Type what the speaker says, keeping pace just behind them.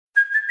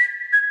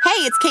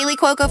it's Kaylee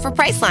Cuoco for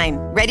Priceline.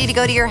 Ready to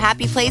go to your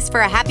happy place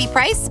for a happy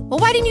price? Well,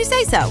 why didn't you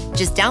say so?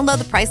 Just download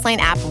the Priceline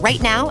app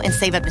right now and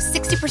save up to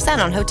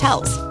 60% on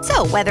hotels.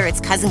 So whether it's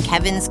Cousin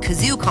Kevin's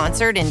Kazoo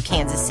Concert in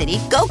Kansas City,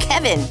 go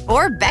Kevin,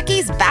 or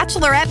Becky's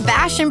Bachelorette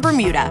Bash in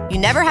Bermuda, you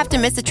never have to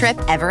miss a trip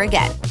ever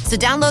again. So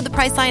download the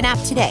Priceline app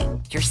today.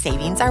 Your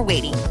savings are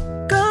waiting.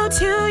 Go to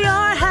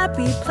your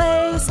happy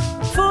place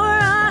for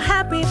a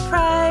happy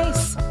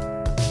price.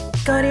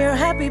 Go to your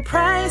happy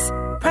price,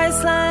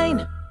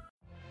 Priceline.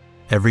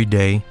 Every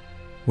day,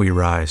 we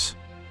rise,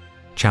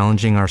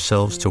 challenging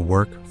ourselves to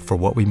work for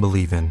what we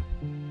believe in.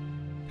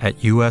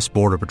 At U.S.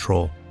 Border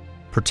Patrol,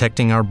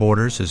 protecting our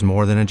borders is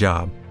more than a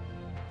job.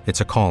 It's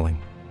a calling.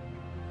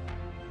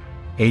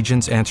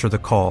 Agents answer the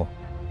call,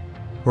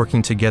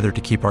 working together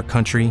to keep our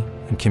country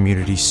and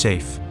communities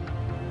safe.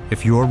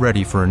 If you're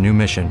ready for a new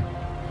mission,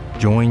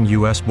 join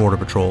U.S. Border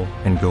Patrol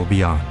and go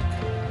beyond.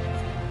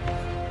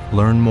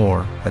 Learn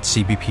more at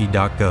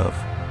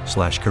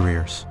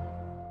cbp.gov/careers.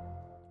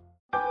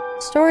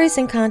 Stories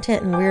and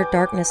content in Weird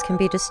Darkness can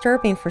be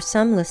disturbing for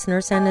some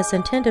listeners and is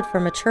intended for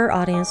mature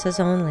audiences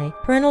only.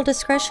 Parental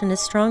discretion is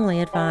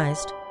strongly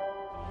advised.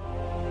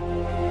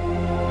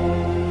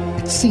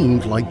 It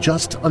seemed like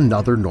just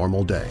another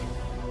normal day,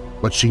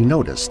 but she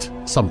noticed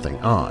something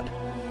odd.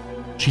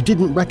 She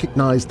didn't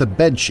recognize the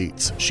bed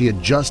sheets she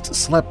had just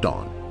slept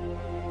on.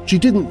 She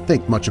didn't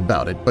think much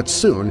about it, but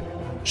soon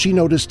she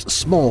noticed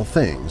small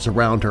things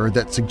around her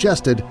that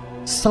suggested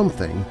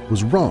something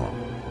was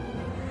wrong.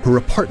 Her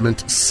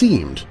apartment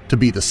seemed to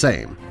be the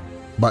same,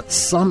 but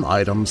some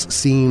items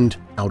seemed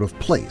out of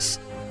place,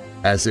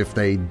 as if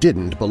they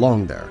didn't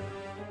belong there.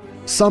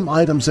 Some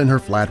items in her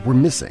flat were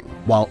missing,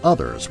 while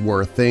others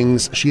were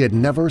things she had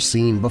never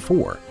seen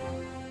before.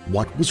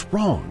 What was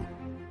wrong?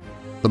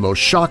 The most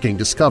shocking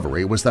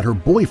discovery was that her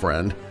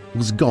boyfriend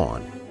was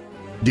gone.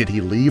 Did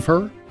he leave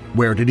her?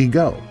 Where did he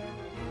go?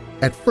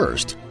 At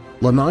first,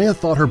 Lanaya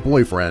thought her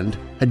boyfriend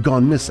had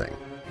gone missing.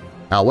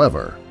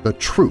 However, the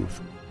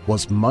truth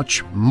was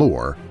much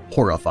more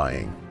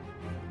horrifying.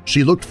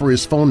 She looked for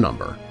his phone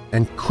number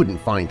and couldn't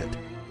find it.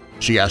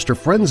 She asked her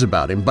friends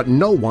about him, but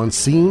no one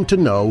seemed to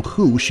know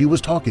who she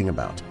was talking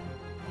about.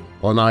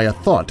 Lanaya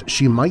thought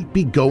she might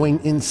be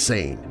going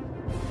insane.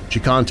 She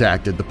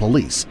contacted the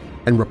police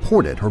and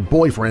reported her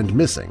boyfriend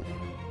missing,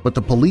 but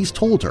the police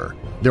told her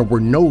there were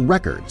no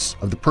records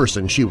of the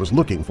person she was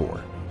looking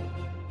for.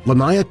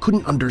 Lanaya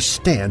couldn't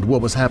understand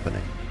what was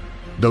happening.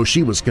 Though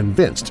she was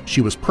convinced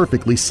she was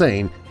perfectly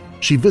sane,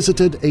 she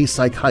visited a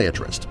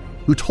psychiatrist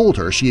who told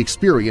her she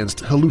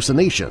experienced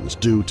hallucinations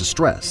due to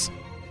stress.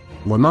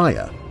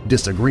 Lanaya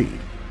disagreed.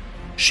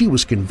 She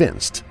was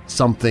convinced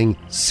something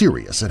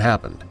serious had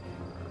happened.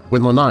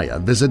 When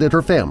Lanaya visited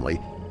her family,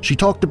 she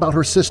talked about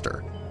her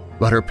sister,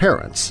 but her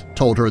parents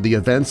told her the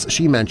events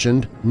she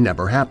mentioned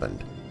never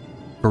happened.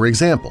 For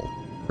example,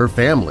 her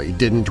family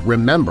didn't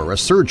remember a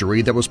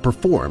surgery that was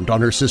performed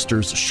on her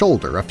sister's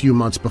shoulder a few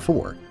months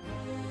before.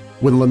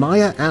 When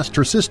Lanaya asked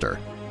her sister,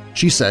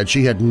 she said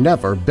she had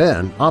never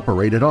been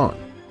operated on.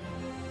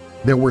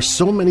 There were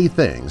so many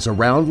things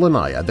around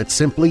Lanaya that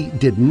simply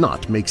did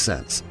not make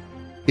sense.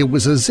 It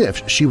was as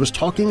if she was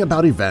talking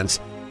about events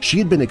she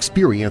had been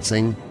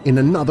experiencing in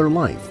another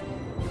life,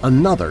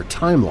 another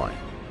timeline.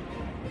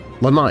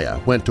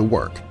 Lanaya went to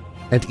work,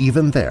 and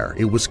even there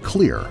it was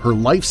clear her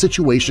life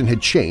situation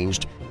had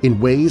changed in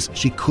ways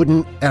she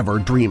couldn't ever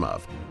dream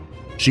of.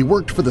 She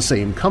worked for the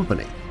same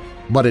company,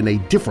 but in a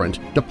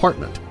different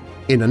department,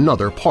 in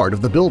another part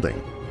of the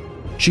building.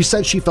 She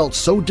said she felt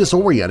so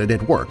disoriented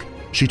at work,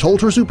 she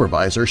told her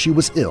supervisor she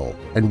was ill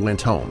and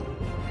went home.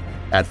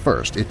 At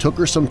first, it took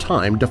her some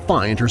time to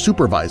find her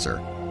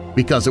supervisor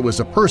because it was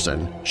a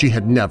person she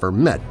had never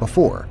met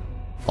before,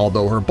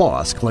 although her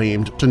boss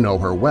claimed to know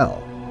her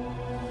well.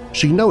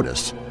 She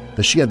noticed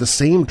that she had the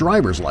same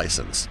driver's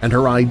license and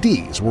her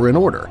IDs were in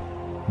order,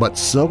 but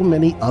so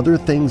many other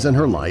things in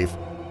her life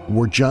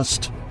were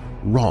just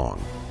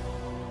wrong.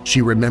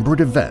 She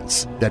remembered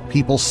events that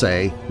people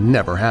say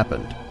never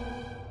happened.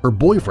 Her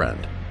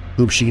boyfriend,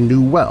 whom she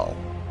knew well,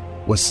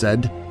 was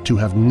said to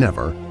have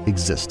never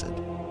existed.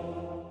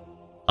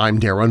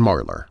 I'm Darren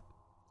Marlar,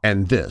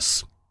 and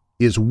this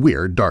is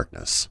Weird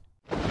Darkness.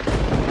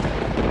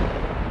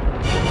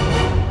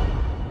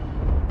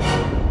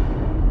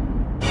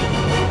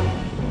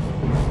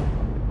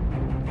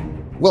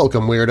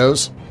 Welcome,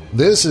 Weirdos!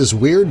 This is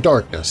Weird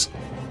Darkness.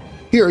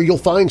 Here you'll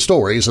find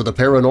stories of the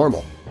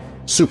paranormal,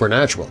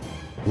 supernatural,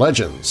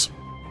 legends,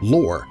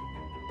 lore,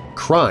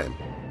 crime,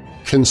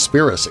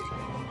 conspiracy,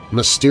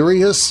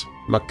 mysterious,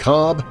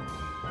 macabre,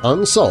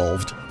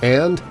 unsolved,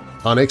 and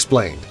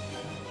unexplained.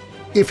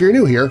 If you're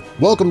new here,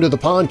 welcome to the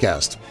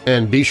podcast,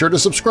 and be sure to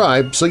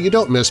subscribe so you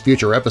don't miss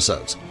future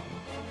episodes.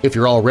 If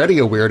you're already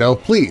a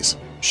weirdo, please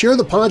share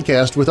the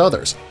podcast with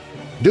others.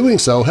 Doing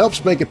so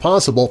helps make it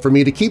possible for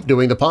me to keep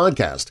doing the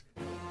podcast.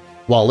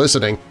 While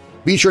listening,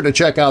 be sure to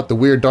check out the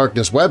Weird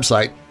Darkness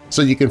website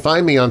so you can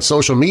find me on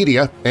social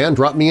media and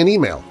drop me an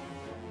email.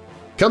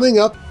 Coming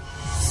up,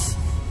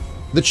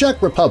 the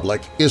Czech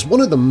Republic is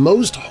one of the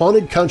most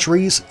haunted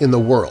countries in the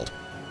world,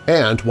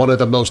 And one of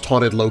the most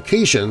haunted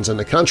locations in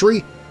the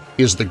country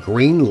is the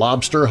Green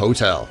Lobster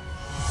Hotel.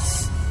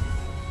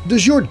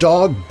 Does your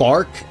dog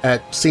bark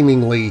at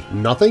seemingly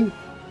nothing?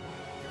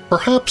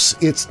 Perhaps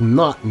it's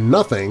not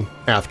nothing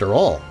after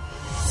all.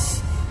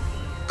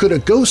 Could a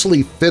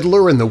ghostly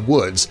fiddler in the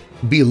woods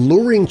be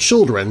luring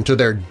children to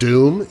their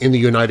doom in the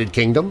United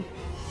Kingdom?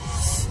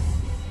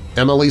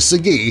 Emily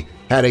Segee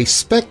had a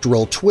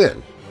spectral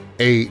twin,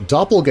 a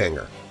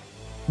doppelganger,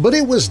 but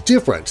it was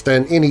different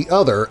than any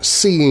other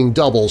seeing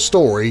double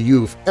story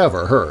you've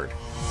ever heard.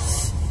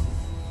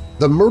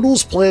 The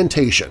Myrtles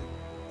Plantation.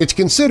 It's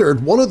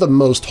considered one of the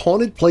most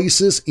haunted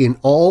places in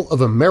all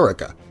of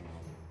America,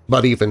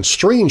 but even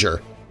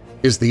stranger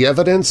is the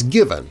evidence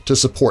given to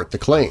support the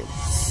claim.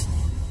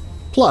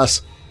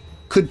 Plus,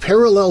 could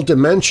parallel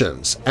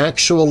dimensions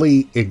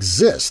actually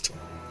exist?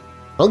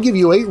 I'll give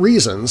you 8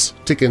 reasons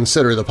to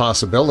consider the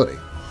possibility.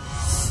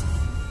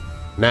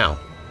 Now,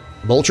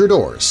 bolt your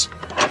doors,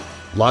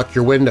 lock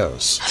your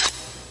windows,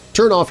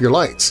 turn off your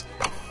lights,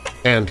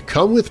 and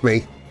come with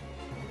me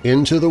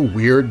into the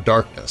weird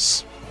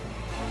darkness.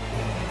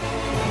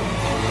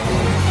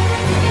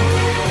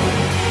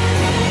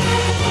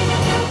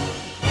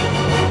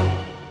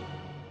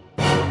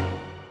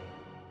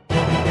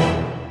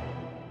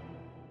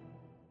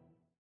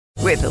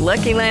 With the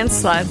Lucky Land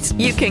Slots,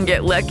 you can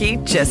get lucky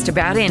just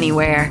about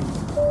anywhere.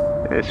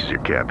 This is your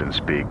captain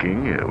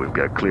speaking. We've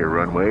got clear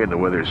runway and the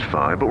weather's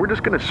fine, but we're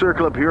just going to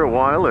circle up here a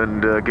while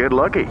and get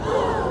lucky.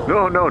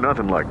 No,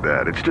 nothing like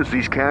that. It's just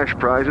these cash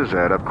prizes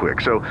add up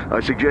quick. So I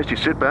suggest you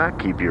sit back,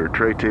 keep your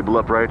tray table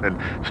upright, and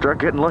start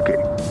getting lucky.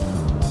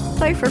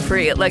 Play for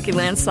free at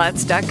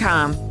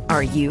LuckyLandSlots.com.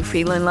 Are you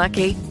feeling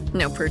lucky?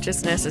 No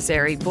purchase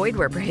necessary. Void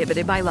where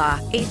prohibited by law.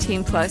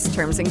 18+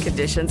 terms and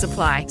conditions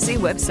apply. See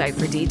website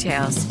for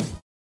details.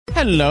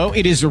 Hello,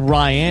 it is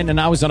Ryan,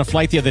 and I was on a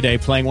flight the other day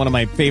playing one of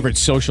my favorite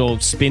social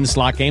spin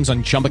slot games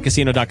on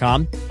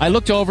ChumbaCasino.com. I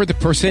looked over at the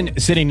person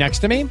sitting next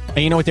to me, and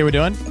you know what they were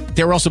doing?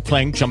 They were also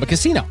playing Chumba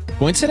Casino.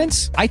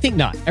 Coincidence? I think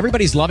not.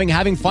 Everybody's loving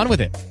having fun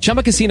with it.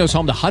 Chumba Casino is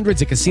home to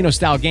hundreds of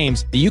casino-style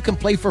games that you can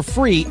play for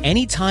free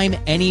anytime,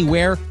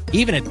 anywhere,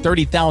 even at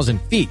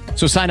 30,000 feet.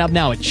 So sign up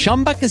now at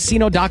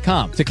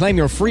ChumbaCasino.com to claim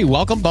your free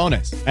welcome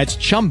bonus. That's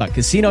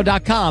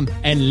ChumbaCasino.com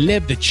and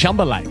live the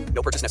Chumba life.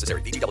 No purchase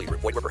necessary. VGW.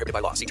 Void where prohibited by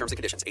law. See terms and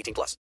conditions.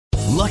 18+.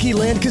 Lucky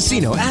Land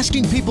Casino,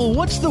 asking people,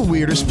 what's the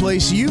weirdest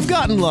place you've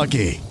gotten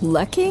lucky?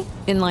 Lucky?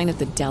 In line at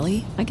the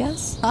deli, I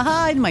guess?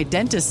 Aha, in my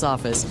dentist's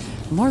office.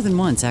 More than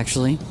once,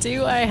 actually.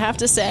 Do I have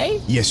to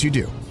say? Yes, you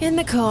do. In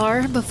the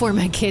car before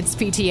my kids'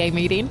 PTA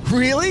meeting.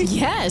 Really?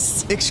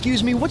 Yes.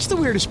 Excuse me, what's the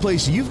weirdest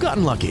place you've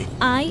gotten lucky?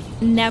 I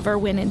never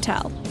win and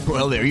tell.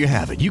 Well, there you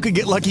have it. You can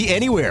get lucky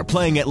anywhere,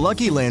 playing at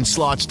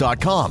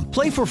LuckyLandSlots.com.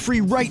 Play for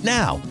free right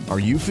now. Are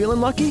you feeling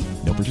lucky?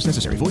 No purchase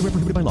necessary. Void where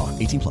prohibited by law.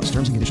 18+.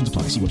 Terms and conditions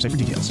apply. See website for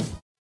details.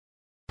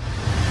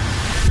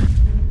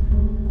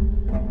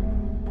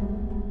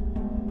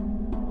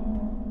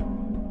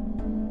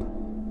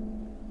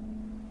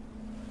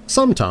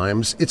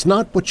 Sometimes it's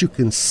not what you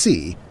can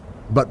see,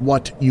 but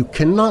what you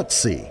cannot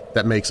see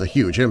that makes a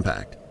huge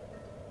impact.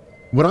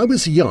 When I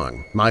was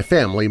young, my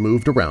family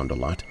moved around a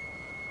lot.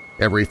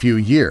 Every few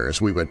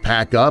years we would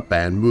pack up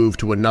and move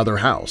to another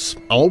house,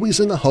 always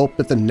in the hope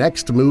that the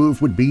next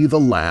move would be the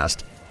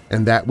last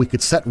and that we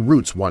could set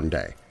roots one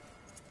day.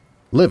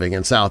 Living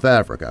in South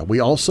Africa,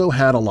 we also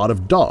had a lot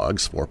of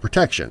dogs for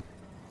protection.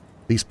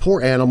 These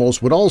poor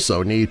animals would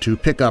also need to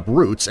pick up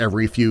roots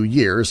every few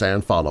years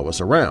and follow us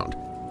around.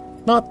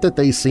 Not that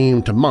they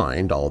seemed to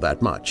mind all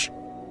that much.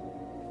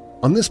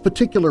 On this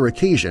particular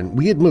occasion,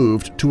 we had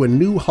moved to a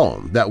new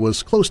home that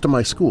was close to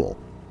my school.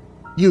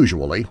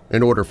 Usually,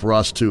 in order for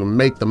us to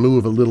make the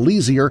move a little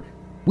easier,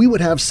 we would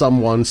have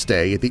someone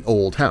stay at the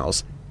old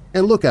house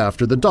and look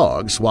after the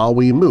dogs while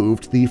we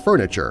moved the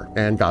furniture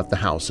and got the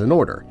house in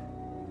order.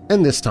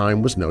 And this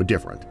time was no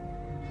different.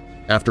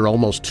 After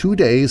almost 2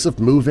 days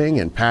of moving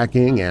and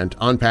packing and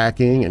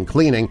unpacking and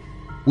cleaning,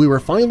 we were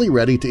finally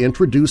ready to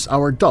introduce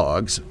our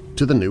dogs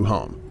to the new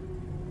home.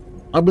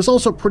 I was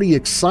also pretty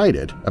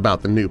excited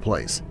about the new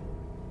place.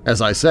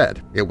 As I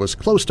said, it was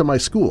close to my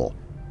school.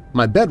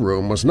 My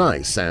bedroom was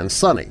nice and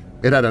sunny.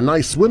 It had a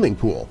nice swimming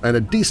pool and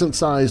a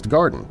decent-sized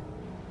garden.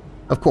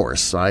 Of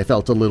course, I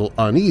felt a little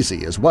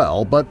uneasy as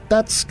well, but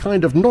that's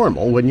kind of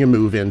normal when you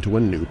move into a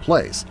new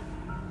place.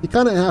 You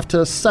kind of have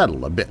to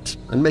settle a bit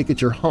and make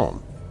it your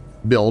home.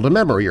 Build a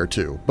memory or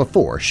two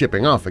before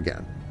shipping off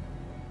again.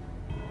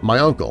 My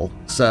uncle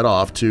set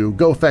off to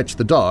go fetch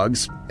the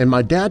dogs, and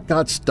my dad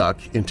got stuck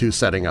into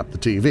setting up the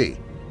TV.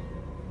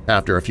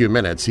 After a few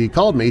minutes, he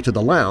called me to the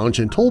lounge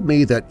and told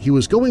me that he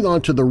was going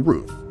onto the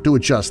roof to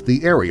adjust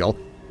the aerial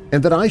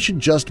and that I should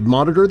just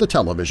monitor the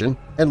television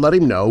and let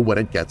him know when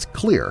it gets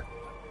clear.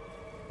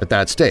 At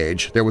that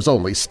stage, there was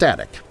only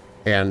static,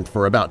 and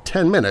for about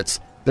 10 minutes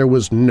there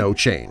was no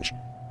change.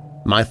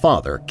 My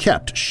father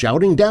kept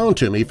shouting down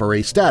to me for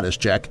a status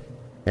check,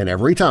 and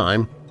every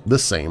time the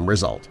same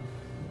result.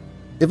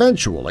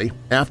 Eventually,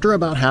 after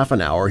about half an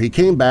hour, he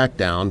came back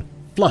down,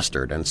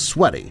 flustered and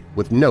sweaty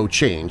with no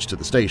change to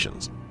the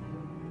stations.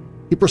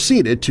 He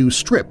proceeded to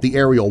strip the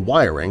aerial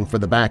wiring for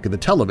the back of the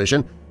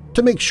television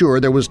to make sure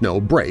there was no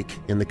break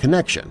in the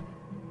connection,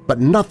 but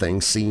nothing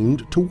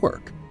seemed to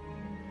work.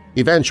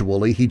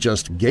 Eventually, he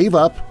just gave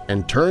up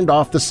and turned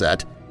off the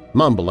set,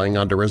 mumbling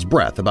under his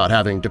breath about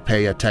having to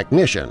pay a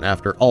technician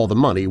after all the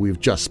money we've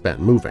just spent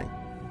moving.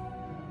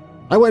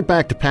 I went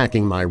back to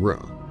packing my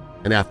room,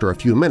 and after a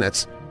few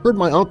minutes heard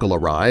my uncle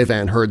arrive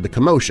and heard the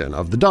commotion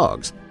of the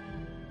dogs.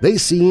 They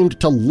seemed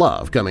to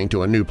love coming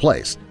to a new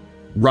place,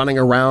 running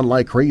around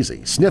like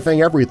crazy,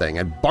 sniffing everything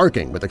and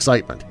barking with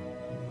excitement.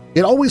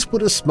 It always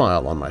put a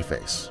smile on my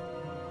face.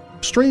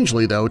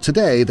 Strangely, though,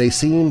 today they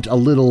seemed a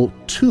little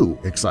too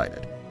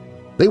excited.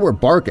 They were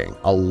barking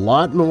a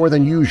lot more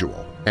than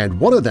usual, and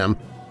one of them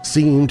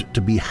seemed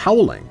to be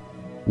howling,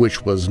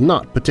 which was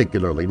not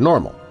particularly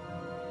normal.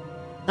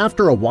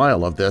 After a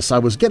while of this, I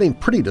was getting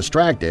pretty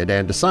distracted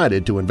and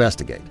decided to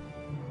investigate.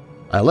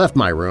 I left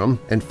my room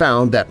and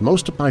found that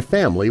most of my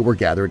family were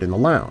gathered in the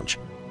lounge.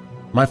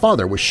 My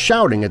father was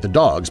shouting at the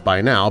dogs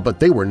by now, but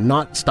they were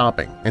not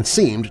stopping and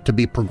seemed to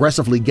be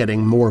progressively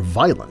getting more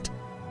violent.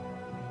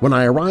 When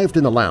I arrived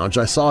in the lounge,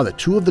 I saw that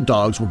two of the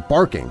dogs were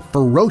barking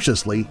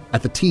ferociously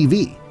at the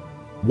TV.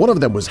 One of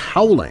them was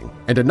howling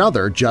and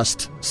another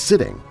just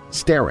sitting,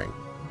 staring.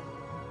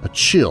 A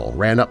chill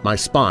ran up my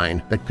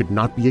spine that could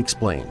not be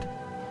explained.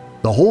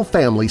 The whole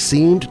family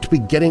seemed to be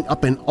getting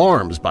up in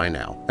arms by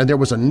now, and there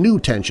was a new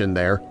tension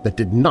there that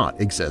did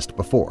not exist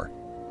before.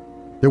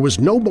 There was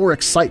no more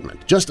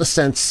excitement, just a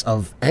sense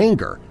of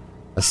anger,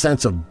 a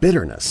sense of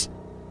bitterness.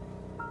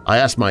 I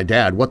asked my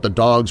dad what the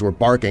dogs were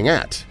barking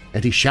at,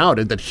 and he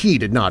shouted that he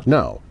did not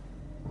know.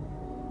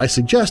 I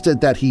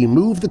suggested that he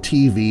move the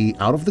TV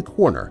out of the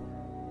corner,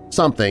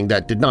 something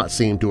that did not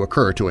seem to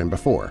occur to him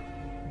before.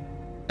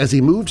 As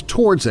he moved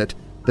towards it,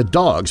 the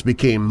dogs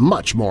became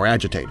much more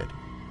agitated.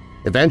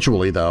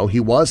 Eventually, though, he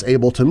was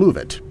able to move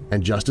it,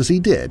 and just as he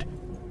did,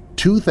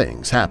 two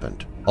things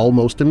happened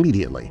almost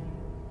immediately.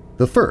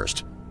 The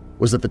first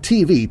was that the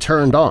TV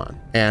turned on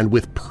and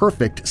with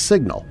perfect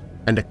signal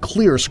and a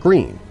clear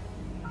screen.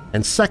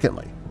 And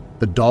secondly,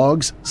 the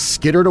dogs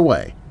skittered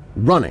away,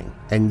 running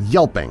and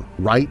yelping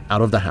right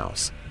out of the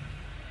house.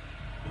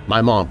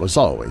 My mom was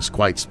always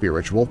quite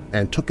spiritual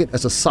and took it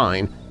as a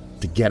sign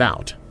to get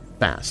out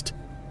fast.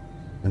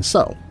 And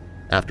so,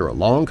 after a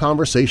long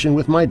conversation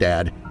with my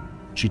dad,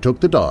 she took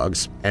the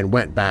dogs and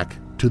went back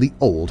to the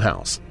old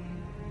house.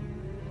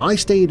 I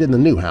stayed in the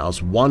new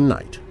house one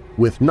night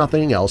with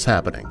nothing else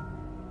happening.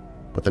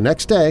 But the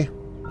next day,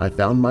 I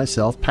found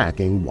myself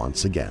packing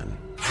once again.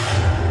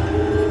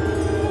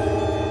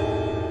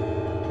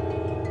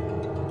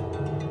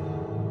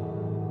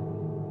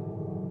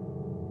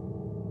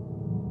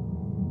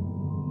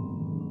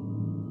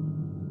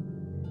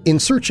 In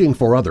searching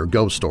for other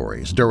ghost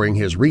stories during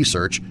his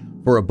research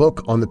for a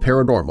book on the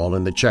paranormal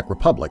in the Czech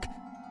Republic,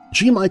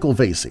 G. Michael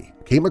Vasey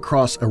came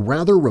across a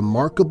rather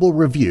remarkable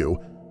review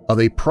of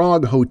a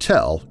Prague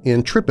hotel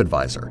in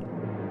TripAdvisor.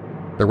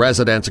 The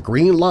Residence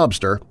Green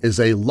Lobster is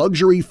a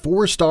luxury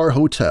 4-star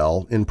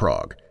hotel in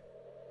Prague.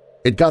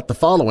 It got the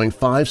following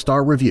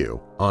 5-star review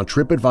on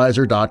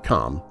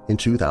TripAdvisor.com in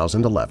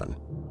 2011.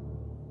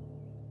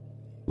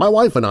 My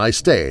wife and I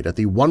stayed at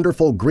the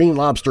wonderful Green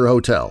Lobster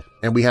Hotel,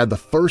 and we had the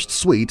first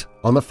suite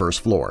on the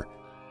first floor.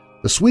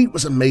 The suite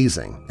was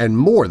amazing and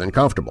more than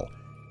comfortable.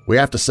 We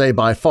have to say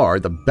by far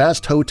the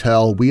best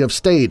hotel we have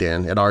stayed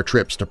in our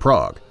trips to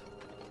Prague.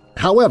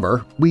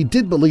 However, we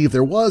did believe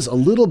there was a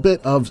little bit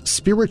of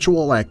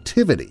spiritual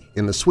activity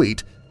in the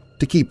suite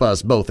to keep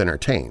us both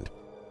entertained.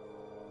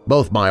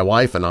 Both my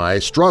wife and I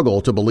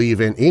struggle to believe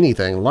in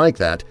anything like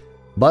that,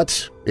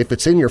 but if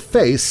it's in your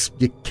face,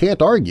 you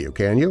can't argue,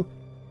 can you?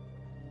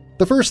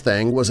 The first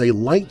thing was a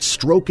light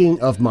stroking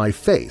of my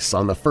face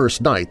on the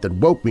first night that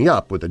woke me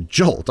up with a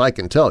jolt, I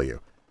can tell you.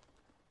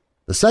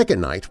 The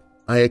second night,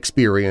 I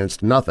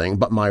experienced nothing,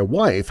 but my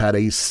wife had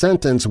a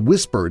sentence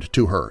whispered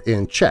to her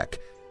in Czech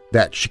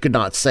that she could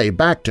not say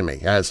back to me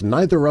as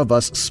neither of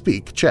us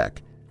speak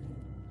Czech.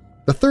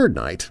 The third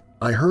night,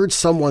 I heard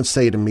someone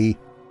say to me,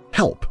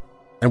 "Help,"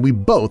 and we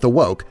both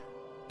awoke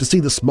to see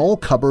the small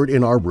cupboard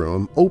in our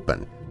room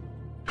open.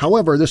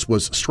 However, this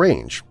was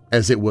strange,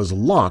 as it was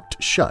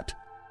locked shut.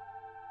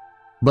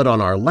 But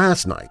on our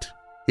last night,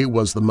 it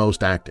was the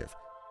most active.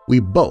 We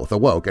both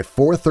awoke at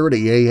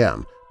 4:30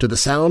 a.m. to the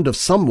sound of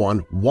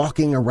someone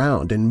walking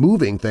around and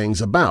moving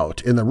things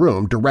about in the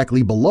room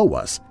directly below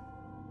us.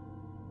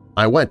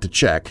 I went to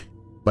check,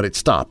 but it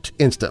stopped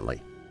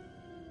instantly.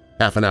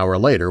 Half an hour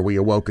later, we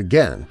awoke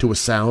again to a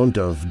sound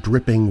of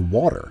dripping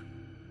water.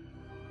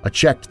 I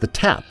checked the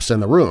taps in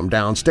the room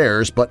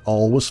downstairs, but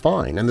all was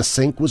fine and the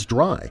sink was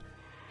dry.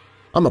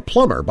 I'm a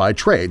plumber by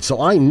trade,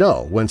 so I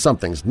know when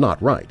something's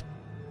not right.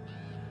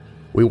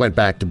 We went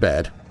back to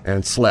bed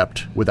and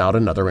slept without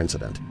another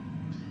incident.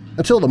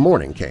 Until the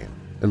morning came,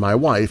 and my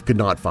wife could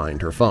not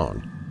find her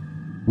phone.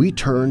 We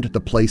turned the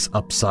place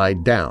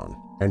upside down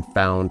and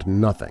found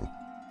nothing,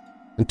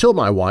 until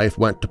my wife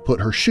went to put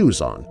her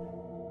shoes on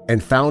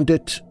and found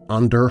it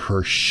under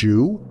her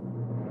shoe.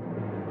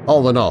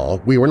 All in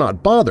all, we were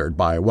not bothered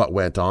by what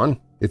went on,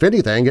 If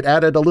anything, it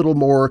added a little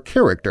more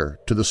character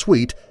to the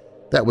suite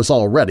that was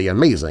already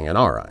amazing in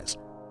our eyes.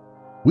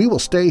 We will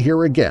stay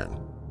here again,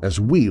 as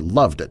we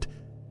loved it,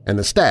 and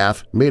the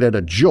staff made it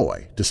a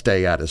joy to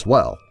stay at as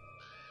well.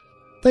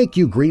 Thank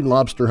you, Green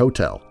Lobster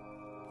Hotel,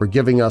 for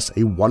giving us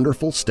a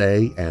wonderful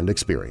stay and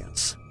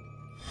experience.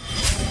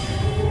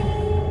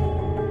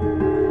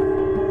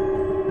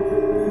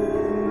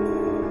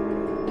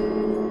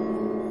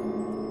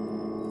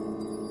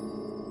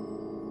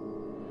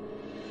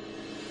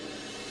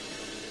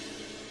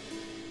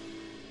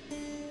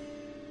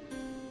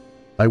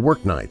 I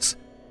work nights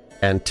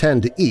and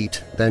tend to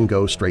eat, then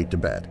go straight to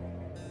bed.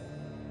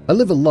 I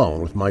live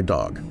alone with my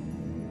dog.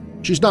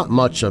 She's not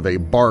much of a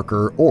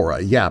barker or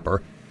a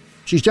yapper.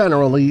 She's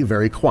generally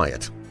very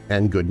quiet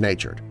and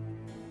good-natured.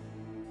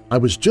 I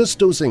was just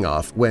dozing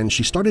off when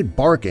she started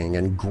barking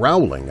and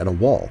growling at a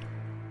wall.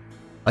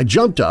 I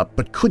jumped up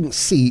but couldn't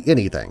see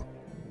anything.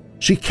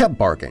 She kept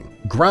barking,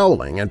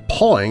 growling, and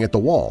pawing at the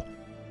wall.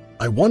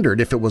 I wondered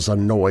if it was a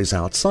noise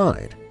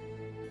outside.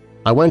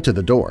 I went to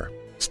the door,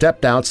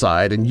 stepped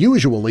outside, and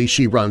usually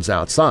she runs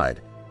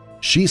outside.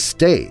 She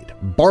stayed,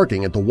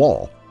 barking at the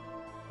wall.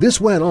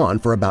 This went on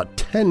for about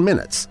 10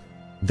 minutes.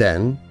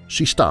 Then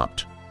she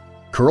stopped,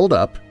 curled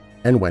up,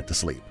 and went to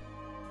sleep.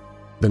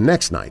 The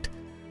next night,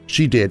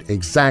 she did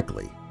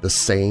exactly the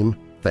same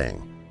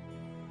thing.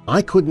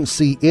 I couldn't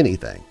see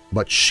anything,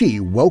 but she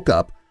woke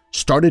up,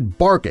 started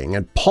barking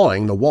and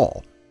pawing the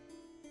wall.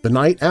 The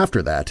night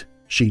after that,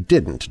 she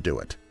didn't do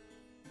it.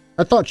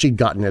 I thought she'd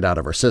gotten it out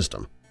of her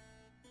system.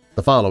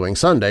 The following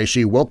Sunday,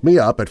 she woke me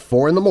up at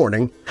 4 in the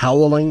morning,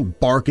 howling,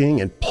 barking,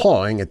 and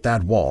pawing at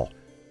that wall.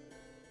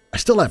 I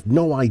still have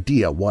no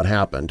idea what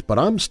happened, but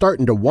I'm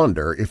starting to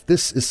wonder if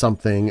this is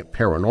something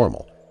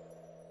paranormal.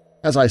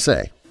 As I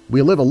say,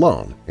 we live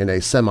alone in a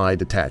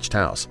semi-detached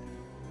house.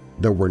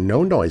 There were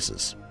no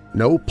noises,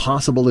 no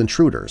possible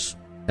intruders,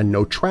 and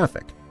no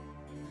traffic.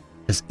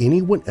 Has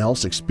anyone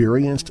else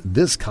experienced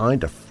this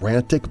kind of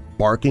frantic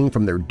barking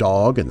from their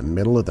dog in the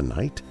middle of the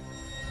night?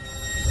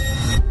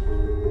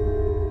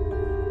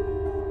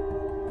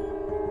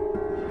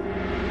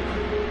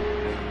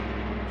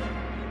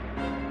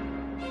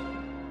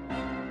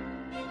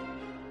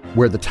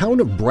 Where the town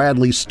of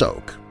Bradley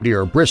Stoke,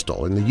 near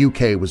Bristol in the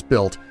UK, was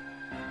built,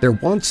 there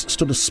once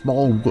stood a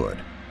small wood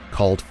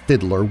called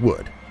Fiddler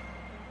Wood.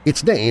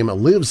 Its name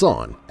lives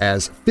on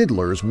as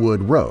Fiddler's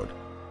Wood Road.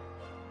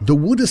 The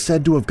wood is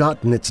said to have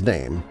gotten its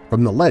name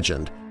from the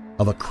legend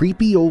of a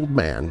creepy old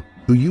man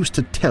who used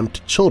to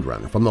tempt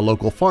children from the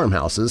local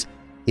farmhouses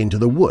into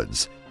the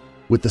woods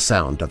with the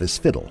sound of his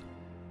fiddle.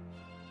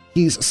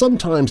 He's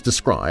sometimes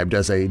described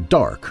as a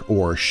dark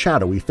or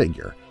shadowy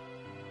figure.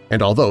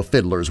 And although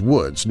Fiddler's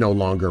Woods no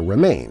longer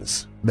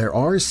remains, there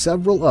are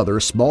several other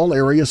small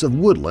areas of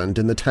woodland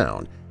in the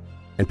town,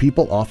 and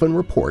people often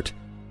report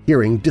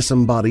hearing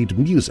disembodied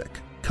music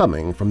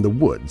coming from the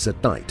woods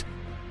at night,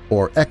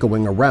 or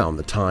echoing around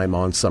the time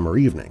on summer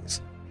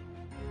evenings.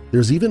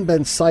 There's even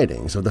been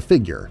sightings of the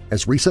figure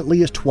as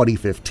recently as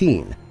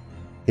 2015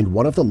 in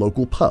one of the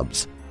local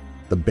pubs,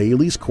 the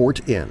Bailey's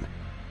Court Inn,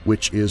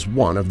 which is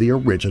one of the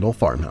original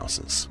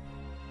farmhouses.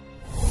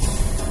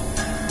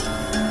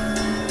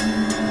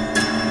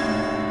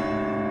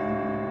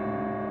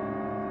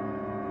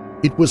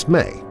 It was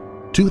May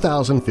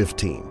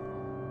 2015.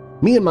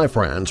 Me and my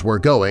friends were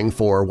going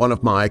for one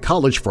of my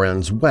college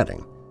friends'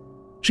 wedding.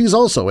 She's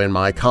also in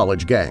my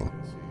college gang.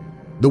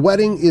 The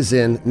wedding is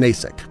in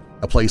Nasik,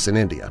 a place in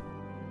India.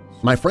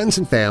 My friends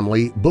and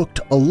family booked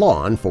a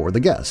lawn for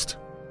the guest.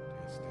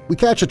 We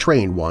catch a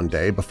train one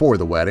day before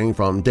the wedding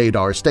from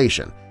Dadar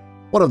Station,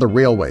 one of the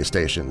railway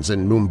stations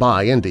in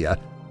Mumbai, India,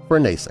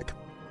 for Nasik.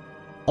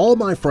 All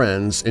my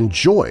friends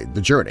enjoyed the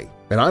journey,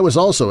 and I was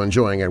also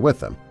enjoying it with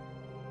them.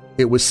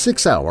 It was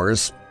 6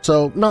 hours,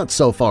 so not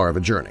so far of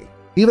a journey.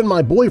 Even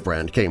my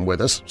boyfriend came with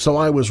us, so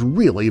I was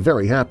really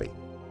very happy.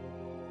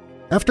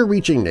 After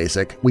reaching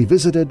Nasik, we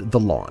visited the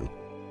lawn.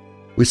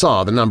 We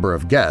saw the number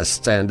of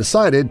guests and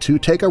decided to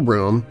take a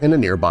room in a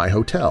nearby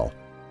hotel.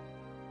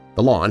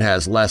 The lawn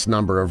has less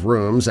number of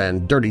rooms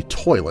and dirty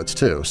toilets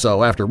too,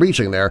 so after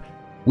reaching there,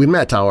 we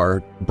met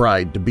our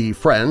bride-to-be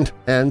friend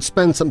and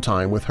spent some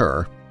time with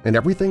her, and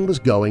everything was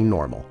going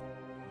normal.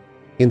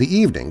 In the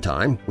evening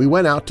time, we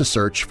went out to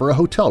search for a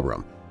hotel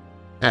room,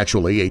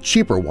 actually a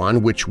cheaper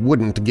one which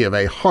wouldn't give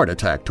a heart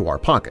attack to our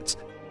pockets.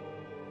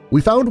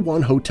 We found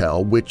one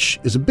hotel which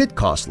is a bit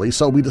costly,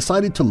 so we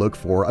decided to look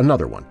for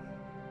another one.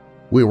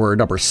 We were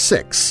number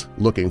 6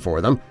 looking for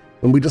them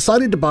when we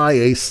decided to buy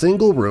a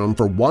single room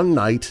for one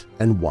night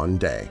and one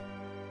day.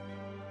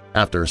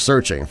 After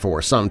searching for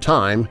some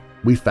time,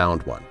 we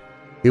found one.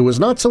 It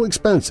was not so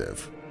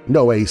expensive,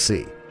 no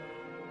AC.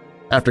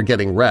 After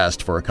getting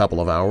rest for a couple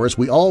of hours,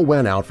 we all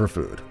went out for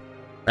food.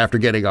 After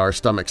getting our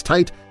stomachs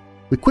tight,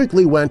 we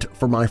quickly went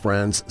for my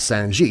friends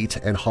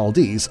Sanjeet and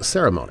Haldi's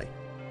ceremony.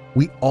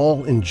 We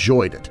all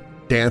enjoyed it,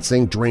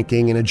 dancing,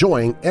 drinking, and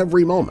enjoying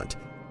every moment,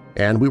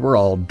 and we were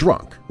all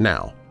drunk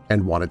now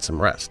and wanted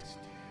some rest.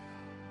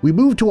 We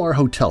moved to our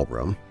hotel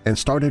room and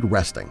started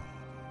resting.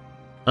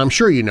 I'm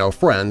sure you know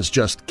friends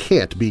just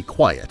can't be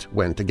quiet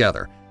when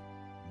together.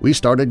 We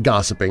started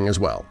gossiping as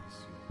well.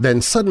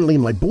 Then suddenly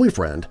my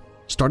boyfriend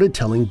started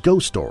telling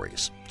ghost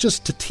stories,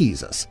 just to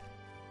tease us.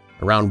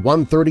 Around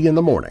 1:30 in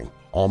the morning,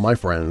 all my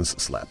friends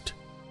slept.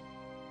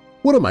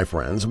 One of my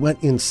friends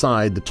went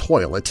inside the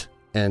toilet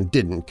and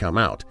didn't come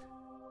out.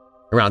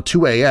 Around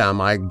 2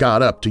 a.m., I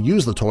got up to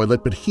use the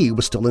toilet, but he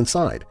was still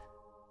inside.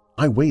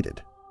 I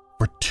waited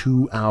for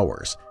 2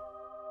 hours.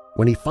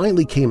 When he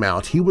finally came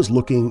out, he was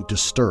looking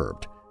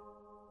disturbed.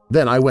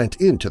 Then I went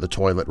into the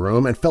toilet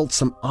room and felt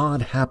some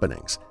odd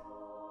happenings.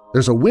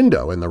 There's a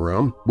window in the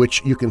room,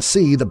 which you can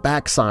see the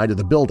backside of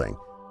the building.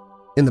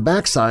 In the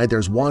backside,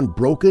 there's one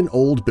broken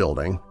old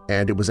building,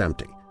 and it was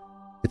empty.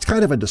 It's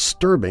kind of a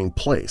disturbing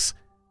place.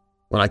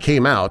 When I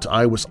came out,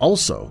 I was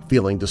also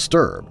feeling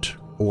disturbed,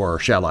 or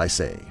shall I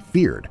say,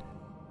 feared.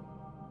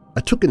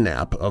 I took a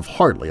nap of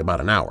hardly about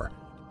an hour.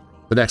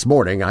 The next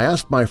morning, I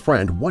asked my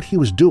friend what he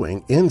was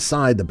doing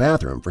inside the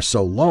bathroom for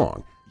so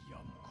long.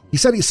 He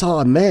said he saw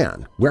a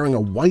man wearing a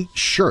white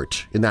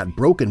shirt in that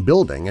broken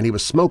building and he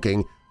was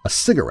smoking a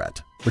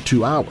cigarette for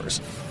 2 hours.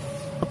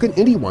 How can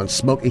anyone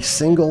smoke a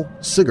single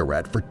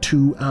cigarette for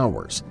 2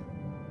 hours?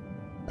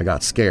 I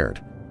got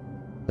scared.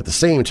 At the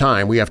same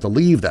time, we have to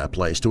leave that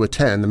place to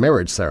attend the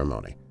marriage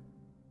ceremony.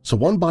 So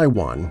one by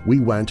one, we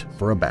went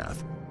for a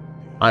bath.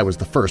 I was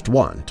the first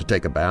one to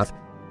take a bath.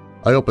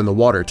 I opened the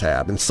water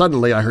tab and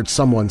suddenly I heard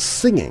someone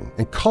singing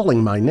and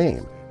calling my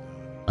name.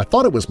 I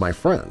thought it was my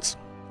friends.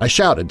 I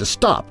shouted to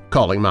stop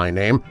calling my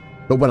name,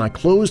 but when I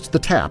closed the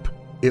tap,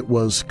 it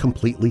was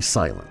completely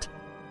silent.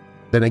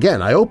 Then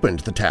again, I opened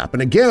the tap,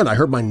 and again I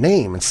heard my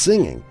name and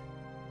singing.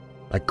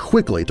 I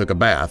quickly took a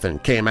bath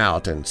and came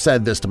out and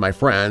said this to my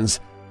friends,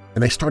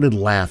 and they started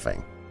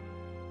laughing.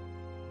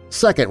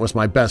 Second was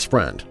my best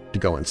friend to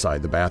go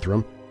inside the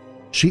bathroom.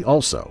 She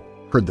also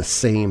heard the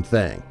same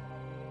thing.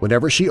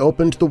 Whenever she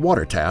opened the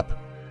water tap,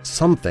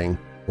 something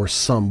or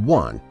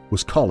someone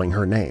was calling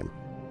her name.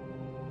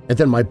 And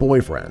then my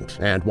boyfriend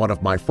and one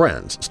of my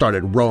friends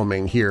started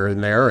roaming here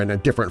and there and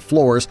at different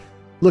floors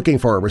looking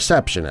for a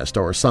receptionist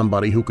or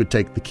somebody who could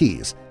take the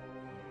keys.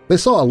 They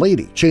saw a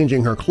lady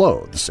changing her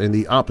clothes in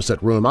the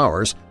opposite room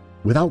ours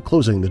without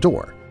closing the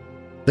door.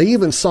 They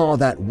even saw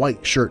that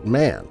white shirt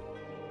man,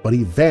 but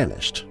he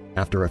vanished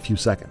after a few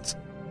seconds.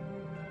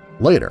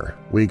 Later,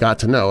 we got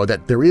to know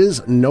that there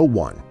is no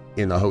one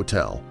in the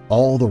hotel.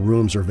 All the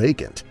rooms are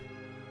vacant.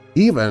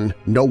 Even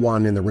no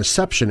one in the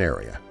reception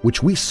area,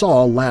 which we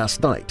saw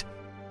last night.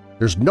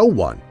 There's no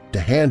one to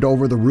hand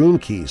over the room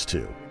keys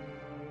to.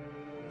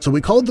 So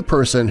we called the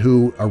person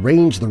who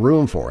arranged the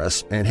room for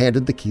us and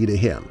handed the key to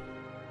him.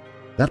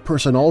 That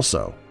person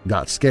also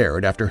got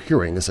scared after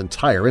hearing this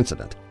entire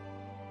incident.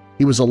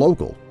 He was a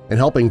local and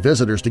helping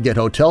visitors to get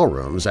hotel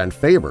rooms and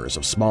favors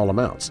of small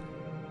amounts.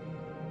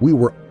 We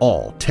were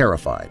all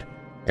terrified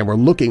and were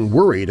looking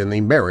worried in the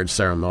marriage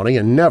ceremony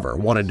and never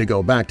wanted to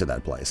go back to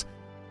that place.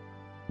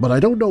 But I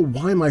don't know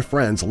why my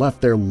friends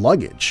left their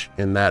luggage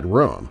in that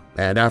room,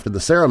 and after the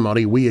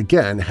ceremony we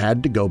again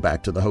had to go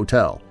back to the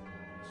hotel.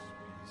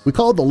 We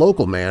called the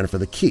local man for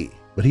the key,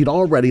 but he'd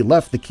already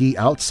left the key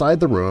outside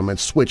the room and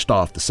switched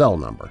off the cell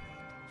number.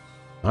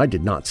 I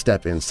did not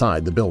step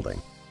inside the building.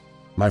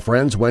 My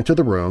friends went to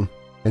the room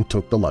and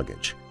took the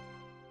luggage.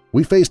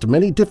 We faced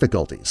many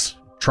difficulties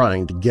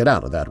trying to get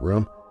out of that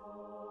room.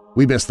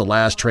 We missed the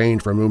last train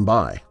for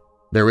Mumbai.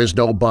 There is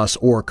no bus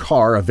or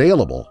car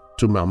available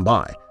to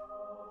Mumbai.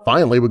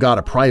 Finally, we got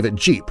a private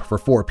jeep for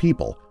 4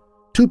 people.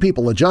 2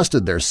 people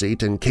adjusted their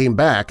seat and came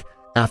back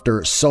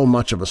after so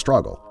much of a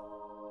struggle.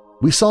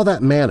 We saw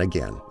that man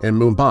again in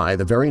Mumbai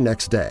the very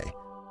next day.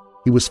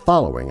 He was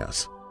following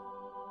us.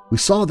 We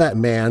saw that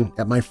man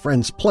at my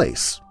friend's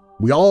place.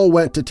 We all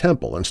went to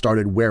temple and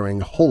started wearing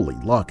holy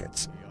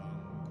lockets.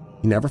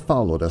 He never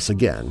followed us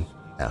again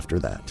after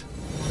that.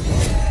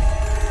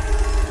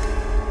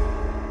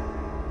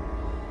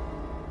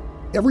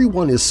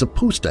 Everyone is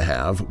supposed to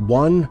have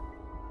one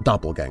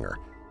doppelganger,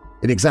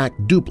 an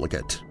exact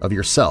duplicate of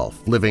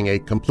yourself living a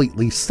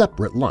completely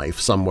separate life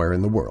somewhere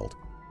in the world.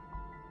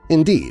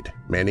 Indeed,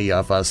 many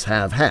of us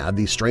have had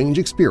the strange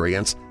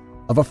experience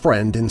of a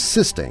friend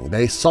insisting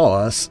they saw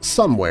us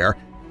somewhere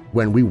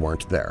when we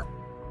weren't there.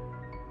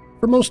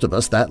 For most of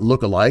us, that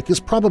look-alike is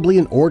probably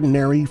an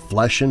ordinary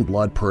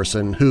flesh-and-blood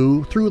person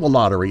who, through the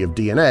lottery of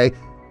DNA,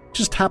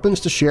 just happens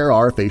to share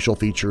our facial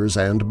features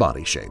and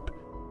body shape.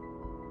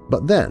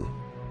 But then,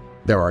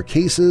 there are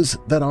cases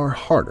that are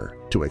harder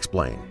to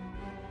explain.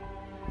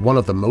 One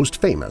of the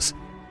most famous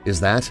is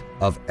that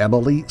of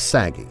Emily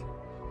Saggi.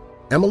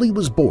 Emily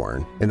was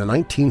born in the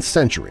 19th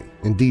century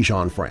in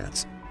Dijon,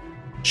 France.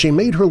 She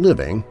made her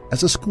living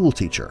as a school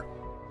teacher.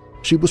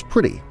 She was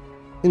pretty,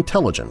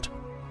 intelligent,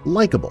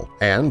 likable,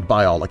 and,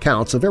 by all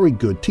accounts, a very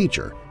good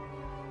teacher.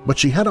 But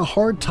she had a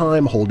hard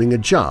time holding a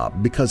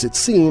job because it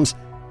seems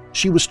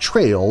she was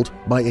trailed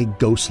by a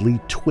ghostly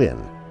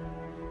twin.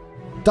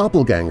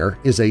 Doppelganger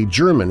is a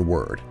German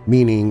word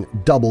meaning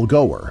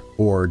double-goer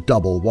or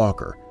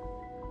double-walker.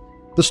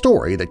 The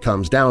story that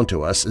comes down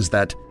to us is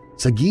that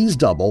Segui's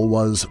double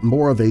was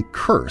more of a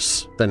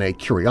curse than a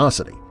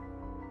curiosity.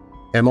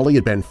 Emily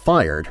had been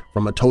fired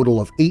from a total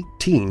of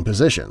 18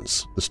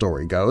 positions, the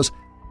story goes,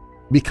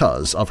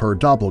 because of her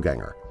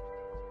doppelganger.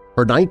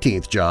 Her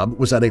 19th job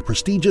was at a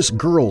prestigious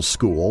girls'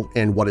 school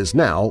in what is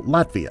now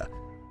Latvia.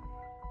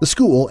 The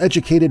school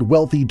educated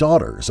wealthy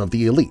daughters of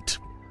the elite.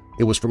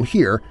 It was from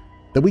here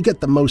that we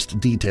get the most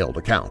detailed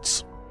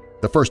accounts.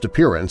 The first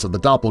appearance of the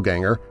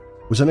doppelganger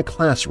was in a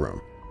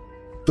classroom.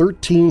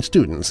 13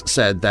 students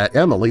said that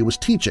Emily was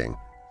teaching.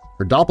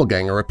 Her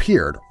doppelganger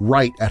appeared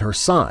right at her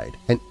side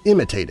and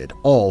imitated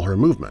all her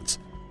movements.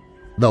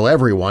 Though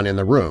everyone in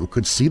the room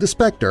could see the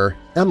specter,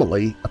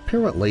 Emily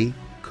apparently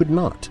could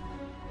not.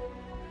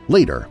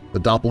 Later, the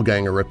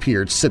doppelganger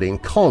appeared sitting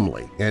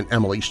calmly in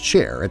Emily's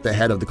chair at the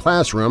head of the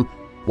classroom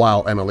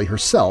while Emily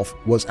herself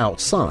was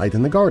outside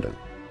in the garden.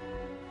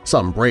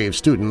 Some brave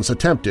students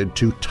attempted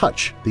to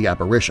touch the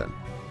apparition.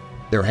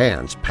 Their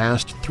hands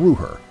passed through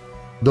her,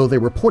 though they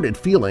reported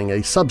feeling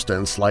a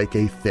substance like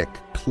a thick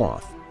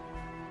cloth.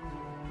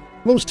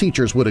 Most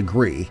teachers would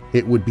agree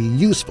it would be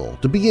useful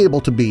to be able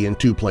to be in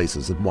two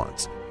places at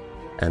once,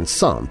 and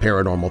some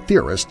paranormal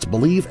theorists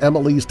believe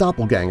Emily's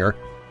doppelganger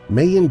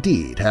may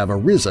indeed have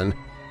arisen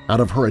out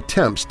of her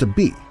attempts to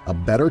be a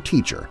better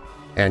teacher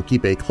and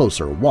keep a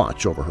closer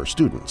watch over her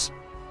students.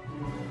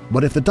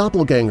 But if the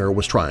doppelganger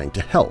was trying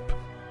to help,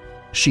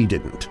 she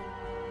didn't.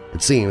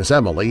 It seems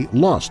Emily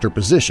lost her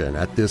position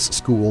at this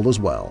school as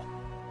well.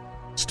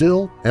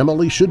 Still,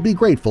 Emily should be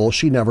grateful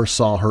she never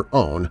saw her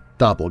own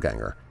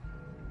doppelganger.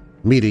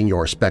 Meeting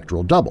your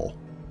spectral double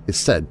is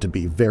said to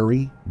be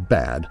very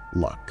bad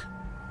luck.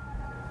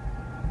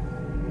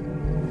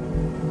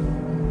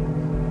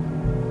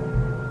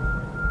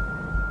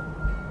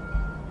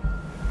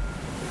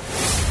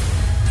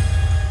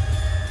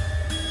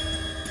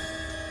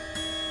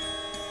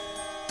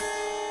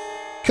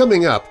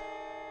 Coming up,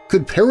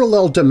 could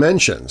parallel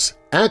dimensions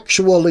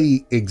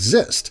actually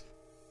exist?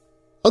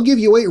 I'll give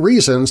you 8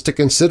 reasons to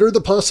consider the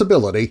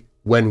possibility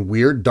when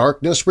Weird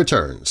Darkness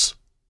returns.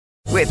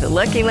 With the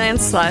Lucky Land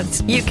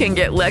Slots, you can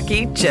get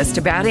lucky just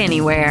about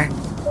anywhere.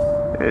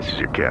 This is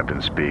your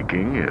captain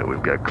speaking.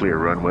 We've got clear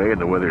runway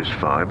and the weather's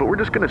fine, but we're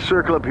just going to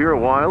circle up here a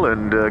while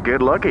and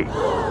get lucky.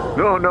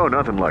 No,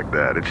 nothing like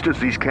that. It's just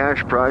these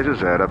cash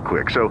prizes add up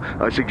quick. So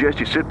I suggest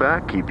you sit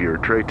back, keep your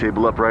tray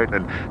table upright,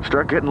 and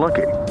start getting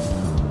lucky.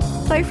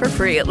 Play for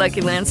free at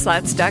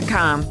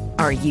LuckyLandSlots.com.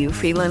 Are you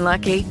feeling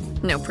lucky?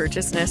 No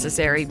purchase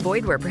necessary.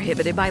 Void where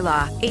prohibited by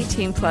law.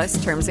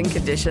 18+ terms and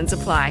conditions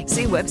apply.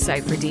 See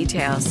website for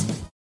details.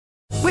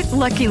 With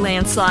Lucky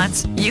Land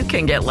Slots, you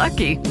can get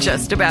lucky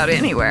just about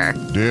anywhere.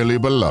 Dearly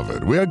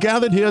beloved, we are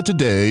gathered here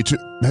today to...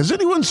 Has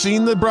anyone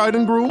seen the bride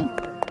and groom?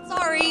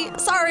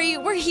 Sorry,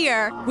 we're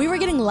here. We were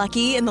getting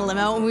lucky in the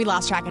limo and we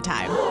lost track of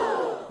time.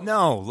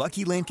 No,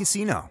 Lucky Land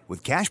Casino,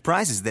 with cash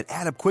prizes that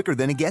add up quicker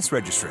than a guest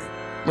registry.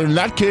 In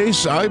that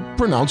case, I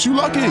pronounce you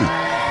lucky.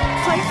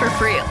 Play for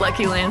free at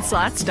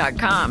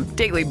LuckyLandSlots.com.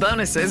 Daily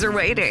bonuses are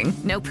waiting.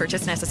 No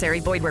purchase necessary.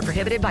 Void where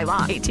prohibited by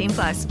law.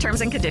 18+.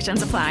 Terms and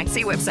conditions apply.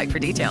 See website for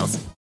details.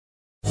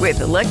 With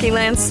the Lucky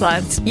Land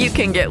Slots, you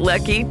can get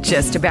lucky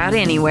just about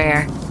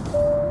anywhere.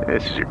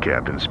 This is your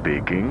captain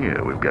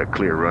speaking. We've got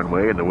clear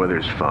runway and the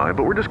weather's fine,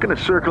 but we're just going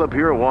to circle up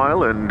here a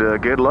while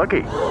and get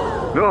lucky.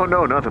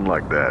 No, nothing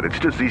like that. It's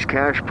just these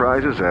cash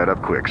prizes add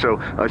up quick. So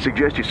I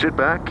suggest you sit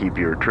back, keep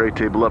your tray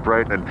table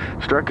upright, and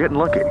start getting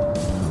lucky.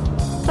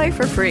 Play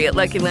for free at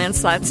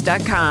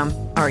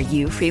LuckyLandSlots.com. Are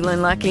you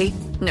feeling lucky?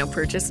 No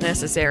purchase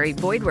necessary.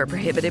 Void where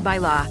prohibited by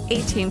law.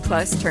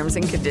 18+ terms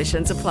and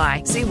conditions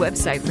apply. See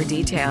website for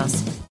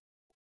details.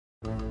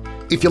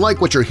 If you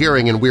like what you're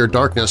hearing in Weird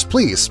Darkness,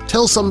 please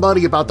tell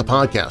somebody about the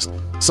podcast,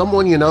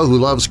 someone you know who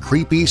loves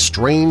creepy,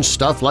 strange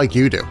stuff like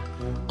you do.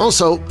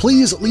 Also,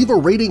 please leave a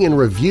rating and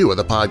review of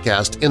the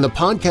podcast in the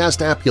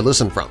podcast app you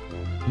listen from.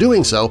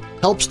 Doing so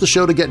helps the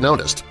show to get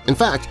noticed. In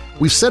fact,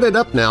 we've set it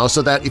up now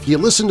so that if you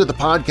listen to the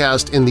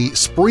podcast in the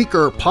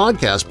Spreaker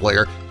podcast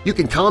player, you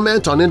can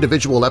comment on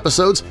individual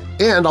episodes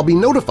and I'll be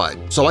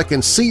notified so I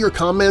can see your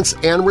comments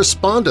and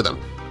respond to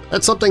them.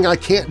 That's something I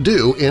can't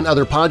do in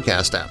other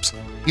podcast apps.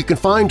 You can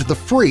find the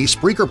free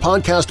Spreaker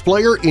podcast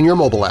player in your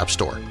mobile app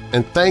store.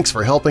 And thanks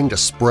for helping to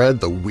spread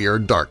the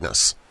Weird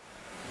Darkness.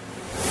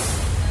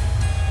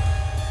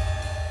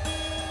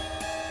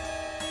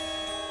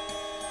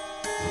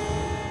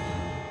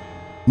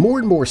 More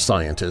and more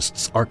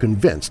scientists are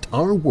convinced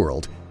our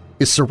world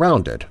is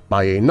surrounded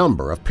by a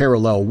number of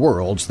parallel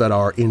worlds that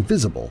are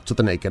invisible to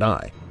the naked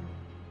eye.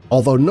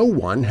 Although no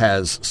one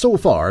has so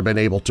far been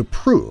able to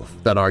prove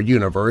that our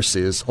universe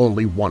is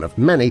only one of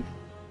many,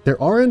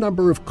 there are a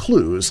number of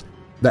clues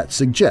that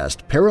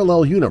suggest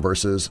parallel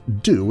universes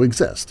do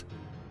exist.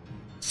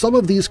 Some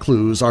of these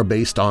clues are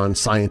based on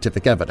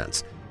scientific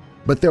evidence,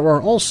 but there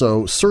are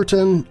also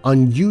certain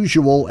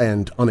unusual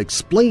and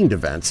unexplained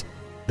events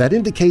that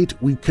indicate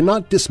we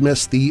cannot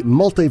dismiss the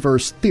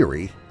multiverse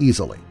theory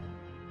easily.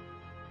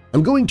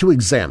 I'm going to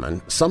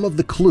examine some of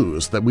the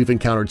clues that we've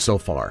encountered so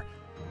far,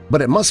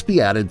 but it must be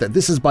added that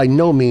this is by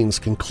no means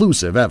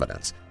conclusive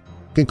evidence.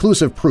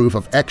 Conclusive proof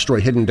of extra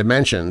hidden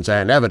dimensions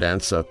and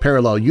evidence of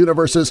parallel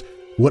universes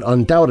would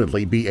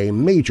undoubtedly be a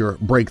major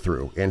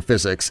breakthrough in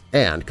physics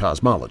and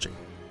cosmology.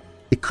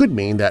 It could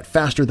mean that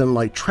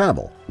faster-than-light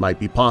travel might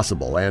be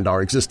possible and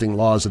our existing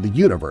laws of the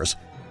universe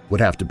would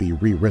have to be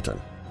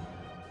rewritten.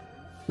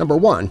 Number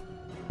 1.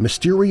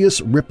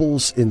 Mysterious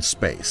ripples in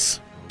space.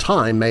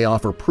 Time may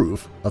offer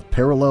proof of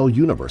parallel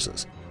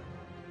universes.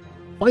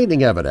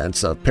 Finding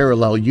evidence of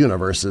parallel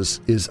universes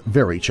is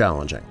very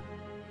challenging.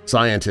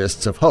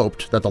 Scientists have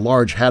hoped that the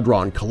Large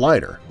Hadron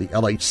Collider, the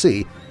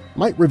LHC,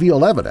 might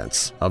reveal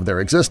evidence of their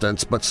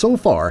existence, but so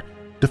far,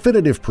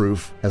 definitive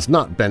proof has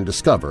not been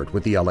discovered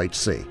with the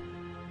LHC.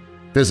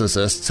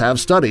 Physicists have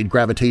studied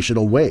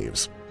gravitational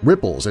waves,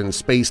 ripples in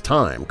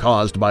space-time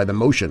caused by the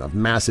motion of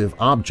massive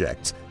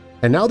objects,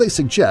 and now they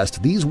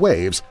suggest these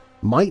waves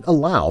might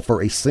allow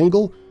for a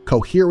single,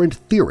 coherent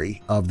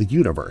theory of the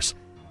universe.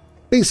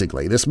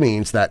 Basically, this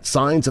means that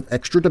signs of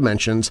extra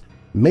dimensions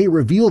may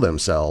reveal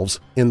themselves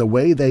in the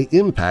way they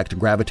impact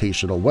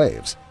gravitational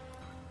waves.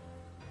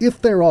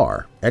 If there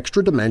are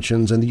extra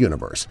dimensions in the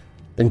universe,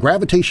 then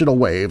gravitational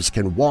waves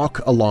can walk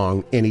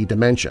along any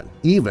dimension,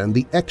 even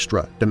the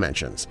extra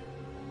dimensions.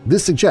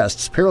 This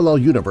suggests parallel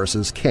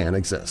universes can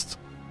exist.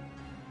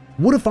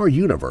 What if our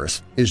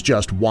universe is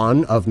just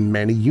one of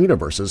many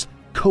universes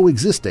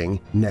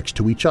coexisting next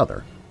to each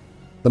other?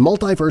 The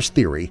multiverse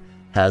theory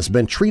has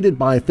been treated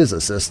by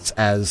physicists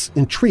as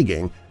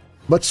intriguing,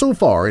 but so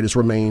far it has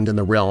remained in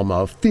the realm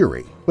of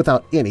theory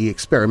without any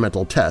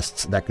experimental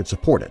tests that could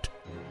support it.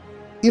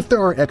 If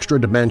there are extra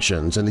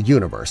dimensions in the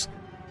universe,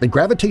 then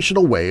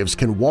gravitational waves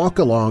can walk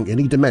along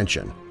any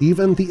dimension,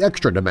 even the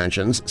extra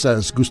dimensions,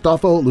 says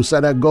Gustavo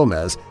Lucena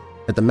Gomez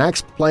at the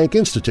Max Planck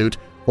Institute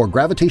for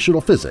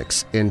Gravitational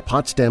Physics in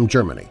Potsdam,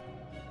 Germany.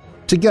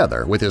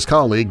 Together with his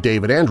colleague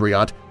David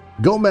Andriot,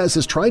 Gomez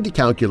has tried to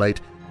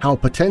calculate how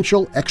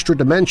potential extra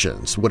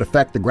dimensions would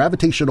affect the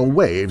gravitational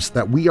waves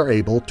that we are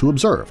able to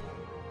observe.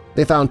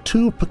 They found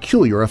two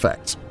peculiar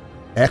effects: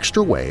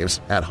 extra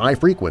waves at high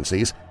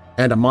frequencies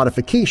and a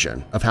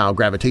modification of how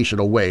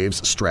gravitational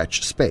waves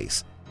stretch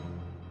space.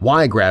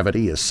 Why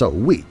gravity is so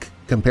weak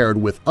compared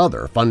with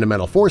other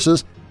fundamental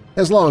forces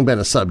has long been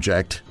a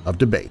subject of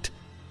debate.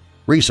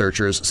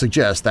 Researchers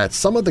suggest that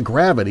some of the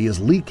gravity is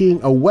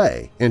leaking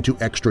away into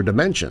extra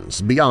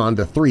dimensions beyond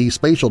the 3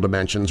 spatial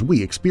dimensions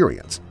we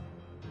experience.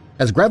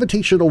 As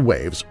gravitational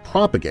waves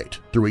propagate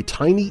through a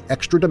tiny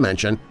extra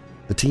dimension,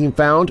 the team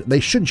found they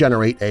should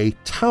generate a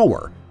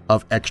tower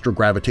of extra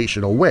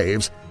gravitational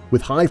waves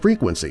with high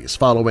frequencies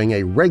following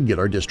a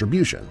regular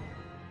distribution.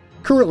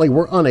 Currently,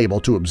 we're unable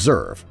to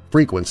observe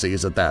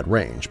frequencies at that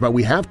range, but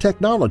we have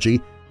technology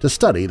to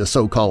study the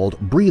so-called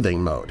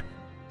breathing mode.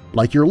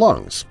 Like your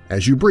lungs,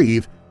 as you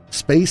breathe,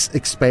 space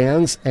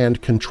expands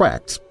and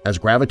contracts as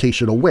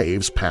gravitational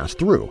waves pass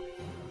through,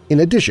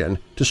 in addition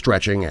to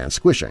stretching and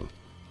squishing.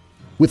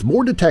 With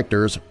more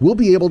detectors, we'll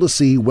be able to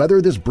see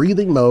whether this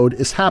breathing mode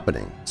is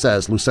happening,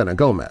 says Lucena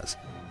Gomez.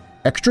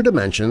 Extra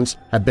dimensions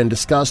have been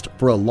discussed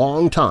for a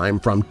long time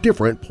from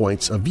different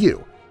points of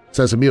view,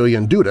 says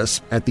Emilien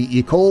Dudas at the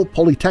École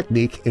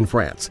Polytechnique in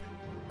France.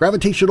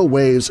 Gravitational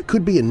waves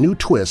could be a new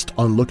twist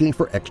on looking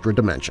for extra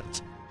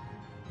dimensions.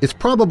 It's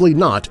probably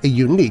not a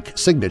unique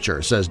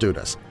signature, says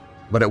Dudas,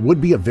 but it would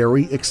be a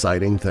very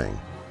exciting thing.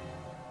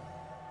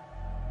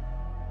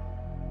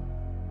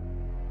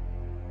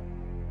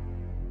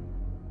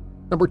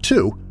 Number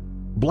 2.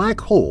 Black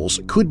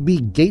holes could be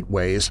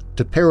gateways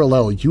to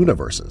parallel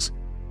universes.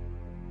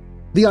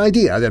 The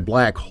idea that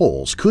black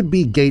holes could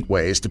be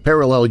gateways to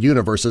parallel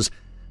universes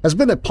has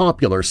been a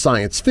popular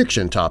science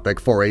fiction topic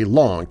for a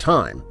long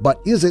time,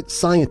 but is it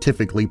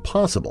scientifically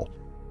possible?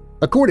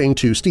 According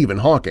to Stephen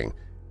Hawking,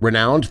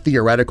 renowned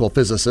theoretical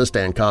physicist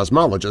and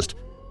cosmologist,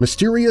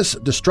 mysterious,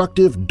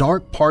 destructive,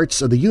 dark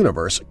parts of the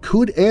universe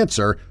could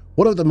answer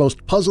one of the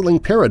most puzzling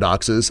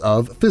paradoxes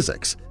of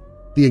physics –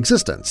 the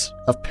existence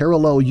of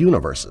parallel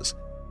universes.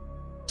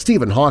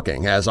 Stephen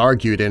Hawking has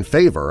argued in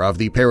favor of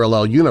the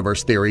parallel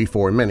universe theory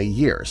for many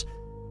years.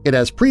 It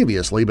has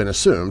previously been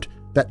assumed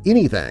that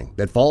anything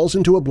that falls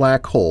into a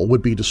black hole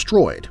would be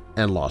destroyed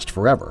and lost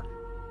forever.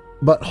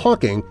 But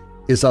Hawking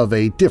is of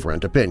a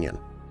different opinion.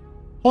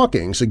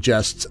 Hawking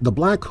suggests the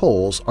black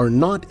holes are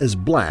not as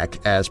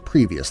black as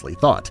previously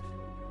thought.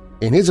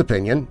 In his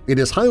opinion, it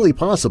is highly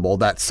possible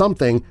that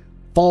something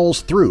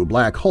falls through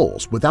black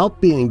holes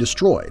without being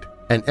destroyed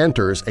and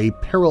enters a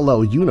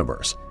parallel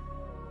universe.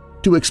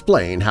 To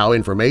explain how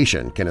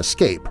information can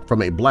escape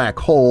from a black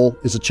hole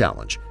is a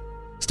challenge.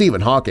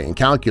 Stephen Hawking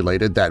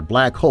calculated that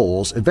black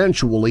holes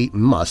eventually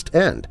must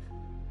end.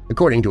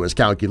 According to his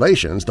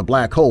calculations, the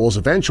black holes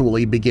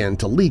eventually begin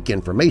to leak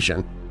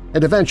information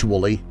and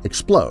eventually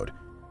explode,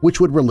 which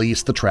would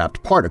release the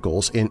trapped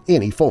particles in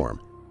any form.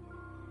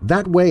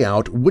 That way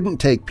out wouldn't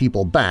take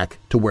people back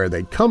to where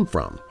they'd come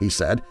from, he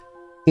said.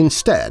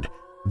 Instead,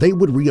 they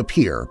would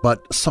reappear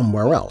but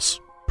somewhere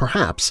else,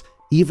 perhaps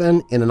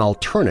even in an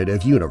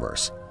alternative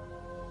universe.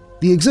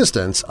 The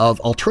existence of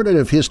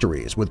alternative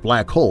histories with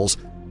black holes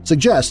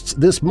suggests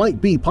this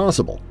might be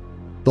possible.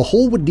 The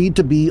hole would need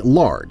to be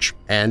large,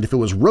 and if it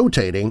was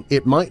rotating,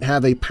 it might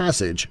have a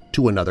passage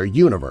to another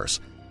universe.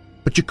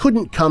 But you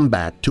couldn't come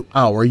back to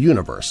our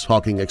universe,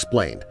 Hawking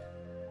explained.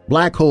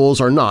 Black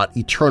holes are not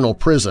eternal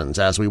prisons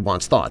as we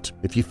once thought.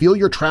 If you feel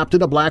you're trapped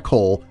in a black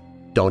hole,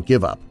 don't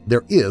give up.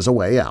 There is a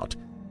way out,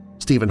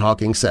 Stephen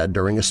Hawking said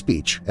during a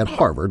speech at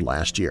Harvard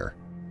last year.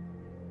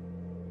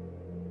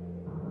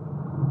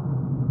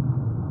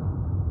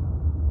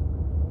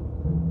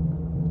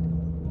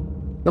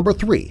 Number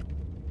 3.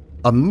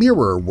 A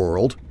mirror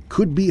world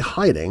could be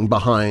hiding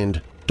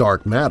behind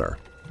dark matter.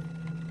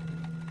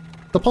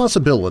 The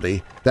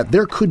possibility that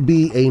there could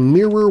be a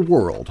mirror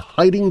world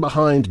hiding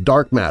behind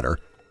dark matter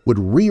would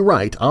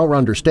rewrite our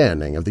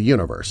understanding of the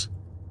universe.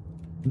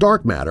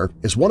 Dark matter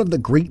is one of the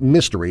great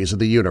mysteries of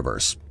the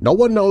universe. No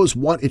one knows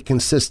what it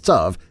consists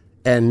of,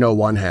 and no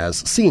one has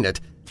seen it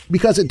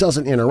because it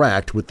doesn't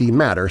interact with the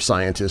matter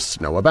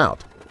scientists know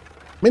about.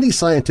 Many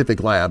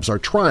scientific labs are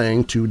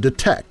trying to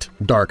detect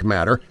dark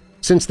matter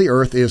since the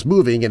Earth is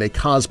moving in a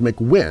cosmic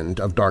wind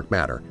of dark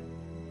matter.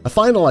 A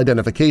final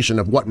identification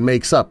of what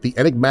makes up the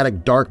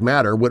enigmatic dark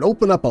matter would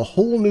open up a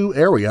whole new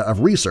area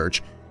of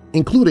research,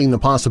 including the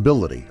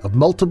possibility of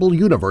multiple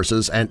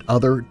universes and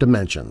other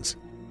dimensions.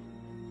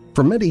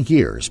 For many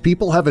years,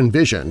 people have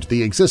envisioned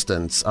the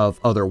existence of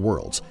other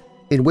worlds,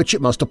 in which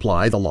it must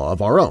apply the law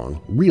of our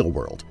own, real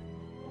world.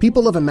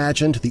 People have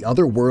imagined the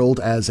other world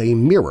as a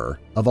mirror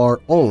of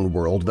our own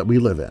world that we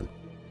live in.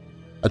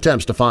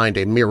 Attempts to find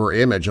a mirror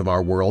image of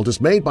our world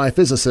is made by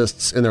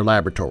physicists in their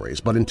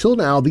laboratories, but until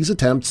now these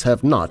attempts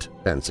have not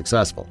been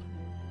successful.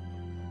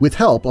 With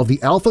help of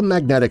the Alpha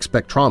Magnetic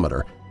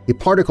Spectrometer, a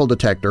particle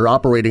detector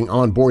operating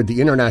on board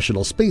the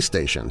International Space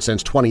Station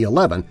since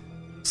 2011,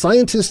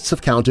 scientists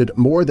have counted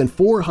more than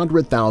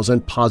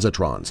 400,000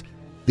 positrons,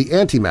 the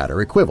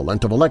antimatter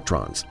equivalent of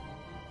electrons.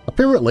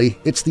 Apparently,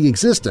 it's the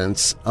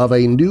existence of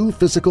a new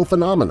physical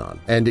phenomenon,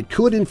 and it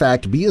could in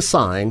fact be a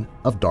sign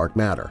of dark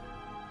matter.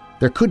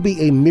 There could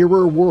be a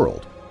mirror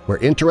world where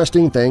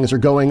interesting things are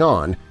going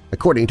on,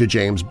 according to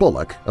James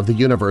Bullock of the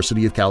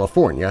University of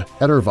California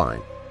at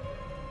Irvine.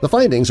 The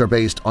findings are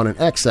based on an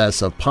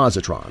excess of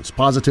positrons,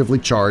 positively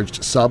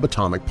charged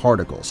subatomic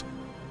particles.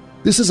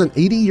 This is an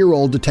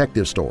 80-year-old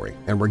detective story,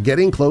 and we're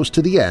getting close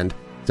to the end,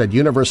 said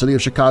University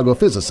of Chicago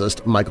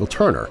physicist Michael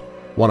Turner,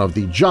 one of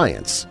the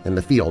giants in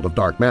the field of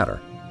dark matter.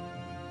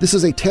 This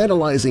is a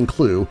tantalizing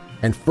clue,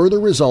 and further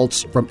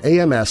results from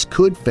AMS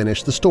could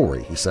finish the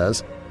story, he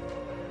says.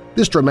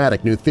 This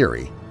dramatic new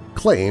theory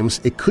claims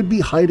it could be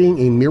hiding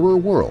a mirror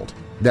world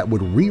that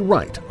would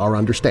rewrite our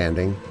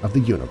understanding of the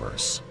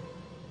universe.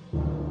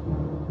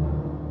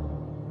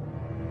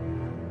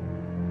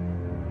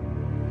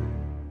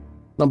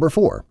 Number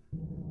 4.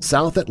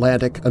 South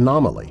Atlantic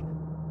Anomaly.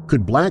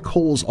 Could black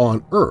holes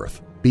on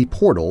Earth be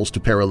portals to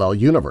parallel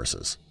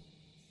universes?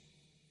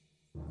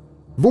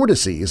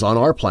 Vortices on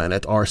our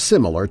planet are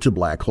similar to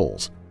black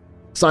holes.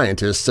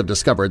 Scientists have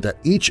discovered that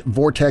each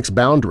vortex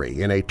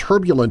boundary in a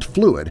turbulent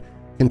fluid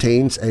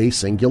contains a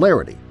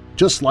singularity,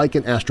 just like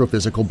an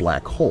astrophysical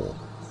black hole.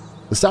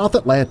 The South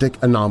Atlantic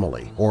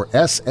Anomaly, or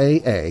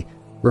SAA,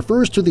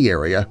 refers to the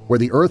area where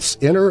the Earth's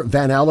inner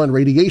Van Allen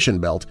radiation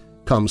belt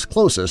comes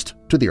closest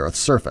to the Earth's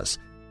surface.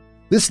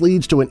 This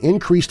leads to an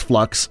increased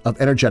flux of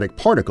energetic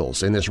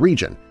particles in this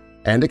region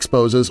and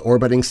exposes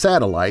orbiting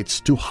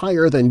satellites to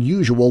higher than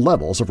usual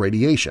levels of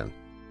radiation.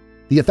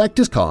 The effect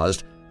is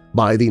caused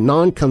by the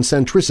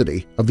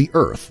non-concentricity of the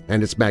Earth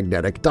and its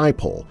magnetic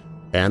dipole,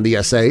 and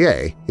the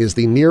SAA is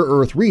the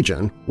near-Earth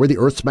region where the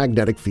Earth's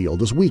magnetic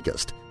field is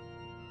weakest.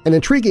 An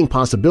intriguing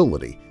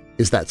possibility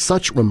is that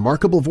such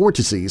remarkable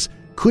vortices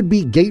could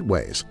be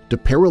gateways to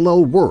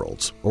parallel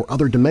worlds or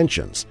other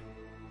dimensions.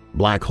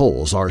 Black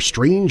holes are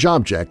strange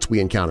objects we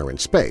encounter in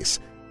space.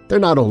 They're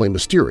not only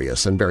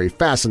mysterious and very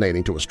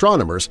fascinating to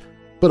astronomers,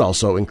 but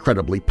also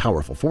incredibly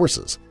powerful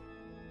forces.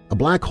 A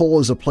black hole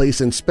is a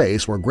place in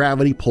space where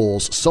gravity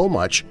pulls so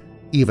much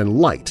even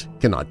light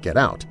cannot get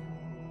out.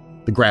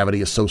 The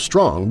gravity is so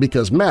strong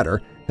because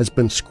matter has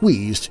been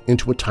squeezed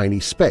into a tiny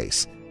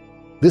space.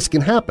 This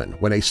can happen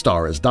when a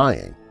star is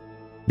dying.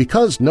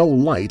 Because no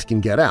light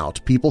can get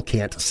out, people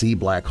can't see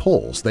black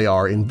holes. They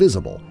are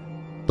invisible.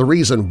 The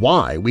reason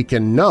why we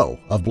can know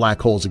of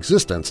black holes'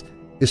 existence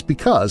is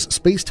because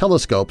space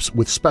telescopes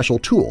with special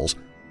tools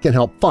can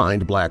help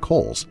find black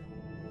holes.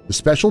 The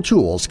special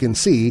tools can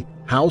see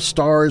how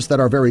stars that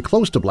are very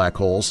close to black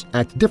holes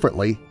act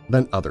differently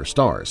than other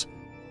stars.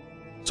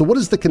 So what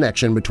is the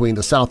connection between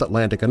the South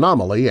Atlantic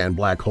Anomaly and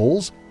black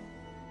holes?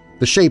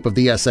 The shape of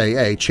the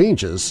SAA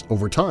changes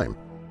over time.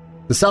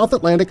 The South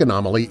Atlantic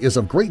Anomaly is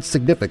of great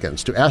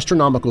significance to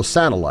astronomical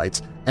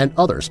satellites and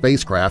other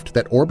spacecraft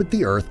that orbit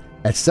the Earth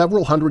at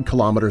several hundred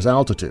kilometers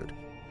altitude.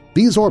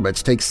 These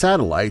orbits take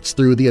satellites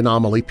through the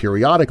anomaly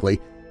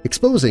periodically,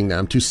 exposing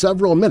them to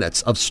several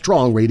minutes of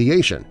strong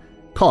radiation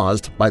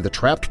caused by the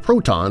trapped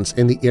protons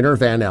in the inner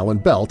Van Allen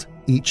belt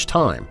each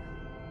time.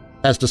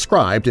 As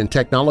described in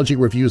Technology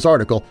Review's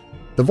article,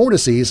 the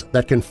vortices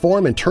that can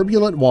form in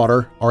turbulent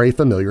water are a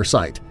familiar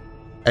sight.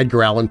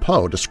 Edgar Allan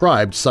Poe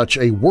described such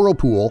a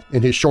whirlpool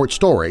in his short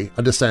story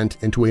A Descent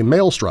into a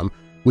Maelstrom,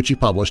 which he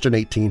published in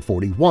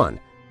 1841.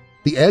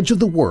 The edge of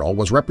the whirl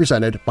was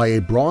represented by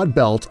a broad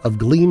belt of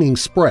gleaming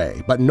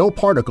spray, but no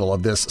particle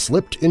of this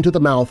slipped into the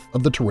mouth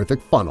of the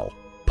terrific funnel,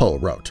 Poe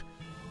wrote.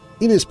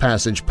 In his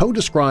passage, Poe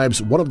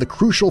describes one of the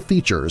crucial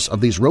features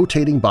of these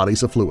rotating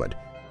bodies of fluid,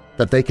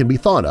 that they can be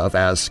thought of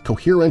as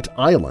coherent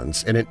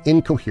islands in an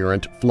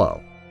incoherent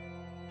flow.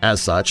 As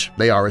such,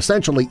 they are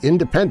essentially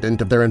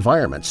independent of their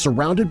environment,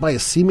 surrounded by a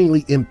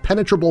seemingly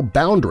impenetrable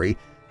boundary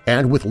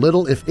and with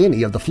little if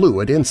any of the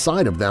fluid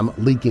inside of them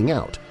leaking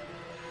out.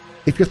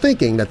 If you're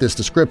thinking that this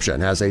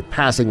description has a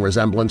passing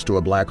resemblance to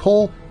a black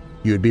hole,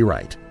 you'd be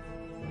right.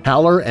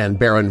 Haller and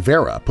Baron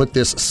Vera put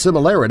this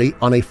similarity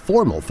on a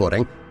formal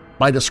footing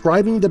by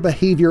describing the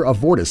behavior of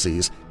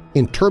vortices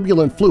in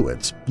turbulent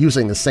fluids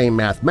using the same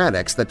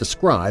mathematics that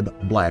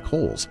describe black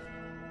holes.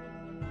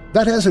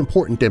 That has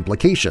important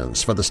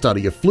implications for the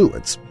study of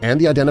fluids and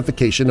the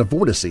identification of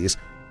vortices,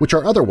 which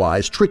are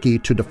otherwise tricky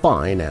to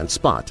define and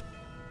spot.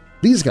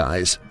 These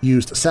guys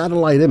used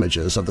satellite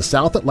images of the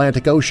South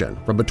Atlantic Ocean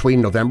from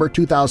between November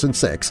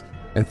 2006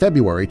 and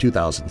February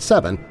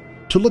 2007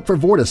 to look for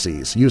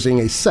vortices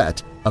using a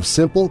set of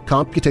simple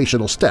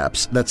computational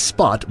steps that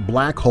spot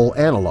black hole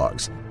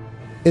analogs.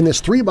 In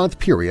this 3-month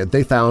period,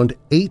 they found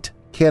 8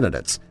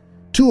 candidates,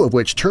 2 of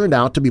which turned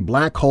out to be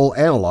black hole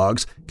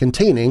analogs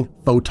containing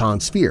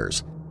photon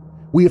spheres.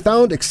 We have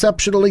found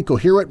exceptionally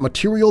coherent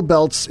material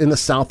belts in the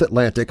South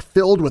Atlantic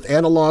filled with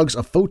analogs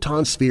of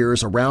photon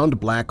spheres around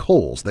black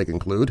holes, they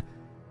conclude.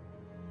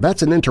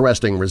 That's an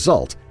interesting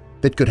result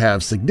that could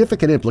have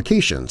significant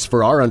implications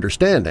for our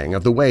understanding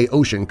of the way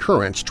ocean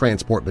currents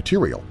transport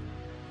material.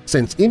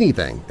 Since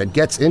anything that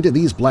gets into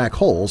these black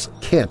holes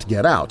can't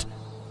get out,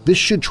 this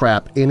should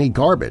trap any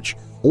garbage,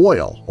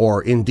 oil,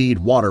 or indeed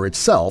water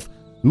itself,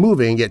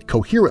 moving it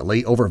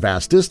coherently over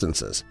vast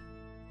distances.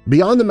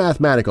 Beyond the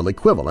mathematical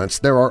equivalence,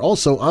 there are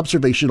also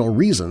observational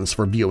reasons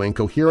for viewing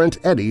coherent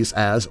eddies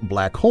as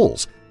black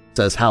holes,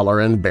 says Haller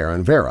and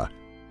Baron Vera.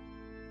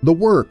 The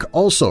work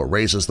also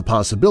raises the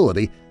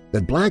possibility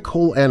that black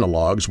hole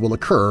analogs will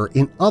occur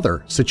in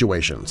other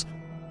situations,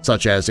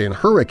 such as in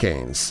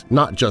hurricanes,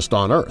 not just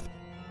on Earth.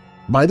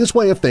 By this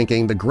way of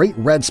thinking, the Great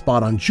Red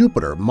Spot on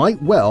Jupiter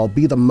might well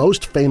be the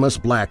most famous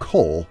black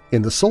hole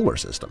in the solar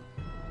system.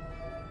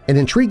 An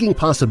intriguing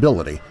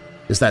possibility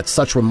is that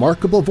such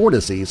remarkable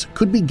vortices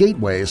could be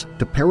gateways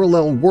to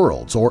parallel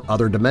worlds or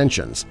other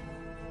dimensions.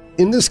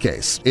 In this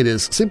case, it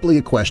is simply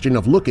a question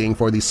of looking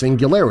for the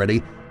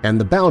singularity and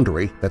the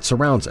boundary that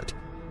surrounds it.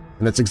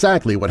 And that's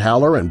exactly what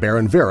Haller and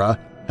Baron Vera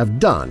have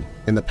done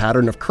in the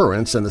pattern of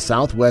currents in the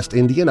Southwest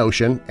Indian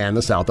Ocean and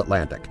the South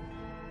Atlantic.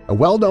 A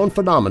well-known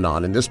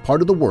phenomenon in this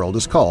part of the world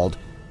is called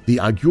the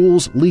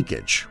Agulhas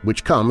leakage,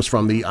 which comes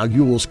from the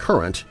Agulhas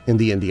current in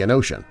the Indian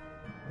Ocean.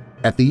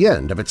 At the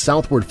end of its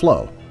southward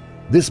flow,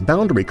 this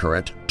boundary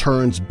current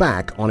turns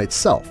back on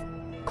itself,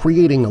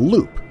 creating a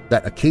loop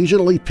that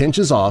occasionally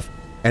pinches off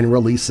and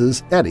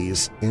releases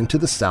eddies into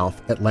the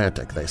South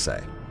Atlantic, they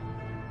say.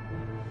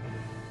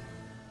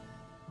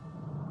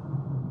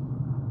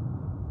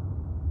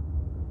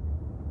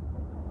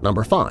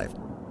 Number 5.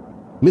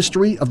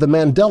 Mystery of the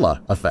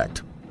Mandela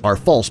Effect. Are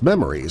false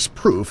memories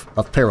proof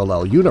of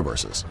parallel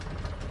universes?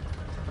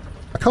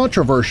 A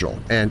controversial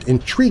and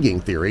intriguing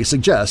theory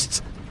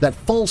suggests that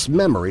false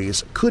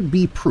memories could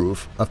be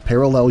proof of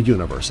parallel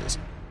universes.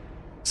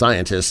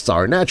 Scientists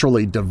are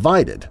naturally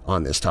divided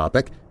on this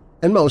topic,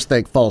 and most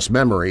think false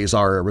memories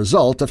are a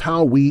result of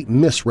how we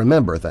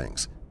misremember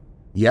things.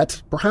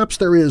 Yet, perhaps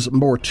there is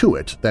more to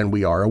it than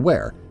we are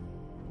aware.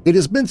 It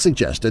has been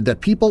suggested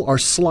that people are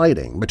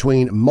sliding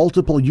between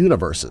multiple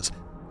universes,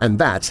 and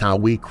that's how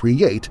we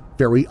create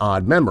very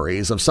odd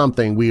memories of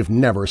something we've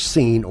never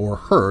seen or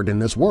heard in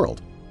this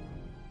world.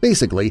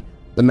 Basically,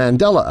 the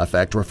Mandela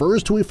effect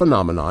refers to a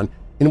phenomenon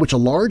in which a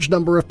large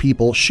number of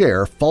people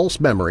share false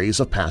memories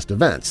of past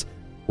events,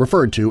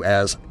 referred to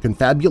as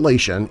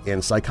confabulation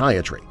in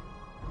psychiatry.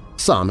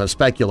 Some have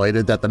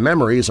speculated that the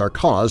memories are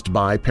caused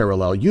by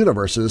parallel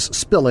universes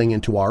spilling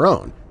into our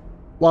own,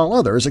 while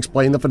others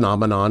explain the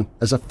phenomenon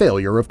as a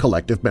failure of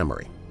collective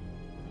memory.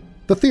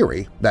 The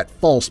theory that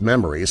false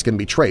memories can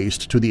be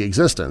traced to the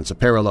existence of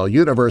parallel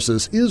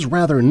universes is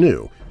rather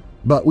new,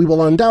 but we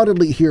will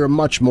undoubtedly hear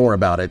much more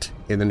about it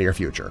in the near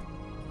future.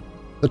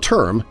 The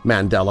term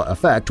Mandela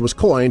effect was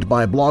coined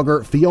by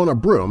blogger Fiona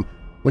Broom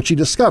when she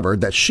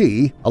discovered that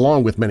she,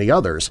 along with many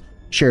others,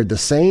 shared the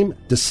same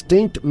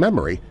distinct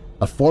memory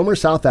of former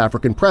South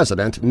African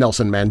President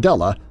Nelson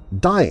Mandela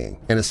dying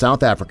in a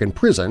South African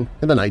prison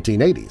in the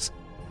 1980s.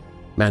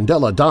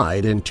 Mandela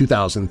died in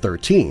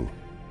 2013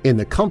 in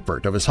the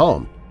comfort of his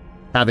home,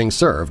 having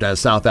served as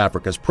South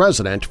Africa's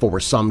president for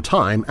some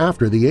time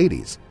after the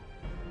 80s.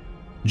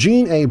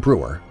 Jean A.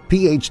 Brewer,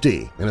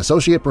 Ph.D. and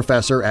Associate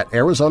Professor at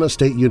Arizona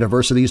State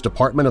University's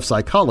Department of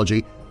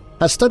Psychology,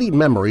 has studied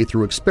memory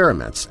through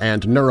experiments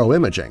and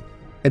neuroimaging,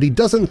 and he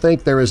doesn't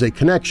think there is a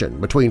connection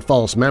between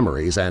false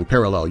memories and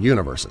parallel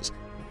universes.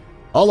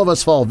 All of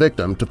us fall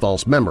victim to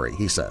false memory,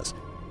 he says.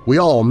 We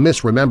all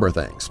misremember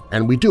things,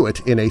 and we do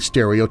it in a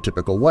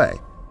stereotypical way.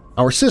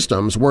 Our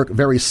systems work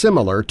very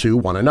similar to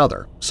one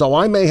another, so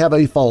I may have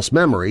a false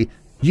memory,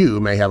 you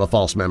may have a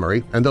false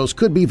memory, and those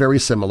could be very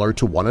similar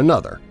to one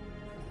another.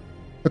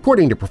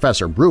 According to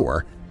Professor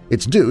Brewer,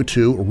 it's due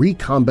to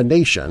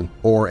recombination,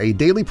 or a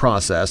daily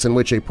process in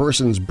which a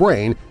person's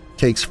brain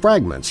takes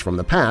fragments from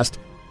the past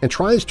and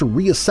tries to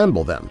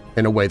reassemble them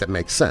in a way that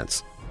makes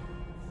sense.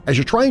 As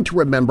you're trying to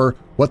remember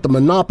what the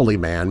Monopoly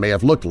Man may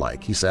have looked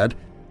like, he said,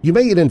 you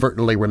may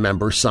inadvertently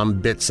remember some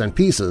bits and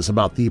pieces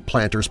about the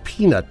Planters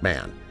Peanut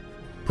Man.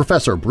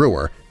 Professor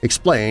Brewer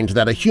explained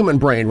that a human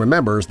brain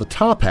remembers the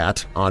top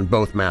hat on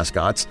both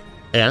mascots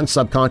and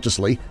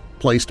subconsciously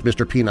placed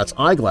Mr. Peanut's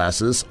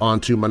eyeglasses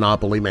onto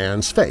Monopoly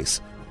Man's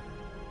face.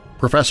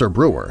 Professor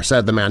Brewer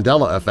said the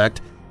Mandela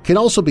effect can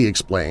also be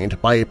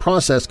explained by a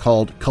process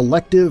called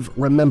collective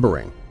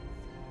remembering.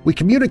 We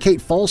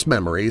communicate false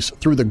memories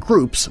through the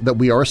groups that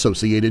we are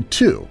associated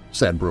to,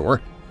 said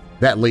Brewer.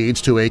 That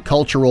leads to a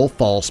cultural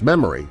false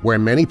memory where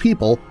many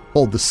people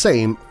hold the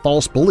same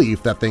false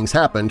belief that things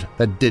happened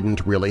that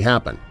didn't really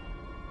happen.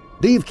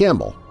 Dave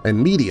Campbell, a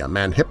medium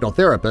and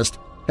hypnotherapist,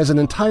 has an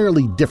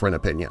entirely different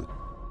opinion.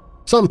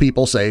 Some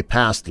people say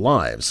past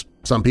lives,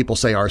 some people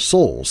say our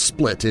souls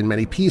split in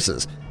many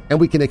pieces, and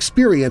we can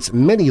experience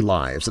many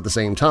lives at the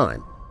same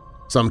time.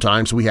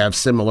 Sometimes we have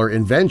similar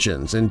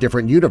inventions in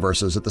different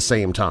universes at the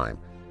same time,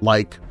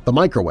 like the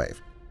microwave.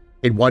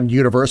 In one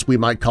universe we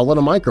might call it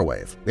a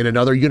microwave, in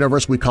another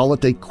universe we call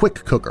it a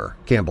quick cooker,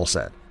 Campbell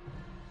said.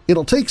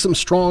 It'll take some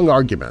strong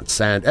arguments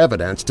and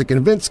evidence to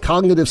convince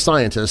cognitive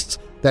scientists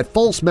that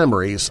false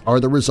memories are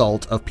the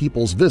result of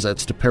people's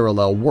visits to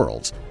parallel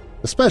worlds,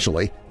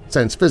 especially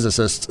since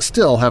physicists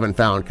still haven't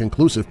found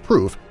conclusive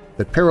proof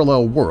that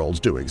parallel worlds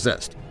do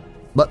exist.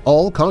 But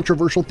all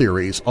controversial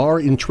theories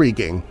are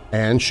intriguing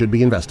and should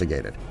be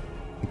investigated.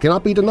 It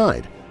cannot be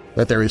denied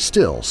that there is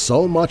still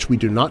so much we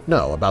do not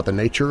know about the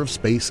nature of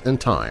space and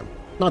time,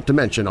 not to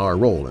mention our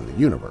role in the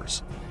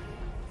universe.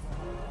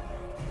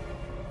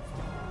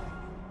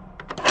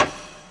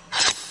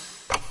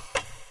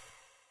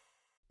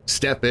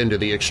 Step into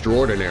the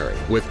extraordinary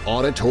with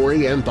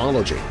Auditory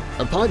Anthology,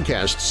 a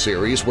podcast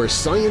series where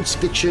science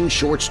fiction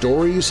short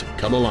stories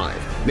come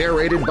alive.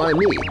 Narrated by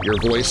me, your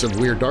voice of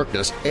Weird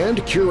Darkness, and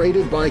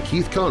curated by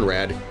Keith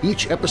Conrad,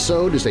 each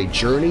episode is a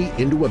journey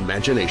into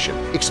imagination.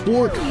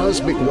 Explore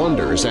cosmic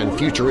wonders and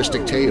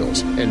futuristic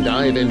tales, and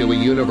dive into a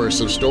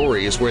universe of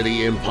stories where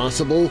the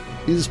impossible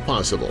is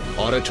possible.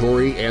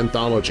 Auditory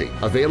Anthology,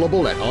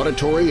 available at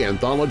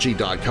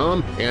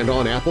auditoryanthology.com and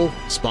on Apple,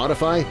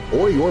 Spotify,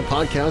 or your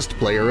podcast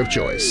player of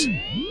choice.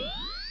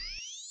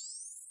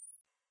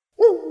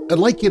 I'd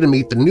like you to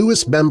meet the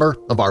newest member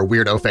of our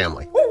weirdo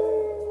family.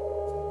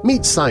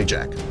 Meet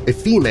Syjack, a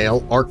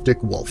female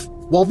Arctic wolf.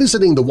 While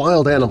visiting the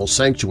Wild Animal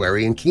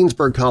Sanctuary in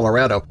Keensburg,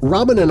 Colorado,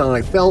 Robin and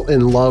I fell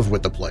in love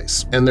with the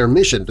place and their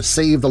mission to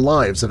save the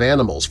lives of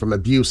animals from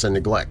abuse and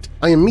neglect.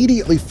 I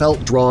immediately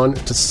felt drawn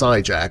to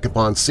Syjack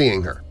upon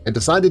seeing her and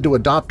decided to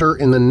adopt her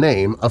in the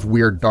name of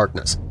Weird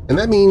Darkness. And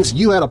that means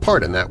you had a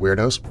part in that,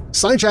 weirdos.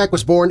 Syjack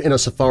was born in a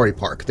safari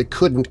park that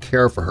couldn't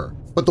care for her.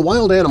 But the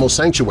Wild Animal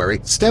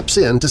Sanctuary steps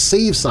in to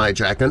save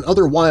Syjack and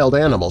other wild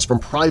animals from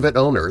private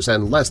owners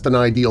and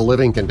less-than-ideal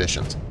living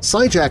conditions.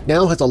 Syjack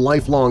now has a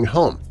lifelong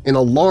home in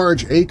a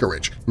large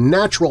acreage,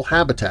 natural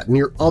habitat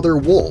near other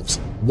wolves.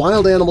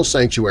 Wild Animal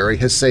Sanctuary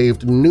has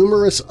saved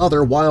numerous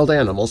other wild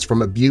animals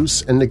from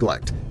abuse and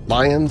neglect –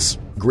 lions,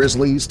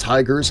 grizzlies,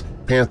 tigers,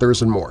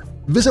 panthers, and more.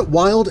 Visit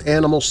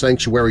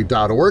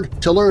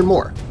wildanimalsanctuary.org to learn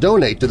more,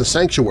 donate to the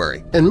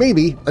sanctuary, and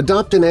maybe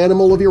adopt an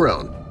animal of your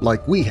own,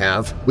 like we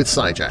have with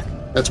Syjack.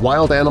 That's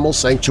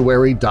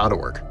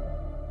wildanimalsanctuary.org.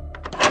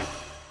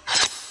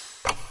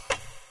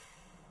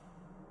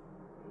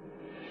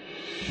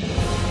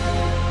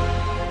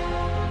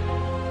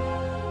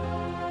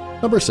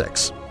 Number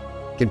 6.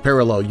 Can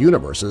parallel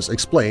universes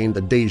explain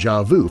the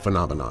déjà vu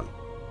phenomenon?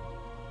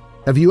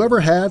 Have you ever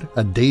had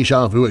a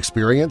déjà vu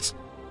experience?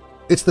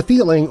 It's the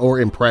feeling or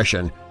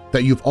impression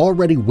that you've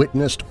already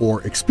witnessed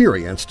or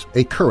experienced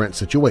a current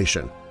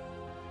situation.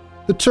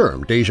 The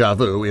term déjà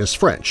vu is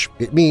French.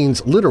 It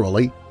means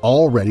literally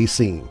already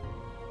seen.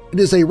 It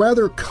is a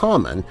rather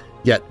common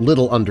yet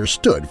little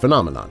understood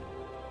phenomenon.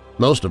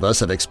 Most of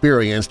us have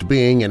experienced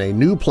being in a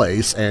new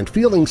place and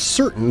feeling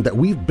certain that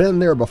we've been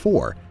there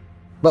before,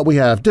 but we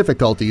have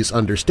difficulties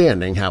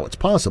understanding how it's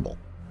possible.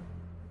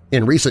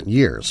 In recent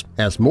years,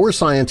 as more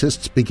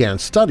scientists began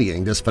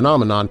studying this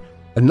phenomenon,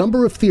 a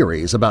number of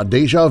theories about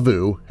déjà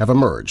vu have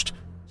emerged,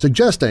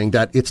 suggesting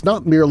that it's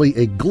not merely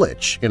a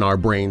glitch in our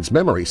brain's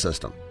memory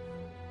system.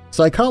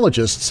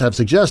 Psychologists have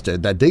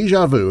suggested that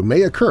déjà vu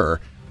may occur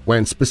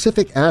when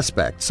specific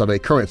aspects of a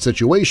current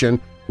situation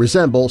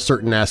resemble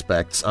certain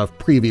aspects of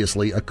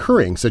previously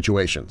occurring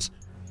situations.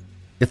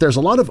 If there's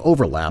a lot of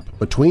overlap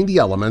between the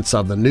elements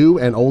of the new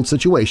and old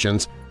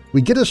situations,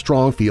 we get a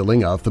strong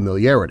feeling of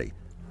familiarity.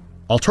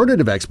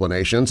 Alternative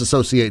explanations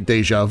associate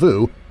déjà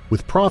vu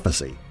with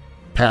prophecy,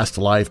 past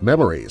life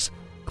memories,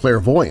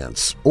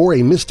 clairvoyance, or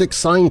a mystic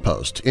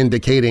signpost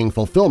indicating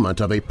fulfillment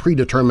of a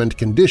predetermined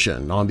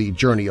condition on the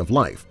journey of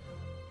life.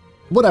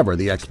 Whatever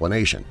the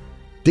explanation,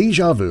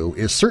 déjà vu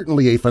is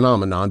certainly a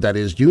phenomenon that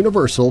is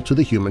universal to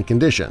the human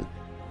condition,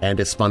 and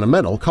its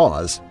fundamental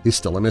cause is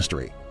still a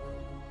mystery.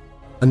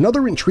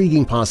 Another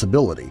intriguing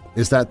possibility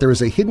is that there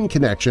is a hidden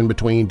connection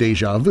between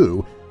déjà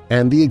vu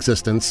and the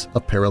existence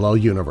of parallel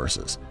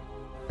universes.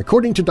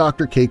 According to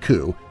Dr.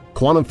 Keku,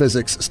 quantum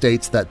physics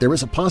states that there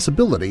is a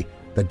possibility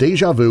that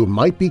déjà vu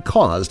might be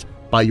caused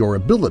by your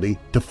ability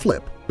to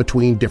flip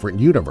between different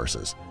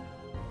universes.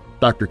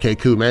 Dr.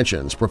 Keku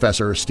mentions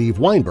Professor Steve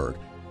Weinberg,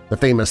 the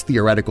famous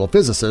theoretical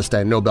physicist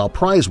and Nobel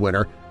Prize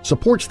winner,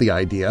 supports the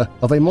idea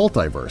of a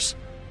multiverse.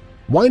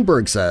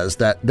 Weinberg says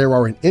that there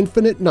are an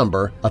infinite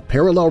number of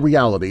parallel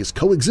realities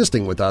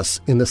coexisting with us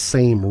in the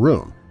same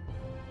room.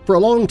 For a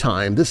long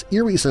time, this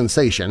eerie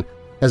sensation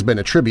has been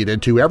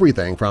attributed to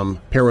everything from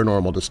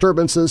paranormal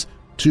disturbances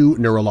to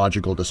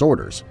neurological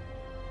disorders.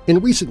 In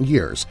recent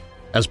years,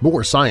 as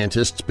more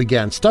scientists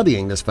began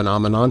studying this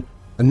phenomenon,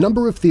 a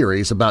number of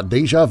theories about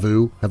déjà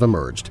vu have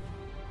emerged.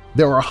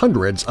 There are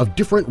hundreds of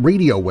different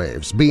radio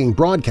waves being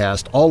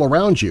broadcast all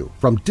around you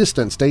from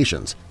distant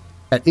stations.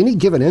 At any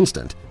given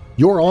instant,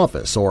 your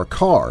office or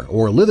car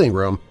or living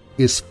room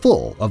is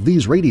full of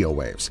these radio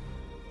waves.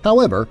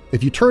 However,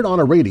 if you turn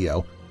on a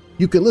radio,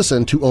 you can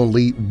listen to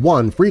only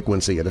one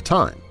frequency at a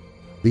time.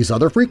 These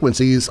other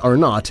frequencies are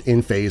not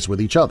in phase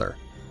with each other.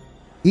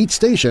 Each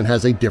station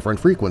has a different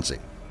frequency,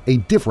 a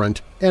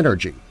different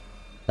energy.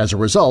 As a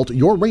result,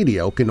 your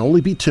radio can only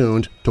be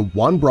tuned to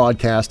one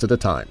broadcast at a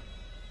time.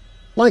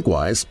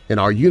 Likewise, in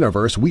our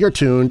universe we are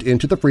tuned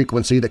into the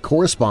frequency that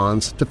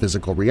corresponds to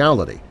physical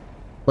reality,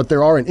 but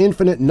there are an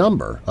infinite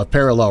number of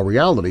parallel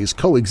realities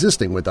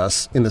coexisting with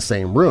us in the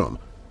same room,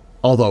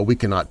 although we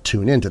cannot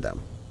tune into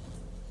them.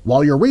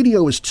 While your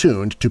radio is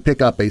tuned to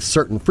pick up a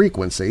certain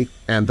frequency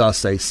and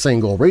thus a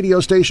single radio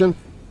station,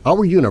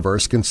 our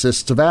universe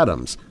consists of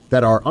atoms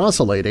that are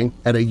oscillating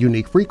at a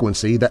unique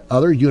frequency that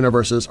other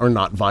universes are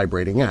not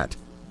vibrating at.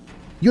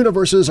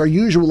 Universes are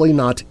usually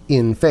not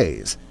in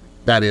phase,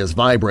 that is,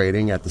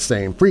 vibrating at the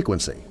same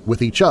frequency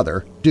with each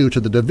other due to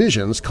the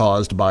divisions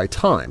caused by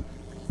time,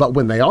 but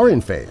when they are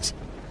in phase,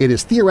 it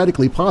is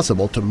theoretically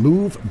possible to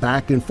move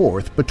back and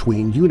forth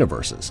between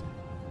universes.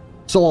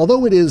 So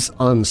although it is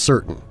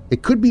uncertain,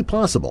 it could be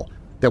possible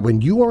that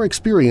when you are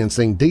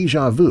experiencing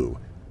déjà vu,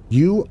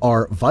 you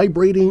are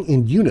vibrating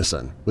in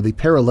unison with a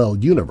parallel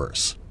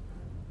universe.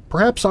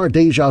 Perhaps our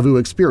déjà vu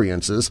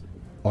experiences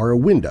are a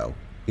window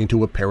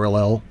into a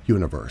parallel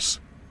universe.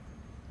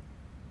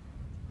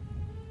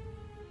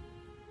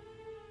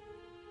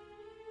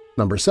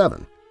 Number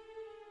 7.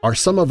 Are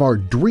some of our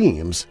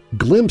dreams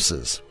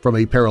glimpses from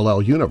a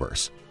parallel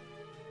universe?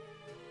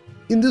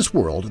 In this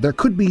world, there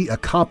could be a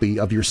copy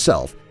of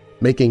yourself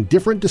making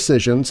different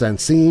decisions and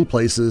seeing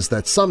places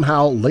that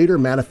somehow later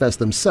manifest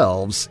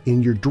themselves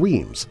in your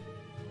dreams.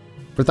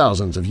 For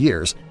thousands of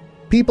years,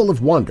 people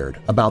have wondered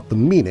about the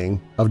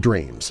meaning of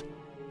dreams.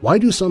 Why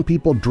do some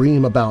people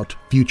dream about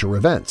future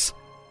events?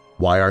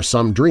 Why are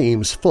some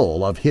dreams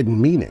full of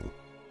hidden meaning?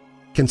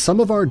 Can some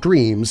of our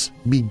dreams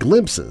be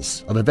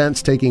glimpses of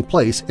events taking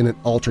place in an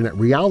alternate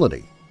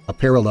reality, a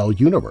parallel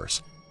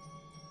universe?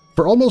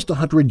 For almost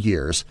 100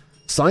 years,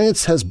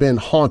 science has been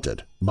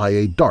haunted by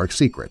a dark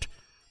secret –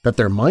 that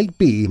there might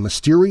be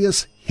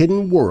mysterious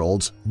hidden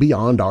worlds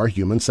beyond our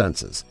human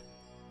senses.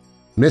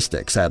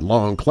 Mystics had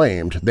long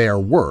claimed there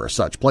were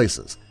such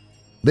places.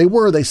 They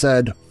were, they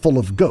said, full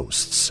of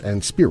ghosts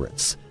and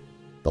spirits.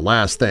 The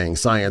last thing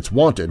science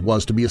wanted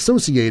was to be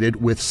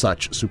associated with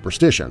such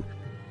superstition.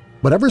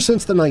 But ever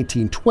since the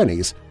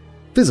 1920s,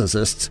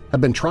 physicists have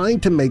been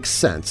trying to make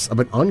sense of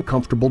an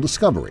uncomfortable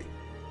discovery.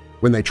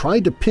 When they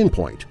tried to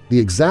pinpoint the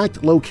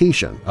exact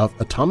location of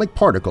atomic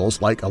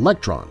particles like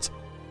electrons,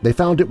 they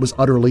found it was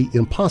utterly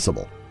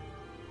impossible.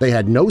 They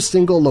had no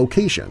single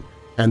location,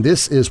 and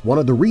this is one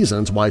of the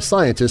reasons why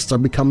scientists are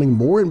becoming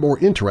more and more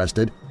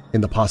interested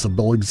in the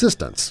possible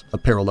existence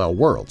of parallel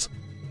worlds.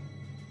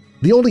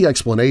 The only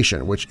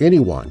explanation which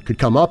anyone could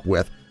come up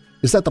with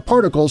is that the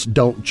particles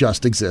don't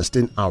just exist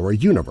in our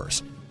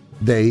universe.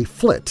 They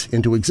flit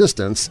into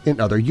existence in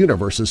other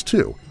universes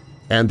too,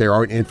 and there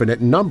are an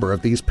infinite number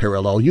of these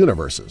parallel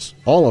universes,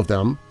 all of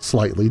them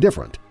slightly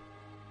different.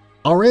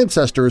 Our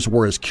ancestors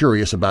were as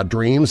curious about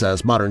dreams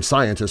as modern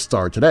scientists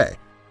are today.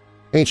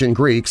 Ancient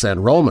Greeks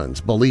and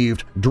Romans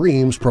believed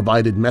dreams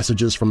provided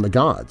messages from the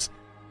gods.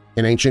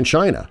 In ancient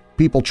China,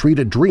 people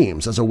treated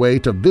dreams as a way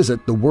to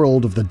visit the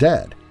world of the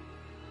dead.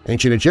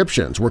 Ancient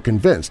Egyptians were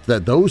convinced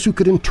that those who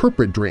could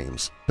interpret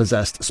dreams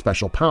possessed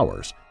special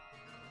powers.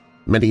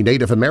 Many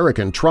Native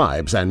American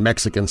tribes and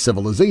Mexican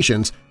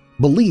civilizations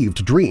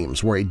believed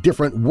dreams were a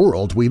different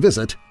world we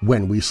visit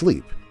when we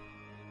sleep.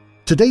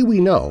 Today we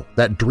know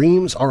that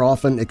dreams are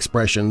often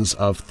expressions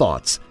of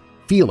thoughts,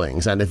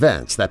 feelings, and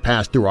events that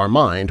pass through our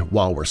mind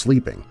while we're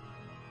sleeping.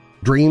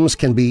 Dreams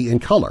can be in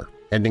color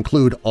and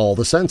include all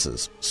the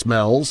senses –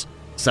 smells,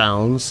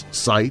 sounds,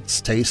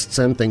 sights, tastes,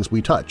 and things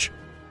we touch.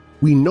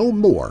 We know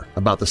more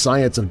about the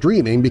science of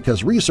dreaming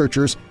because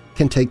researchers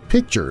can take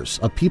pictures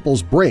of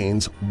people's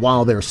brains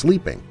while they're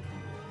sleeping.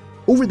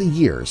 Over the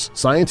years,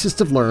 scientists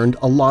have learned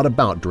a lot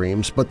about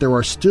dreams, but there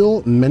are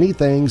still many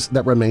things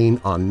that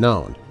remain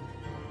unknown.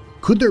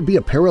 Could there be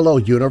a parallel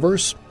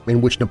universe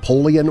in which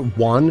Napoleon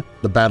won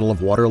the Battle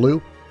of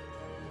Waterloo?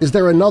 Is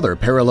there another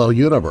parallel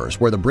universe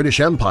where the British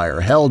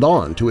Empire held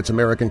on to its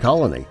American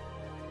colony?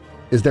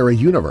 Is there a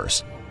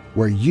universe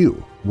where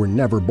you were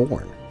never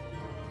born?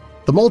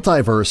 The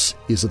multiverse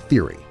is a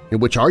theory in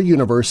which our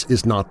universe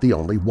is not the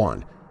only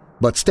one,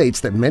 but states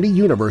that many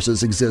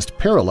universes exist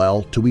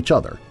parallel to each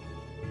other.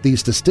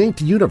 These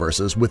distinct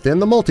universes within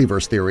the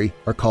multiverse theory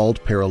are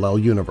called parallel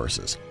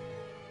universes.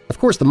 Of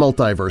course, the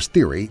multiverse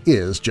theory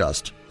is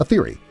just a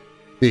theory.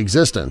 The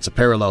existence of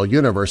parallel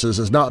universes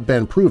has not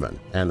been proven,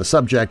 and the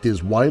subject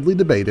is widely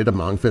debated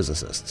among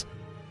physicists.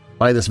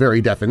 By this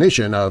very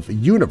definition of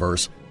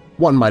universe,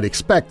 one might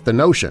expect the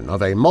notion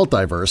of a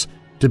multiverse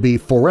to be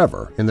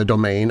forever in the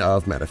domain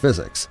of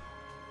metaphysics.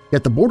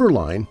 Yet the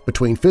borderline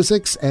between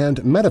physics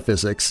and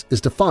metaphysics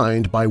is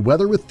defined by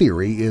whether a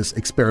theory is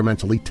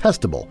experimentally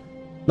testable,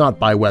 not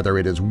by whether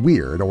it is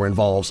weird or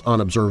involves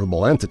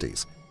unobservable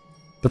entities.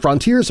 The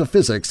frontiers of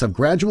physics have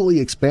gradually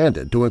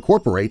expanded to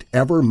incorporate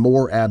ever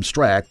more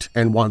abstract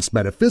and once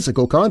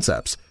metaphysical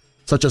concepts,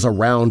 such as a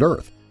round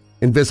Earth,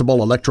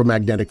 invisible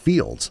electromagnetic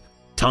fields,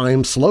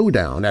 time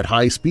slowdown at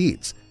high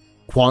speeds,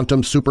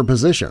 quantum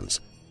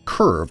superpositions,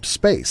 curved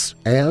space,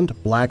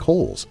 and black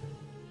holes.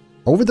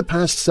 Over the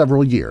past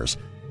several years,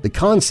 the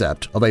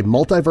concept of a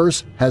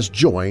multiverse has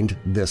joined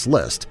this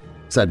list,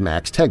 said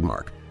Max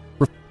Tegmark,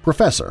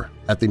 professor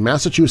at the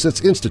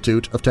Massachusetts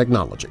Institute of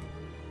Technology.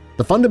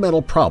 The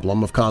fundamental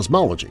problem of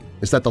cosmology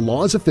is that the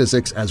laws of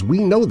physics as we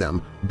know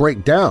them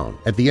break down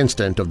at the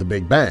instant of the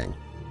Big Bang.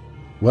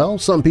 Well,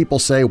 some people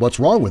say, what's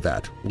wrong with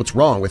that? What's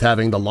wrong with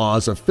having the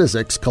laws of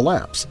physics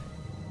collapse?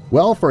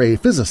 Well, for a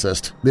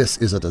physicist, this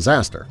is a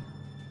disaster.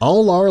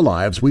 All our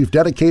lives we've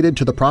dedicated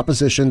to the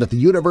proposition that the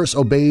universe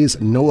obeys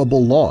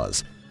knowable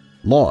laws,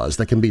 laws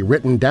that can be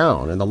written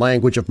down in the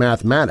language of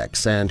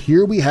mathematics, and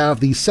here we have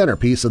the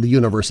centerpiece of the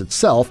universe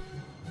itself,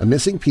 a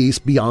missing piece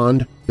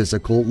beyond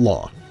physical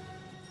law.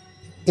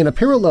 In a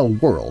parallel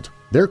world,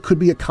 there could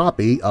be a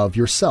copy of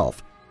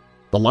yourself.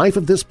 The life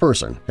of this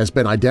person has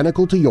been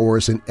identical to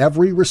yours in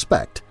every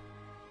respect.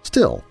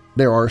 Still,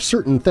 there are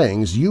certain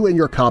things you and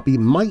your copy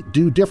might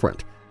do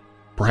different.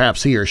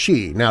 Perhaps he or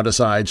she now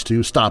decides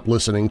to stop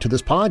listening to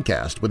this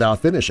podcast without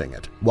finishing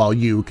it while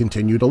you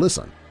continue to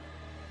listen.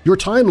 Your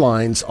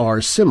timelines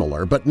are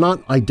similar but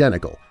not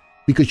identical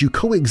because you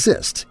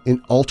coexist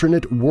in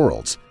alternate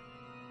worlds.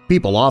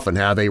 People often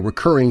have a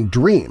recurring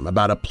dream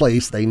about a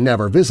place they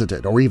never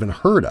visited or even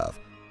heard of.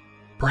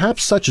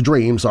 Perhaps such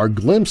dreams are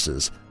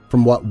glimpses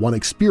from what one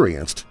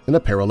experienced in a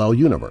parallel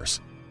universe.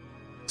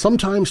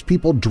 Sometimes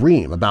people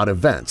dream about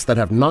events that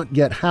have not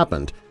yet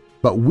happened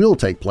but will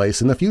take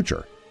place in the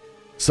future.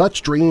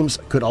 Such dreams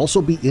could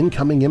also be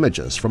incoming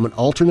images from an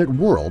alternate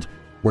world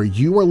where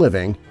you are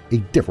living a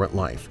different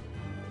life.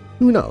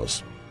 Who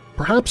knows?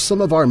 Perhaps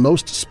some of our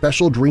most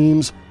special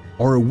dreams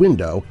are a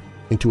window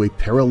into a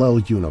parallel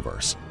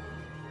universe.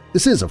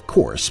 This is, of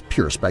course,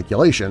 pure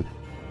speculation,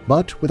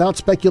 but without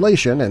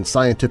speculation and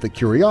scientific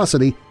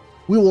curiosity,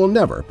 we will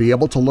never be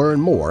able to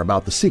learn more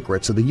about the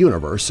secrets of the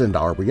universe and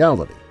our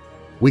reality.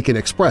 We can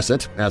express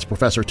it, as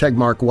Professor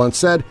Tegmark once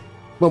said,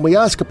 when we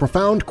ask a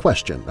profound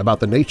question about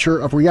the nature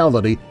of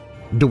reality,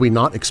 do we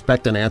not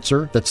expect an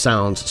answer that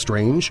sounds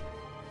strange?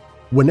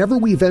 Whenever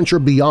we venture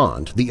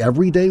beyond the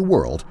everyday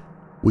world,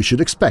 we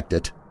should expect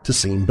it to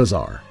seem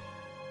bizarre.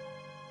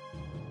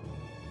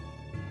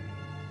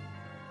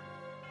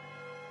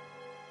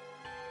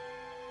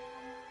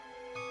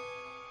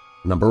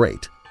 Number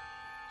 8.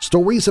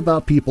 Stories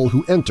about people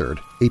who entered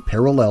a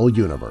parallel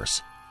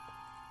universe.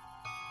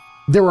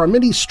 There are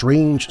many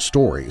strange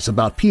stories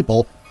about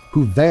people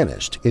who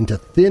vanished into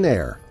thin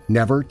air,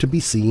 never to be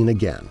seen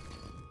again.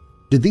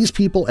 Did these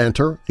people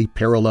enter a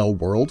parallel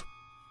world?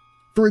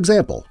 For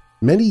example,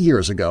 many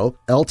years ago,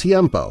 El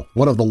Tiempo,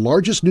 one of the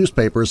largest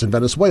newspapers in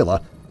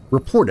Venezuela,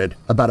 reported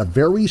about a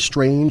very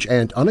strange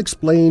and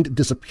unexplained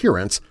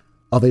disappearance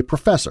of a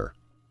professor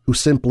who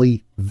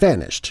simply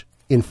vanished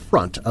in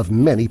front of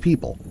many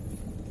people.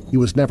 He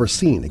was never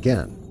seen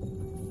again.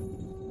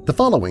 The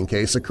following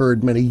case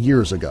occurred many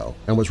years ago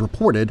and was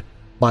reported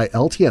by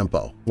El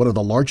Tiempo, one of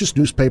the largest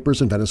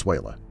newspapers in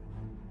Venezuela.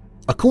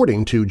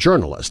 According to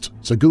journalist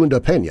Segunda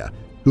Peña,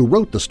 who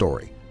wrote the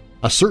story,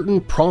 a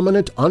certain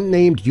prominent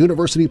unnamed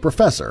university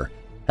professor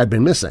had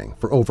been missing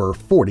for over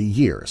 40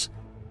 years.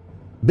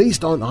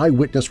 Based on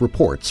eyewitness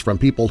reports from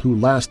people who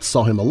last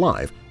saw him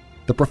alive,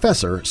 the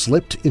professor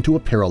slipped into a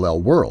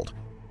parallel world.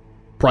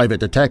 Private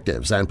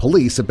detectives and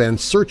police have been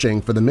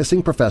searching for the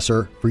missing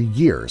professor for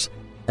years,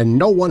 and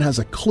no one has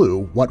a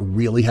clue what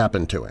really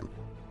happened to him.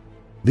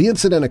 The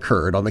incident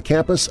occurred on the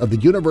campus of the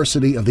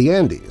University of the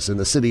Andes in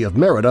the city of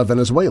Mérida,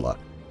 Venezuela.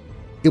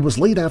 It was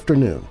late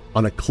afternoon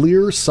on a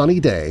clear, sunny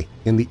day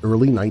in the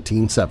early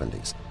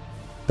 1970s.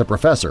 The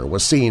professor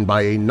was seen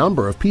by a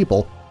number of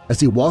people as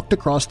he walked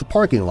across the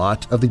parking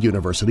lot of the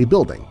university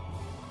building.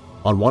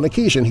 On one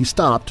occasion, he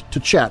stopped to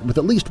chat with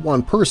at least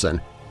one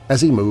person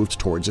as he moved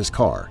towards his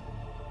car.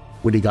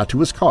 When he got to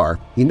his car,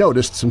 he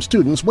noticed some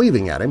students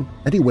waving at him,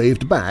 and he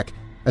waved back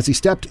as he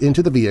stepped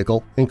into the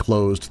vehicle and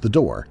closed the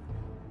door.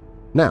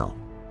 Now,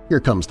 here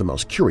comes the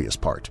most curious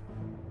part.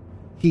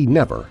 He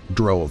never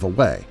drove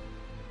away.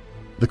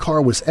 The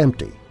car was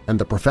empty, and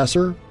the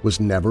professor was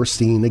never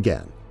seen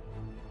again.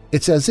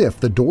 It's as if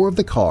the door of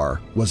the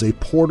car was a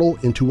portal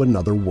into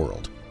another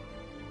world.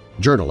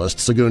 Journalist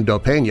Segundo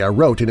Peña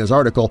wrote in his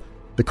article,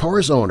 "The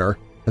car's owner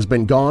has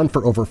been gone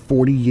for over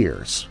 40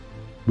 years.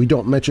 We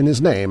don't mention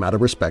his name out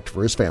of respect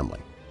for his family."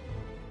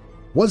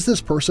 Was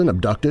this person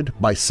abducted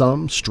by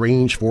some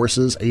strange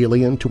forces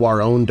alien to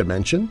our own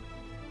dimension?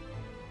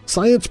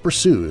 Science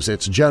pursues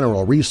its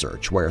general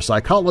research where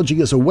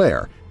psychology is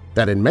aware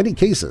that in many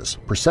cases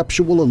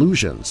perceptual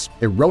illusions,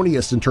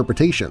 erroneous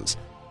interpretations,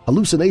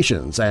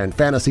 hallucinations, and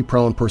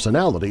fantasy-prone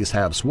personalities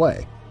have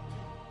sway.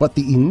 But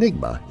the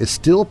enigma is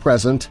still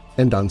present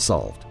and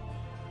unsolved.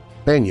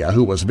 Peña,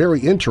 who was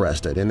very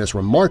interested in this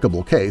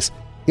remarkable case,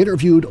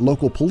 interviewed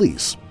local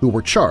police who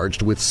were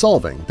charged with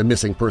solving the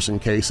missing person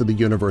case of the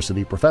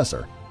university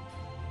professor.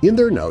 In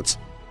their notes,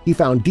 he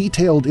found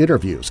detailed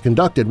interviews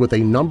conducted with a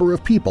number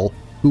of people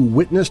who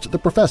witnessed the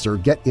professor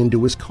get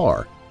into his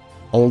car,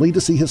 only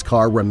to see his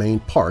car remain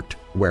parked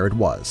where it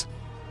was.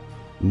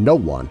 No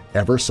one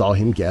ever saw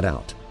him get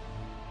out.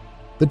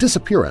 The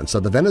disappearance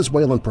of the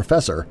Venezuelan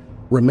professor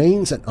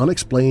remains an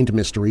unexplained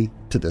mystery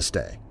to this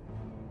day.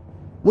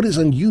 What is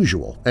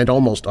unusual and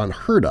almost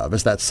unheard of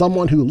is that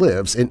someone who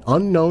lives in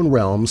unknown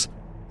realms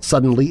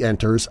suddenly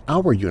enters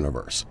our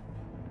universe.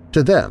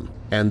 To them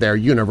and their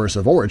universe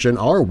of origin,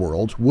 our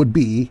world would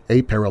be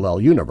a parallel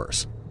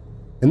universe.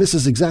 And this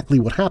is exactly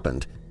what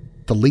happened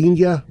to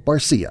Linia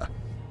Barcia,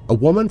 a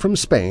woman from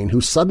Spain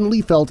who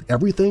suddenly felt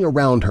everything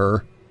around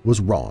her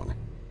was wrong.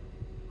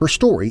 Her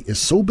story is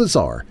so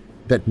bizarre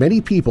that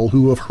many people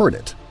who have heard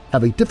it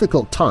have a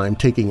difficult time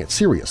taking it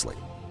seriously.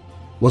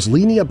 Was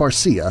Linia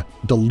Barcia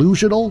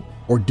delusional,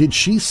 or did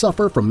she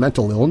suffer from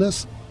mental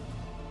illness?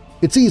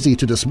 It's easy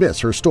to dismiss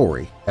her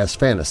story as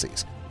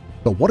fantasies,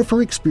 but what if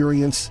her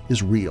experience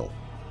is real?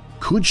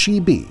 Could she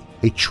be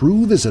a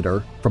true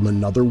visitor from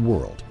another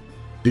world?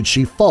 Did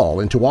she fall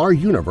into our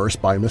universe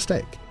by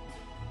mistake?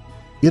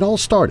 It all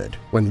started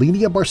when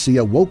Linia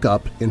Barcia woke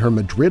up in her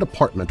Madrid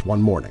apartment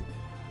one morning.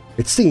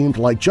 It seemed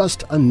like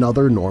just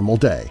another normal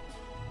day,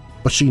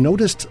 but she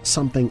noticed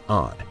something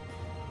odd.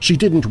 She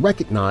didn't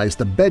recognize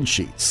the bed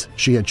sheets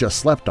she had just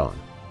slept on.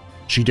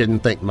 She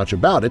didn't think much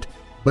about it,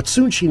 but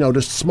soon she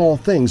noticed small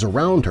things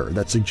around her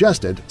that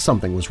suggested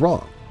something was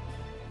wrong.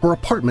 Her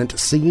apartment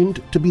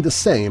seemed to be the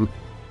same,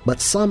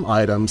 but some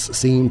items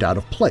seemed out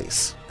of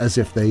place, as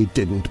if they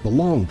didn't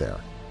belong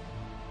there.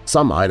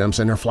 Some items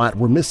in her flat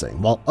were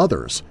missing, while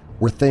others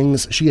were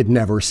things she had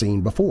never seen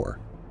before.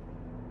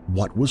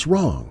 What was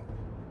wrong?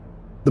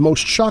 The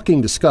most shocking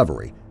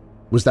discovery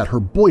was that her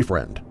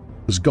boyfriend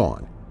was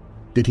gone.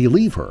 Did he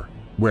leave her?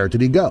 Where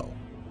did he go?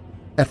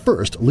 At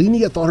first,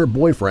 Linia thought her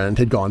boyfriend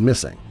had gone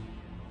missing.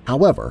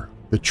 However,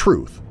 the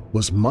truth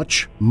was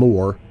much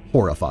more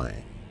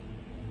horrifying.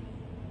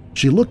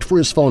 She looked for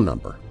his phone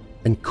number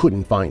and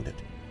couldn't find it.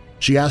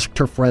 She asked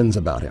her friends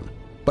about him,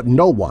 but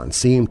no one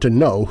seemed to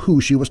know who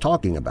she was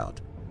talking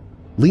about.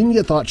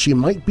 Linia thought she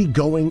might be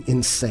going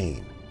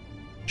insane.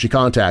 She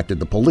contacted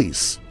the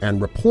police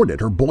and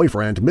reported her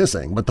boyfriend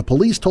missing, but the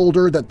police told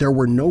her that there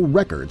were no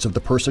records of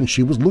the person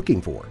she was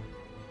looking for.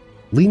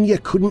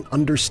 Linia couldn't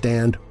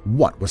understand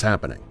what was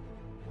happening.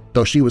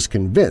 Though she was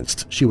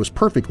convinced she was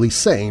perfectly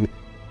sane,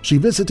 she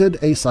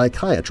visited a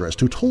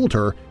psychiatrist who told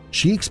her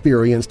she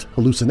experienced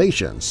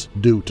hallucinations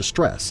due to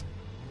stress.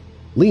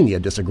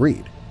 Linia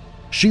disagreed.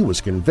 She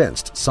was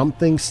convinced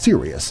something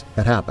serious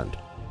had happened.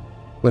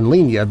 When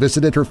Linia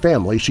visited her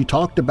family, she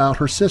talked about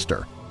her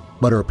sister,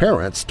 but her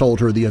parents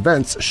told her the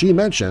events she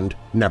mentioned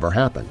never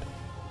happened.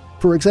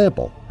 For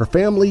example, her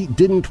family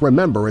didn't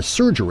remember a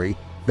surgery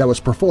that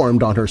was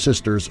performed on her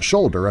sister's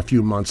shoulder a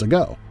few months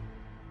ago.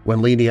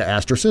 When Linia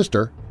asked her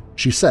sister,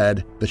 she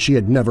said that she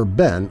had never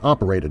been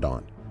operated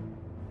on.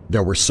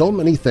 There were so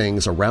many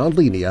things around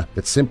Linia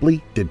that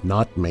simply did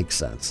not make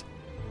sense.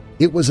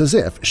 It was as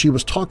if she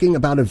was talking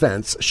about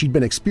events she'd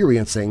been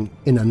experiencing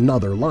in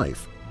another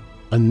life,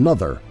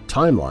 another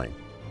timeline.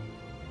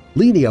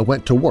 Linia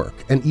went to work,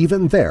 and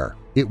even there,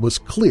 it was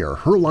clear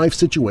her life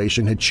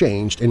situation had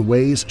changed in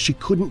ways she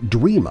couldn't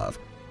dream of.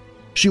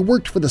 She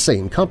worked for the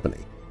same company,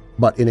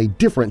 but in a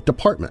different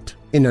department,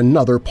 in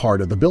another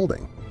part of the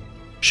building.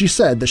 She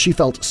said that she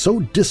felt so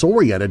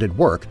disoriented at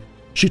work,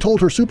 she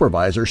told her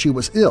supervisor she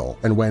was ill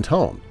and went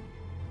home.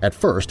 At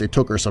first, it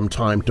took her some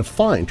time to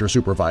find her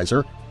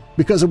supervisor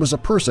because it was a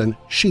person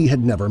she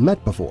had never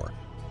met before,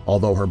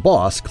 although her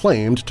boss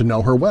claimed to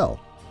know her well.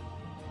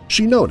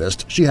 She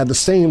noticed she had the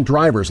same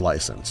driver's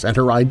license and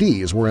her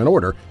IDs were in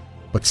order,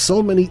 but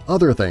so many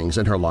other things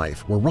in her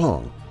life were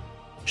wrong.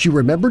 She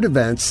remembered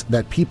events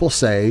that people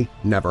say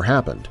never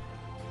happened.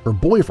 Her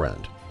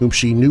boyfriend, whom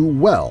she knew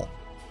well,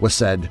 was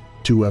said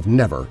to have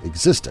never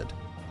existed.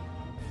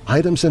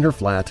 Items in her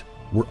flat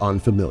were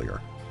unfamiliar.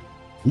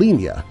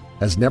 Lenia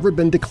has never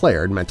been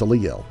declared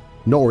mentally ill,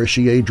 nor is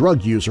she a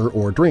drug user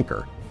or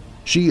drinker.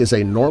 She is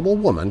a normal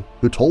woman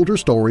who told her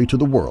story to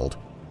the world,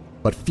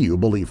 but few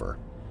believe her.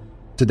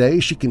 Today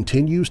she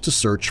continues to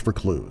search for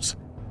clues.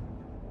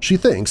 She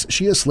thinks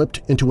she has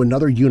slipped into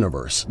another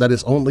universe that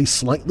is only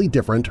slightly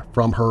different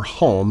from her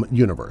home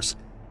universe.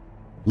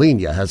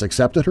 Lenia has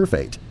accepted her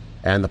fate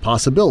and the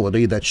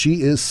possibility that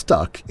she is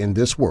stuck in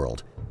this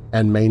world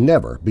and may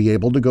never be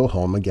able to go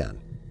home again.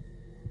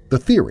 The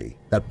theory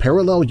that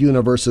parallel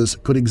universes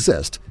could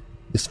exist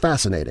is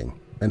fascinating,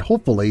 and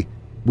hopefully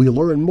we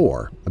learn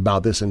more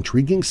about this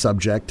intriguing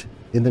subject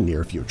in the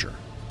near future.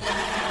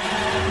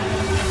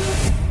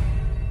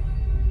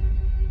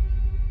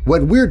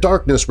 When Weird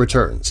Darkness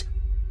returns,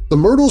 the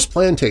Myrtles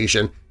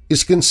Plantation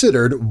is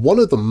considered one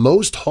of the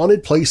most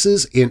haunted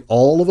places in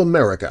all of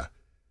America.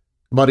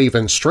 But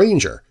even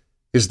stranger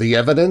is the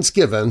evidence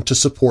given to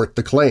support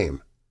the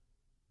claim.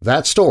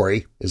 That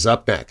story is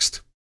up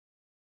next.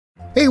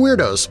 Hey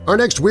Weirdos! Our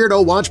next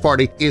Weirdo Watch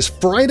Party is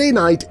Friday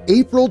night,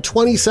 April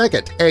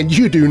 22nd, and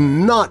you do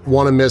not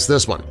want to miss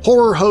this one.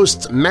 Horror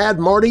hosts Mad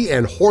Marty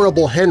and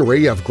Horrible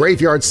Henry of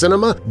Graveyard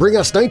Cinema bring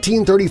us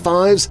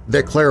 1935's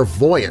The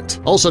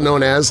Clairvoyant, also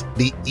known as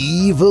The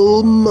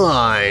Evil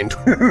Mind.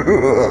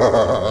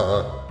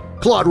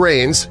 Claude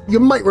Rains, you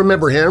might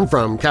remember him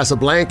from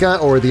Casablanca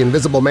or The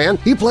Invisible Man.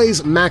 He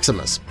plays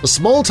Maximus, a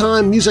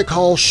small-time music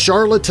hall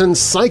charlatan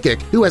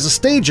psychic who has a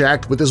stage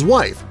act with his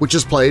wife, which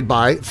is played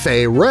by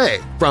Fay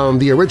Wray. From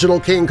the original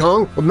King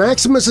Kong,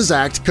 Maximus's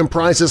act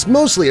comprises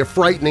mostly of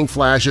frightening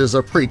flashes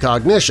of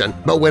precognition,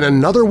 but when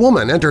another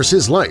woman enters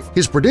his life,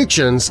 his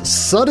predictions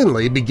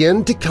suddenly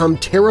begin to come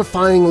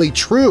terrifyingly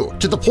true,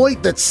 to the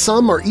point that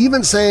some are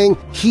even saying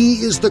he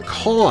is the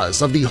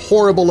cause of the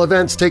horrible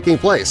events taking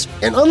place.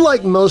 And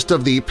unlike most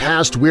of the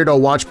past Weirdo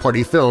Watch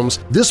Party films,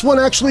 this one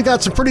actually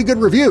got some pretty good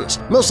reviews,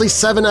 mostly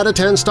 7 out of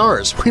 10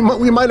 stars.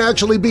 We might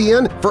actually be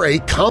in for a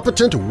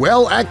competent,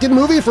 well-acted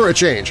movie for a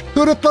change.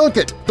 Who'd have thunk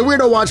it? The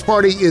Weirdo Watch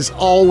Party is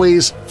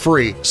always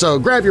free, so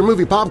grab your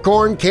movie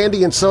popcorn,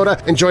 candy, and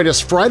soda and join us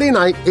Friday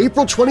night,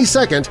 April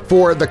 22nd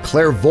for The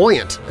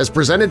Clairvoyant, as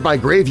presented by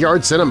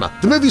Graveyard Cinema.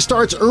 The movie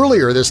starts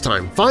earlier this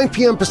time, 5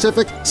 p.m.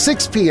 Pacific,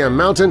 6 p.m.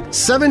 Mountain,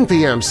 7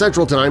 p.m.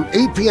 Central Time,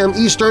 8 p.m.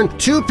 Eastern,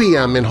 2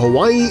 p.m. in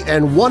Hawaii,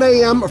 and 1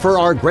 a.m. for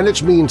our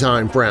Greenwich Mean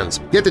Time friends.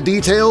 Get the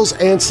details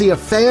and see a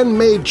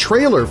fan-made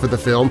trailer for the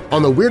film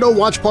on the Weirdo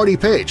Watch Party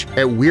page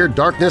at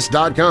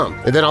WeirdDarkness.com.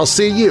 And then I'll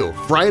see you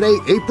Friday,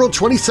 April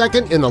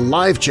 22nd in the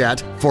live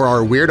chat for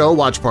our Weirdo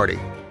Watch Party.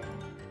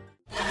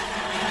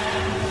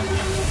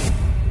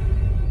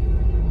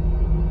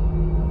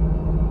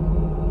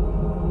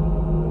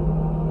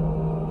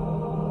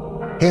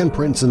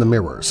 Handprints in the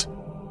mirrors,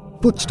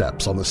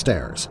 footsteps on the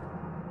stairs,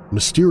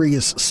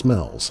 mysterious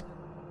smells,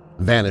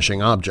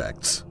 vanishing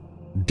objects,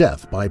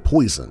 death by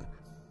poison,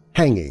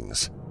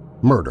 hangings,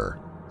 murder,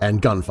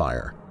 and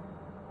gunfire.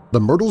 The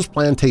Myrtles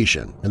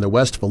Plantation in the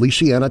West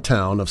Feliciana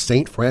town of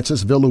St.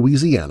 Francisville,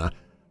 Louisiana,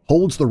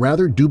 holds the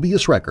rather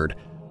dubious record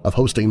of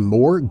hosting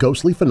more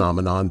ghostly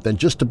phenomenon than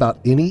just about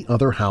any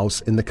other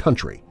house in the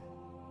country.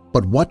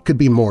 But what could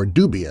be more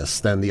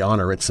dubious than the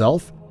honor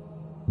itself?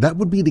 That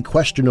would be the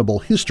questionable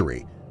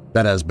history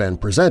that has been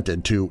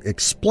presented to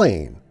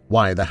explain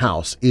why the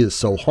house is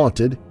so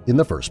haunted in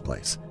the first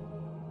place.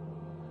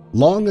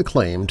 Long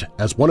acclaimed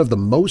as one of the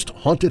most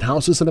haunted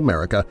houses in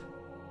America,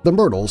 the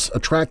Myrtles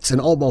attracts an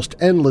almost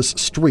endless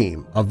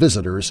stream of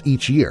visitors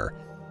each year,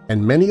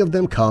 and many of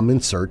them come in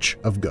search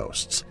of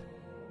ghosts.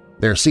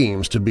 There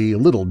seems to be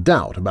little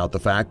doubt about the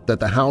fact that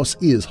the house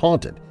is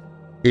haunted.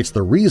 It's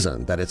the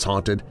reason that it's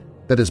haunted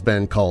that has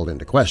been called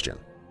into question.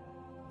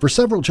 For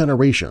several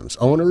generations,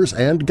 owners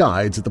and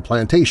guides at the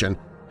plantation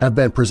have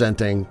been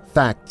presenting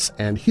facts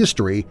and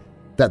history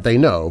that they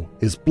know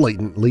is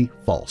blatantly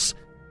false.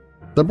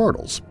 The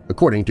Myrtles,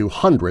 according to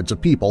hundreds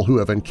of people who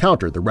have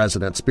encountered the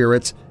resident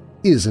spirits,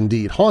 is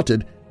indeed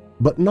haunted,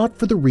 but not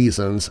for the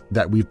reasons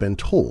that we've been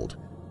told.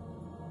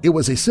 It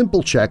was a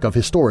simple check of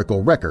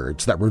historical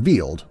records that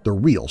revealed the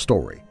real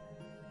story.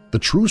 The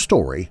true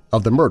story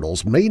of the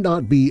Myrtles may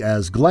not be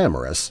as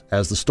glamorous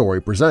as the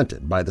story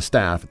presented by the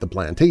staff at the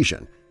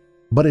plantation,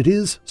 but it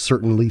is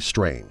certainly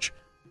strange.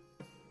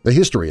 The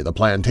history of the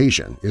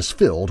plantation is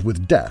filled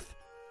with death,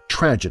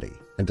 tragedy,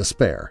 and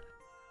despair,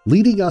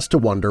 leading us to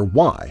wonder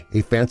why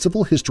a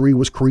fanciful history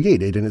was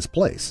created in its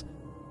place.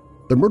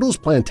 The Myrtles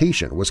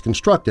Plantation was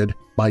constructed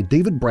by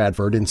David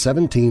Bradford in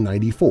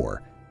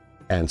 1794,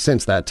 and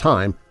since that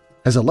time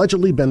has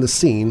allegedly been the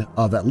scene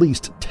of at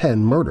least 10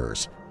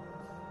 murders.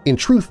 In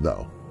truth,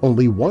 though,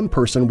 only one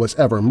person was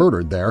ever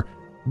murdered there,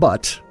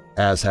 but,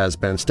 as has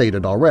been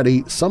stated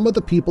already, some of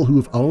the people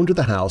who've owned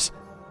the house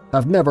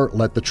have never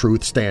let the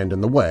truth stand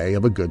in the way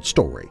of a good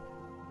story.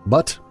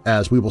 But,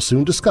 as we will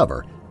soon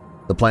discover,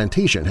 the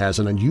plantation has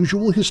an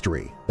unusual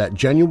history that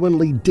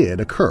genuinely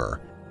did occur,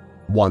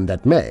 one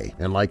that may,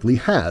 and likely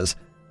has,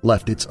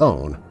 left its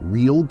own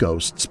real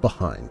ghosts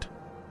behind.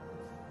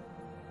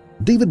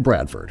 David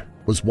Bradford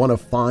was one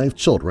of 5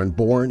 children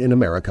born in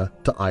America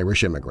to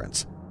Irish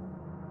immigrants.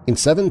 In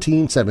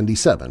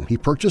 1777, he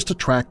purchased a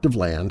tract of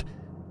land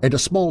and a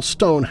small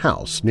stone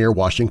house near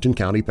Washington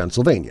County,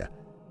 Pennsylvania.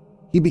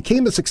 He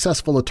became a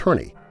successful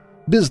attorney,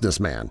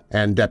 businessman,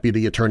 and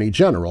deputy attorney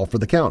general for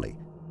the county.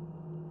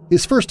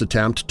 His first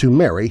attempt to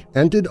marry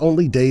ended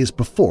only days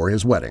before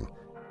his wedding.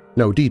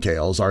 No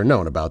details are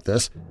known about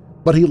this,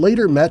 but he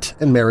later met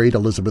and married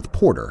Elizabeth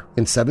Porter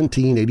in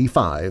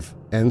 1785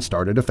 and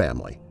started a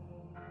family.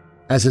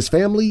 As his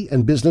family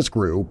and business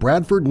grew,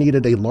 Bradford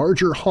needed a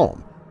larger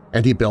home,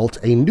 and he built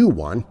a new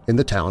one in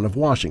the town of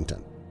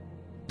Washington.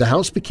 The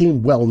house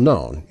became well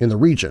known in the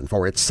region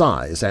for its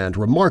size and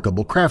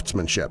remarkable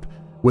craftsmanship,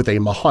 with a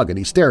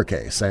mahogany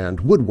staircase and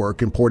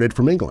woodwork imported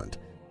from England.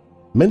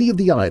 Many of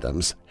the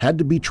items had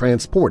to be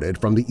transported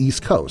from the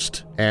East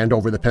Coast and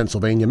over the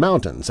Pennsylvania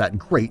mountains at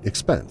great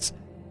expense.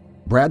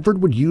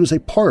 Bradford would use a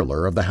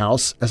parlor of the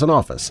house as an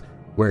office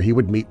where he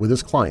would meet with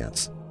his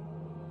clients.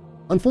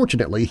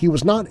 Unfortunately, he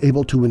was not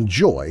able to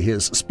enjoy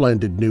his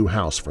splendid new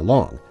house for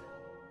long.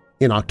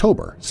 In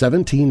October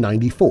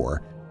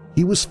 1794,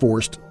 he was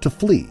forced to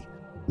flee,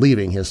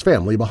 leaving his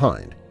family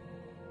behind.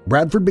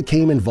 Bradford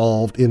became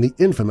involved in the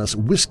infamous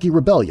Whiskey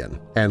Rebellion,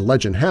 and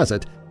legend has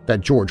it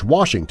that George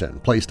Washington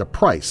placed a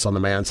price on the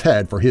man's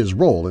head for his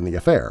role in the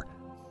affair.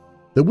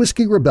 The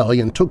Whiskey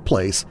Rebellion took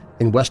place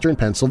in western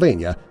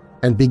Pennsylvania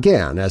and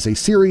began as a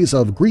series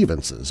of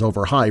grievances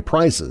over high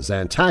prices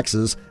and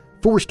taxes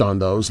forced on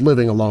those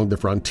living along the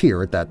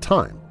frontier at that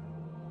time.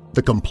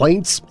 The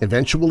complaints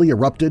eventually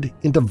erupted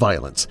into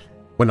violence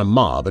when a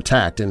mob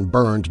attacked and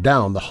burned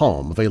down the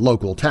home of a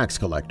local tax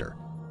collector.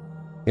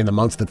 In the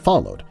months that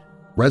followed,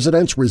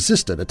 residents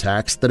resisted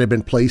attacks that had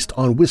been placed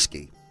on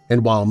whiskey,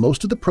 and while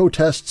most of the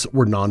protests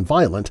were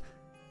nonviolent,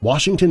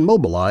 Washington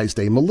mobilized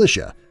a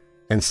militia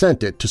and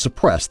sent it to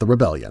suppress the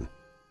rebellion.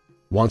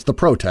 Once the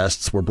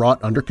protests were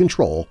brought under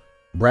control,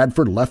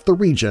 Bradford left the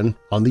region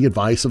on the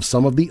advice of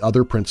some of the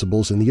other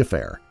principals in the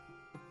affair.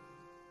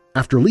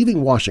 After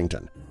leaving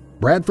Washington,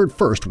 Bradford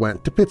first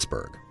went to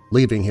Pittsburgh.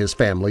 Leaving his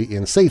family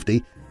in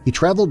safety, he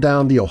traveled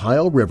down the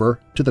Ohio River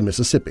to the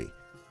Mississippi.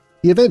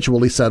 He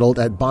eventually settled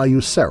at Bayou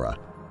Sara,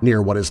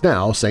 near what is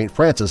now St.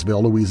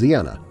 Francisville,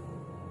 Louisiana.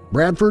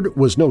 Bradford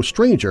was no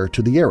stranger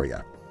to the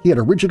area. He had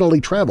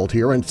originally traveled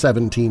here in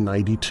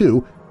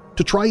 1792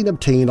 to try and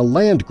obtain a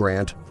land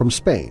grant from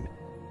Spain.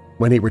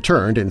 When he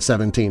returned in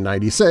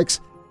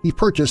 1796, he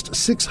purchased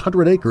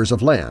 600 acres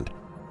of land,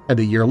 and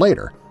a year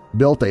later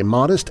built a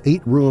modest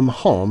 8-room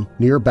home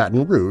near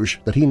Baton Rouge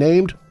that he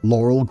named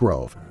Laurel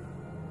Grove.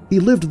 He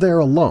lived there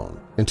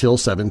alone until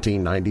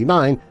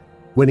 1799,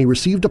 when he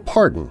received a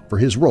pardon for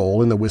his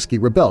role in the Whiskey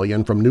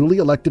Rebellion from newly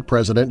elected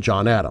President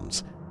John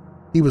Adams.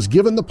 He was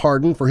given the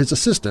pardon for his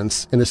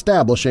assistance in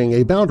establishing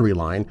a boundary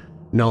line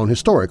known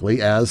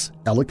historically as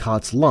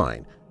Ellicott's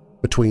Line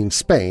between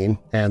Spain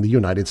and the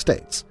United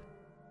States.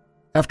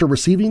 After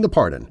receiving the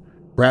pardon,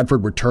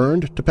 Bradford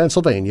returned to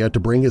Pennsylvania to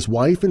bring his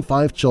wife and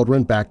 5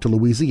 children back to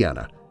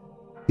Louisiana.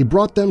 He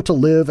brought them to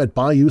live at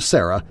Bayou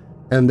Sara,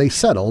 and they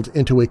settled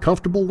into a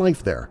comfortable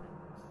life there.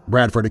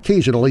 Bradford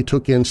occasionally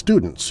took in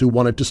students who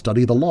wanted to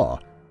study the law.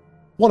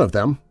 One of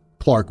them,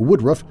 Clark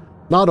Woodruff,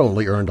 not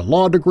only earned a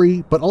law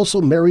degree but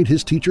also married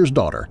his teacher's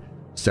daughter,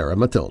 Sarah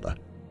Matilda.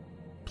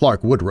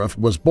 Clark Woodruff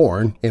was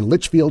born in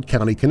Litchfield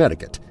County,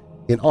 Connecticut,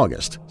 in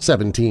August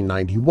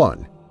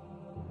 1791.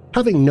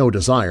 Having no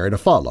desire to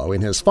follow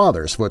in his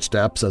father's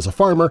footsteps as a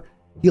farmer,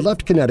 he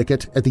left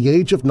Connecticut at the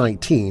age of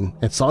 19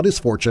 and sought his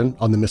fortune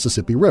on the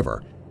Mississippi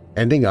River,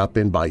 ending up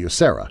in Bayou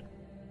Sara.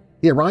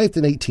 He arrived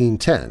in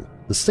 1810,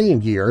 the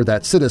same year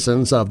that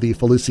citizens of the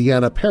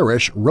Feliciana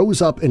Parish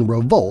rose up in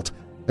revolt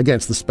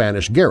against the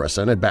Spanish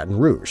garrison at Baton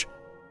Rouge.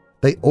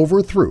 They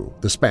overthrew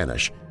the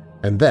Spanish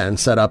and then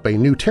set up a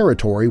new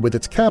territory with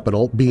its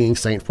capital being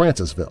St.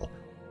 Francisville.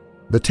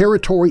 The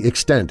territory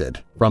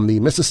extended from the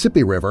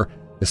Mississippi River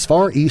as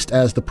far east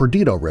as the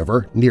Perdido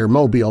River near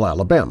Mobile,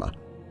 Alabama.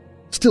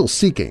 Still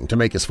seeking to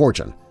make his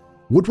fortune,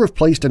 Woodruff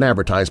placed an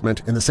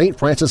advertisement in the St.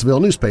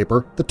 Francisville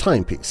newspaper, The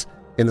Timepiece,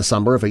 in the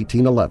summer of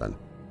 1811.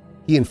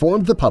 He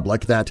informed the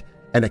public that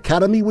an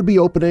academy would be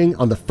opening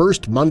on the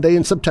first Monday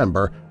in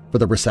September for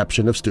the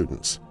reception of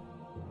students.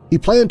 He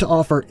planned to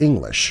offer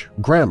English,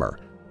 grammar,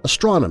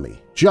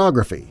 astronomy,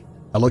 geography,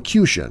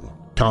 elocution,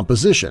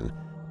 composition,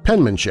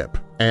 penmanship,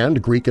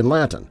 and Greek and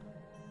Latin.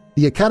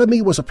 The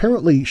academy was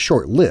apparently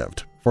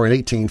short-lived, for in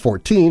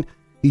 1814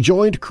 he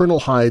joined Colonel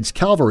Hyde's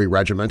cavalry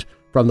regiment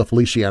from the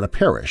Feliciana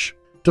Parish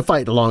to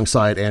fight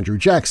alongside Andrew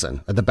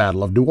Jackson at the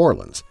Battle of New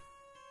Orleans.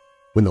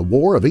 When the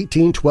War of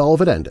 1812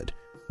 had ended,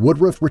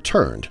 Woodruff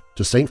returned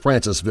to St.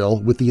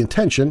 Francisville with the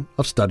intention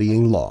of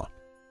studying law.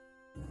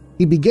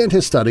 He began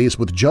his studies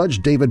with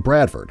Judge David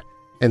Bradford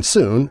and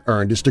soon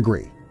earned his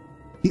degree.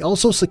 He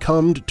also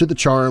succumbed to the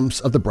charms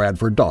of the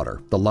Bradford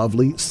daughter, the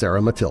lovely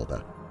Sarah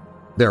Matilda.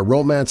 Their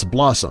romance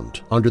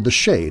blossomed under the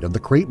shade of the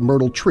crepe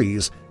myrtle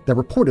trees that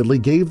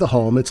reportedly gave the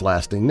home its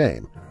lasting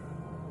name.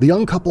 The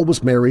young couple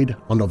was married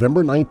on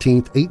November 19,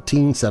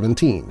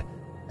 1817,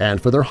 and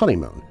for their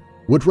honeymoon,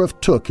 Woodruff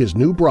took his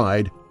new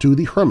bride to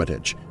the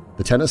Hermitage,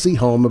 the Tennessee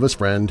home of his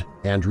friend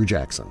Andrew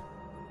Jackson.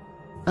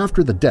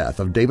 After the death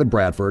of David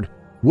Bradford,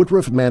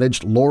 Woodruff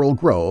managed Laurel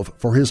Grove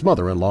for his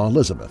mother-in-law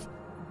Elizabeth.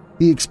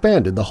 He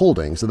expanded the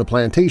holdings of the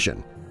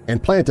plantation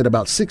and planted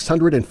about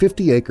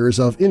 650 acres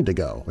of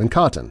indigo and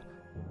cotton.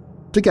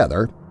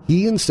 Together,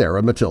 he and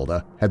Sarah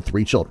Matilda had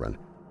 3 children,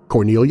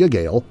 Cornelia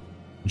Gale,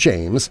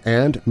 James,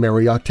 and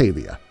Mary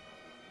Octavia.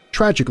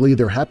 Tragically,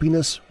 their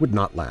happiness would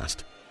not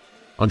last.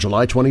 On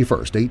July 21,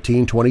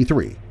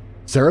 1823,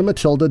 Sarah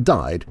Matilda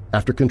died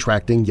after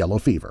contracting yellow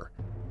fever.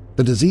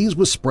 The disease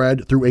was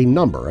spread through a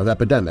number of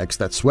epidemics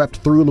that swept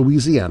through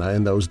Louisiana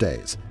in those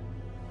days.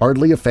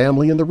 Hardly a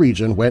family in the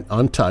region went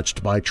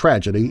untouched by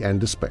tragedy and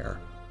despair.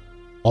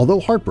 Although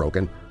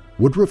heartbroken,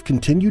 Woodruff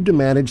continued to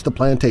manage the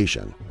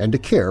plantation and to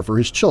care for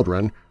his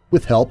children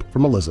with help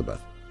from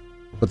Elizabeth.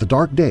 But the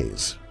dark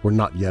days were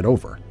not yet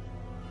over.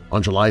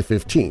 On July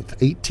 15,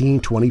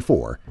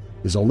 1824,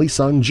 his only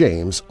son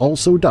James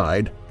also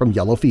died from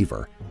yellow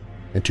fever,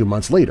 and 2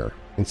 months later,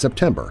 in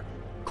September,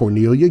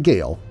 Cornelia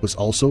Gale was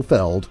also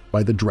felled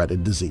by the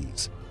dreaded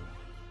disease.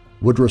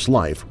 Woodruff's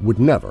life would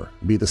never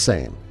be the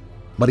same,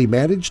 but he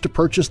managed to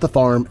purchase the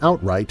farm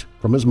outright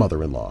from his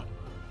mother-in-law.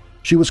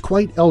 She was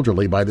quite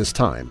elderly by this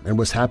time and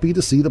was happy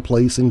to see the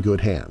place in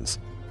good hands.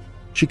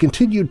 She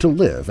continued to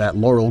live at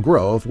Laurel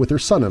Grove with her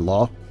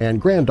son-in-law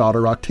and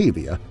granddaughter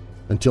Octavia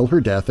until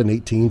her death in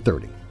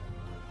 1830.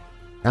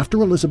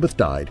 After Elizabeth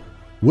died,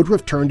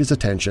 Woodruff turned his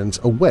attentions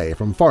away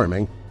from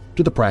farming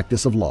to the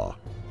practice of law.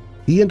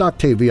 He and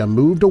Octavia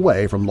moved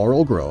away from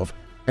Laurel Grove,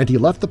 and he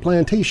left the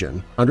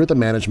plantation under the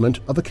management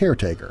of a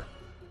caretaker.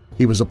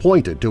 He was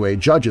appointed to a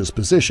judge's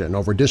position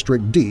over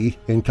District D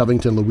in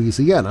Covington,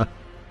 Louisiana,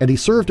 and he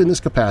served in this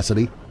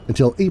capacity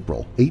until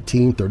April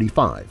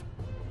 1835.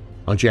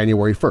 On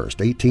January 1,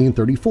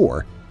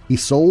 1834, he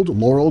sold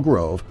Laurel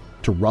Grove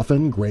to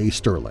Ruffin Gray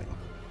Sterling.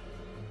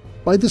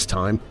 By this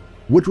time,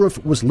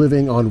 Woodruff was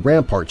living on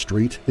Rampart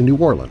Street in New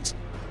Orleans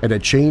and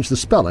had changed the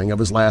spelling of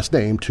his last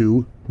name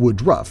to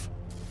Woodruff.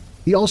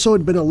 He also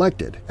had been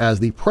elected as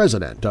the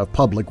president of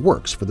Public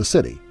Works for the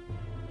city.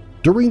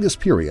 During this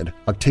period,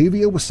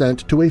 Octavia was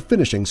sent to a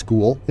finishing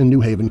school in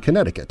New Haven,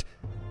 Connecticut,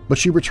 but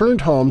she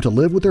returned home to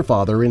live with her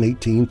father in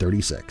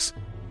 1836.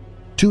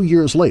 2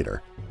 years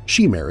later,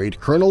 she married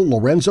Colonel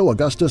Lorenzo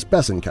Augustus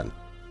Besançon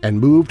and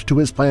moved to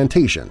his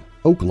plantation,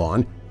 Oak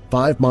Lawn,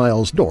 5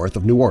 miles north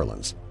of New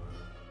Orleans.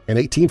 In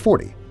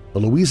 1840, the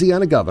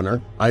Louisiana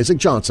governor, Isaac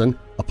Johnson,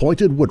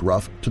 appointed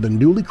Woodruff to the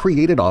newly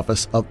created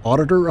office of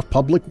Auditor of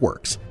Public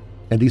Works,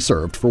 and he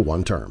served for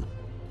 1 term.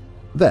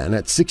 Then,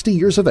 at 60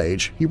 years of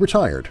age, he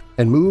retired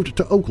and moved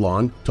to Oak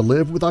Lawn to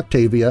live with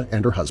Octavia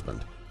and her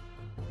husband.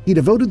 He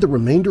devoted the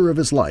remainder of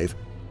his life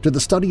to the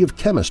study of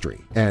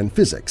chemistry and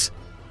physics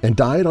and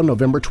died on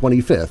November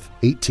 25,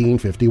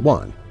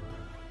 1851.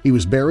 He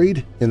was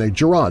buried in the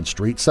Girard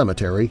Street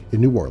Cemetery in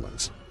New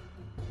Orleans.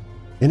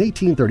 In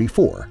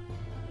 1834,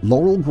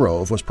 Laurel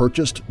Grove was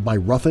purchased by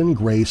Ruffin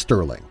Gray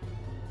Sterling.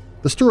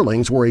 The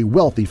Sterlings were a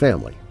wealthy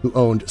family who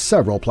owned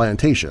several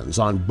plantations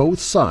on both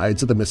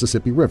sides of the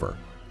Mississippi River.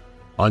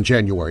 On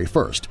January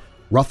 1st,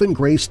 Ruffin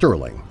Gray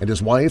Sterling and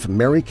his wife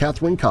Mary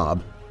Catherine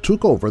Cobb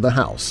took over the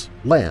house,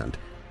 land,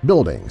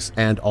 buildings,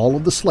 and all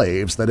of the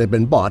slaves that had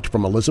been bought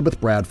from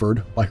Elizabeth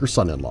Bradford by her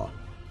son-in-law.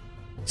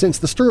 Since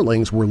the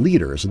Sterlings were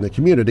leaders in the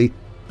community,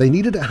 they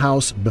needed a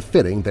house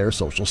befitting their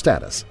social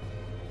status.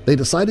 They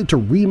decided to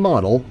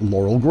remodel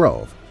Laurel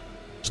Grove.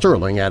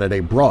 Sterling added a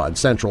broad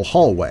central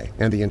hallway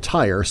and the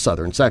entire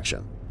southern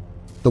section.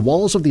 The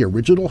walls of the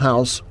original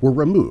house were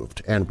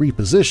removed and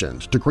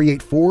repositioned to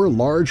create 4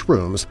 large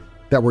rooms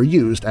that were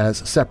used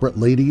as separate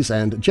ladies'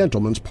 and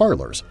gentlemen's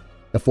parlors,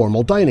 a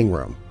formal dining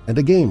room, and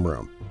a game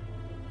room.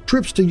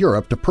 Trips to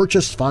Europe to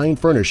purchase fine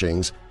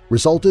furnishings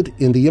resulted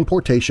in the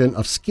importation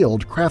of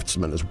skilled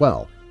craftsmen as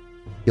well.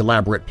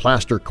 Elaborate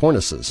plaster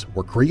cornices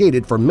were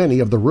created for many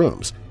of the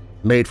rooms,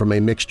 made from a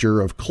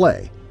mixture of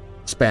clay,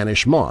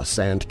 Spanish moss,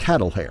 and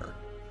cattle hair.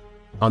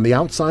 On the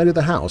outside of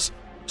the house,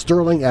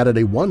 Sterling added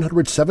a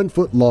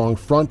 107-foot-long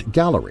front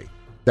gallery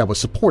that was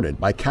supported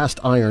by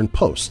cast-iron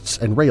posts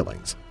and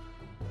railings.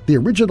 The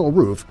original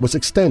roof was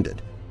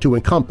extended to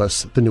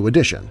encompass the new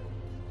addition,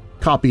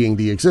 copying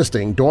the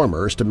existing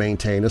dormers to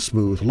maintain a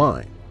smooth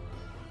line.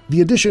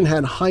 The addition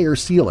had higher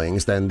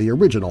ceilings than the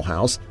original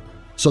house,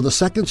 so the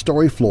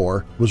second-story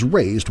floor was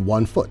raised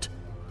 1 foot.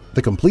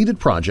 The completed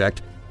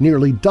project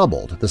nearly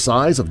doubled the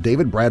size of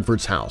David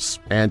Bradford's house,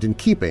 and in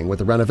keeping with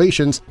the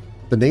renovations,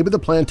 the name of the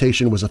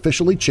plantation was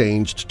officially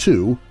changed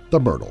to the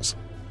Myrtles.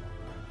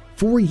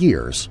 4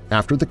 years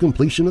after the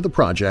completion of the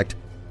project,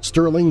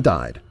 Sterling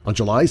died on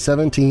July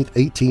 17,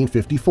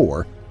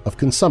 1854, of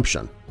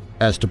consumption,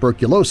 as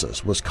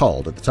tuberculosis was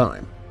called at the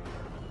time.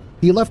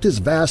 He left his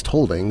vast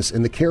holdings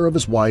in the care of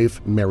his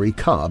wife, Mary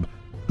Cobb,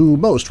 who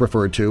most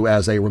referred to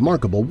as a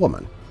remarkable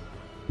woman.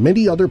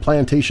 Many other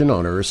plantation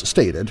owners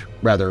stated,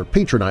 rather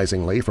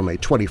patronizingly from a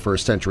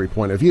 21st century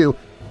point of view,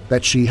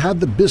 that she had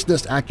the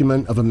business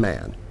acumen of a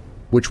man,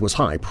 which was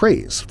high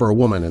praise for a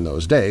woman in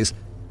those days,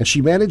 and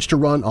she managed to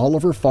run all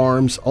of her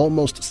farms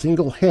almost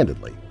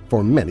single-handedly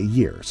for many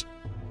years.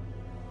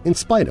 In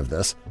spite of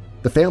this,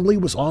 the family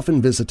was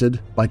often visited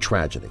by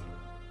tragedy.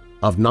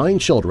 Of 9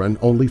 children,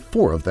 only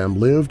 4 of them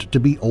lived to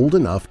be old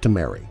enough to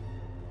marry.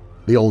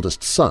 The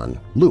oldest son,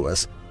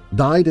 Louis,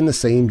 died in the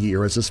same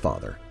year as his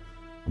father.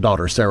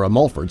 Daughter Sarah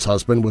Mulford's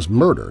husband was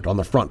murdered on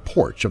the front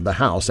porch of the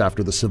house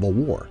after the Civil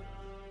War.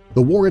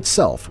 The war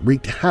itself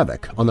wreaked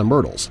havoc on the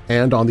Myrtles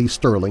and on the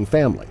Sterling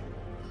family.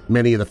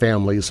 Many of the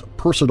family's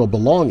personal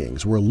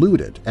belongings were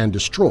looted and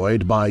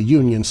destroyed by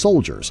Union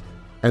soldiers,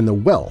 and the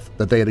wealth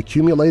that they had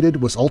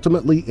accumulated was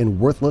ultimately in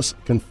worthless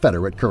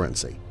Confederate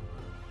currency.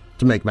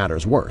 To make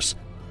matters worse,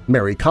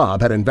 Mary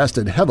Cobb had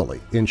invested heavily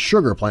in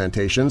sugar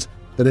plantations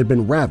that had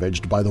been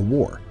ravaged by the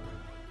war.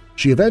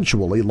 She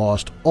eventually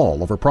lost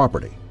all of her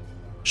property.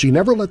 She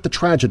never let the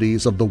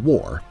tragedies of the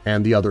war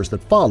and the others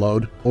that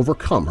followed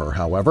overcome her,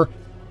 however,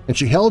 and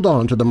she held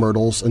on to the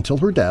Myrtles until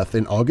her death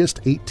in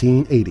August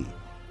 1880.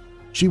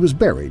 She was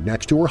buried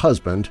next to her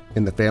husband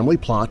in the family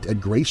plot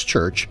at Grace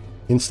Church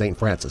in St.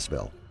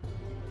 Francisville.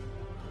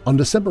 On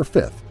December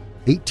 5,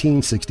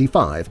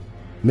 1865,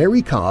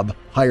 Mary Cobb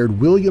hired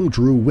William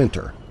Drew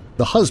Winter,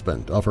 the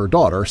husband of her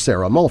daughter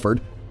Sarah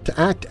Mulford, to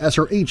act as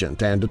her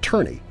agent and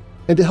attorney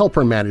and to help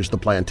her manage the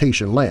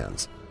plantation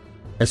lands.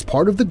 As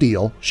part of the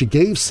deal, she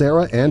gave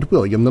Sarah and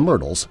William the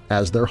Myrtles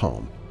as their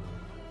home.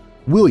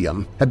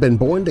 William had been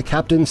born to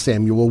Captain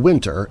Samuel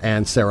Winter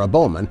and Sarah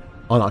Bowman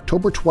on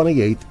October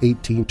 28,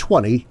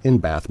 1820 in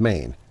Bath,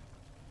 Maine.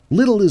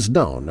 Little is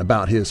known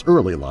about his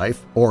early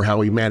life or how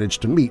he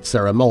managed to meet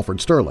Sarah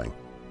Mulford Sterling.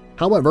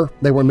 However,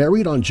 they were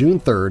married on June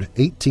 3,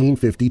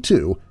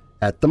 1852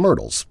 at the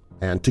Myrtles,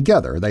 and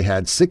together they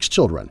had 6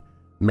 children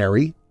 –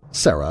 Mary,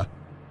 Sarah,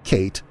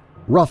 Kate,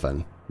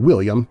 Ruffin,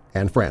 William,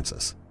 and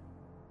Francis.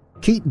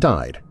 Kate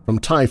died from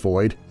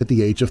typhoid at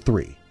the age of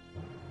 3.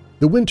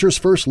 The Winters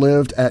first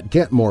lived at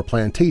Gentmore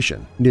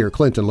Plantation near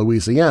Clinton,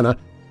 Louisiana,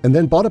 and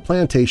then bought a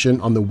plantation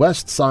on the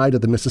west side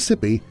of the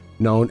Mississippi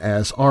known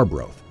as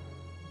Arbroath.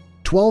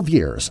 12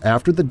 years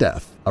after the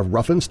death of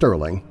Ruffin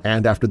Sterling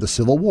and after the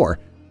Civil War,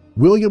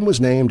 William was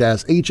named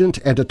as agent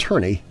and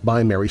attorney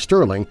by Mary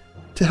Sterling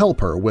to help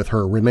her with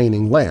her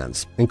remaining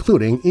lands,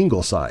 including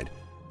Ingleside,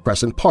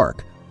 Crescent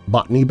Park,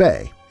 Botany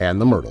Bay,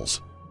 and the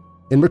Myrtles.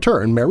 In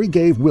return, Mary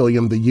gave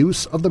William the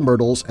use of the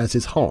Myrtles as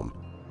his home.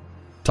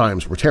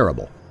 Times were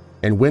terrible,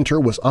 and Winter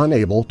was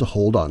unable to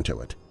hold on to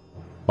it.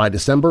 By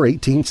December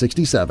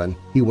 1867,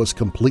 he was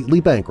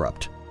completely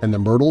bankrupt, and the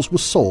Myrtles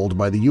was sold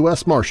by the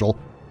U.S. Marshal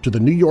to the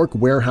New York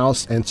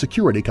Warehouse and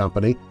Security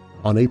Company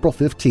on April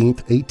 15,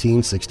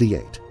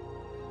 1868.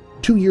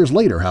 2 years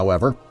later,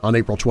 however, on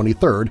April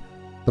 23rd,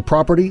 the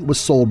property was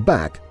sold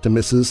back to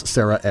Mrs.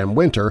 Sarah M.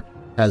 Winter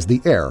as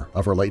the heir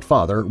of her late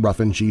father,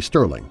 Ruffin G.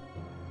 Sterling.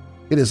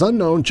 It is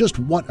unknown just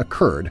what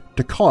occurred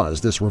to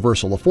cause this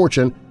reversal of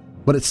fortune,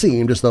 but it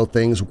seemed as though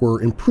things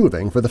were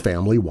improving for the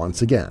family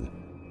once again.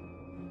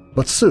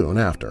 But soon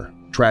after,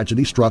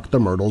 tragedy struck the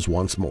Myrtles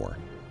once more.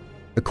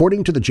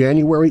 According to the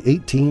January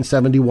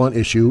 1871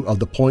 issue of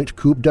the Point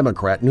Coupe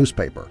Democrat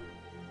newspaper,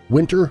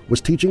 Winter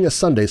was teaching a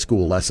Sunday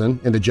school lesson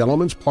in the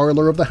gentleman's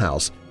parlor of the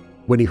house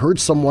when he heard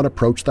someone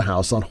approach the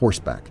house on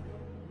horseback.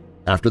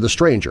 After the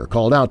stranger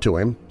called out to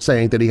him,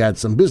 saying that he had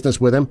some business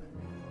with him,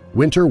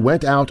 Winter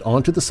went out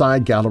onto the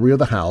side gallery of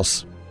the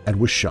house and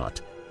was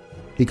shot.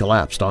 He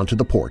collapsed onto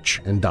the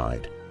porch and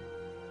died.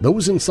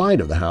 Those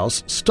inside of the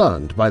house,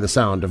 stunned by the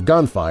sound of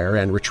gunfire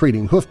and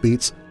retreating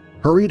hoofbeats,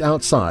 hurried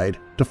outside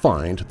to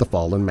find the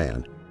fallen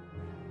man.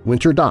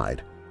 Winter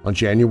died on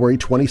January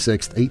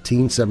 26,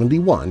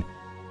 1871,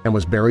 and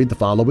was buried the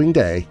following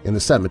day in the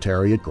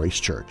cemetery at Grace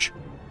Church.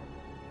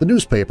 The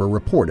newspaper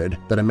reported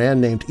that a man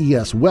named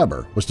E.S.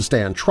 Weber was to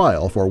stand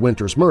trial for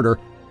Winter's murder,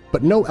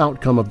 but no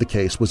outcome of the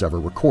case was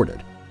ever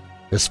recorded.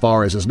 As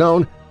far as is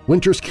known,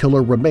 Winter's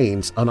killer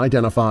remains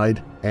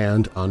unidentified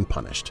and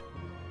unpunished.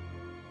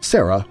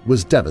 Sarah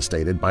was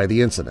devastated by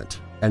the incident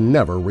and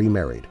never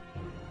remarried.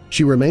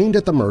 She remained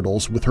at the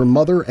Myrtles with her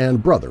mother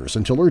and brothers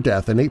until her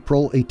death in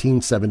April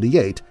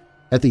 1878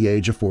 at the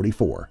age of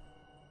 44.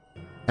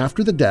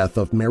 After the death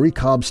of Mary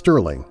Cobb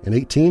Sterling in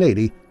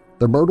 1880,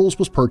 the Myrtles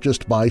was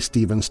purchased by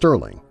Stephen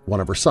Sterling, one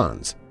of her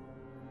sons.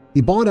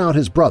 He bought out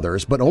his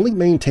brothers but only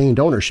maintained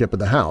ownership of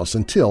the house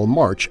until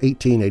March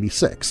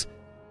 1886.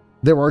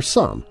 There are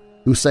some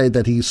who say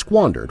that he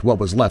squandered what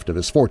was left of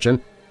his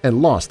fortune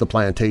and lost the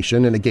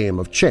plantation in a game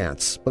of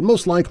chance, but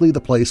most likely the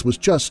place was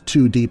just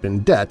too deep in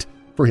debt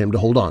for him to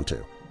hold on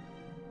to.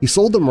 He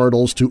sold the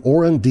Myrtles to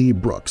Orrin D.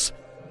 Brooks,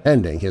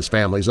 ending his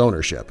family's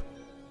ownership.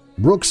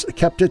 Brooks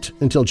kept it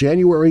until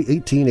January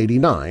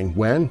 1889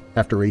 when,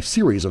 after a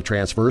series of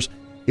transfers,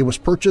 it was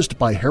purchased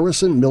by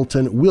Harrison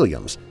Milton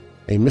Williams,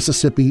 a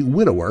Mississippi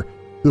widower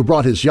who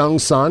brought his young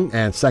son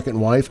and second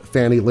wife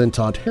Fanny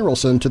Lintott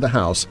Harrelson to the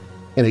house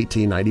in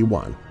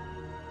 1891.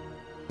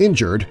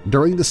 Injured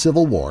during the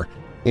Civil War,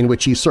 in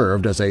which he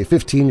served as a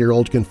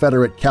 15-year-old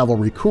Confederate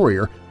cavalry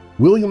courier,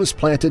 Williams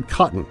planted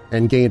cotton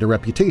and gained a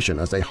reputation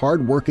as a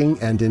hard-working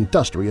and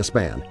industrious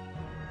man.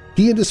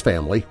 He and his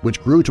family,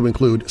 which grew to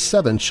include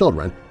 7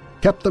 children,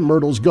 kept the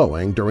Myrtles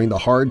going during the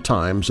hard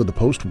times of the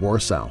post-war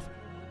South.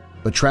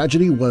 But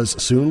tragedy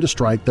was soon to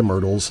strike the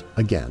Myrtles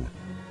again.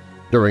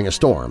 During a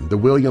storm, the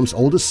Williams'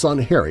 oldest son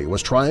Harry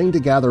was trying to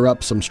gather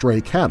up some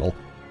stray cattle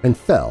and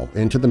fell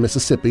into the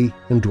Mississippi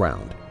and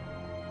drowned.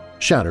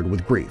 Shattered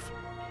with grief,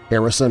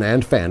 Harrison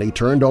and Fanny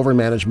turned over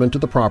management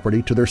of the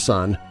property to their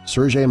son,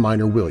 Sergei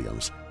Minor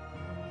Williams.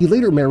 He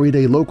later married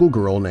a local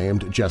girl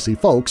named Jessie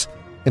Folks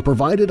and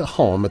provided a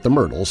home at the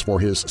Myrtles for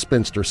his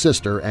spinster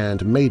sister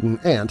and maiden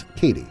aunt,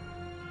 Katie.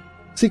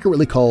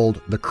 Secretly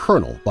called the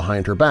Colonel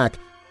behind her back,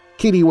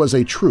 Katie was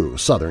a true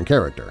Southern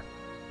character.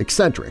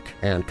 Eccentric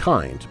and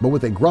kind, but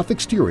with a gruff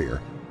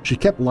exterior, she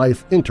kept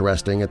life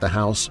interesting at the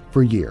house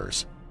for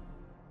years.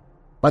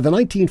 By the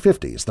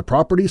 1950s, the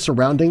property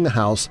surrounding the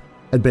house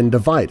had been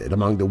divided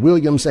among the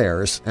Williams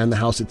heirs, and the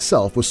house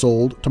itself was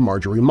sold to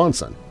Marjorie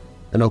Munson,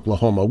 an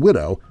Oklahoma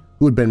widow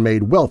who had been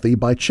made wealthy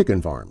by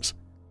chicken farms.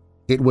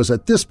 It was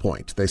at this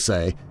point, they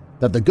say,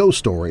 that the ghost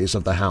stories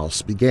of the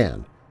house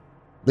began.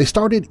 They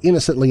started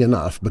innocently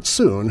enough, but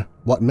soon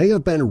what may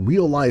have been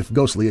real-life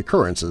ghostly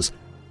occurrences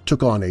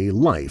took on a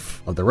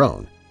life of their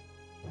own.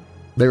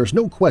 There's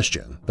no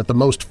question that the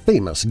most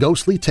famous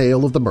ghostly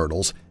tale of the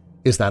Myrtles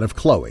is that of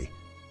Chloe,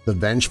 the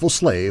vengeful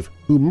slave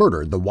who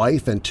murdered the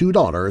wife and 2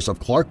 daughters of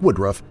Clark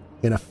Woodruff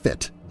in a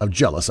fit of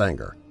jealous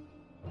anger.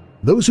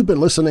 Those who've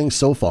been listening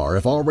so far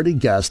have already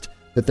guessed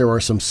that there are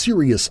some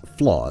serious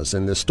flaws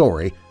in this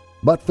story,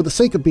 but for the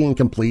sake of being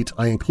complete,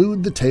 I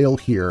include the tale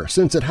here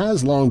since it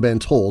has long been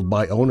told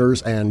by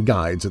owners and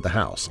guides at the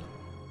house.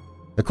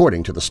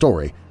 According to the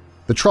story,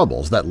 the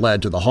troubles that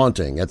led to the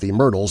haunting at the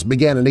Myrtles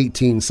began in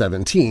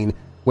 1817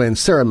 when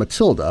Sarah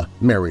Matilda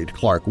married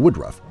Clark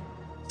Woodruff.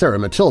 Sarah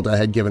Matilda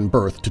had given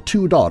birth to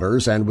 2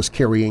 daughters and was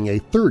carrying a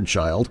 3rd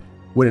child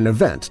when an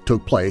event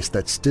took place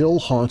that still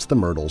haunts the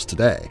Myrtles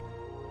today.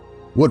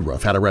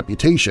 Woodruff had a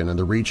reputation in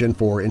the region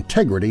for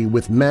integrity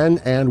with men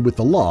and with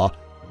the law,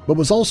 but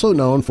was also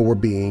known for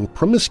being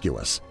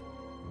promiscuous.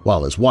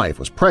 While his wife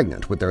was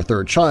pregnant with their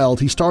 3rd child,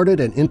 he started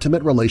an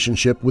intimate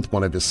relationship with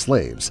one of his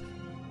slaves.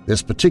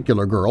 This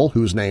particular girl,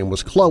 whose name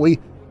was Chloe,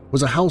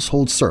 was a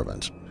household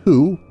servant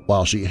who,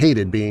 while she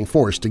hated being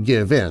forced to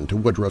give in to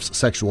Woodruff's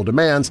sexual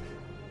demands,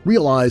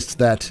 realized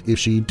that if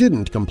she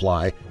didn't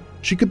comply,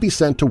 she could be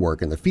sent to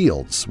work in the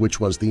fields, which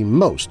was the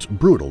most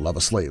brutal of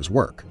a slave's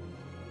work.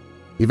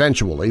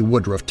 Eventually,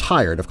 Woodruff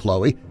tired of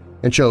Chloe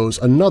and chose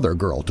another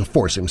girl to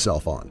force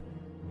himself on.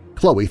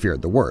 Chloe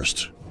feared the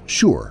worst,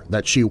 sure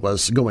that she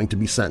was going to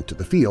be sent to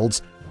the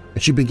fields,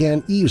 and she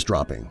began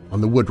eavesdropping on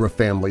the Woodruff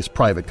family's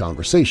private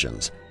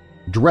conversations,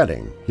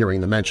 dreading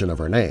hearing the mention of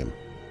her name.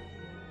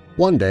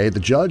 One day, the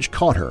judge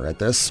caught her at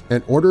this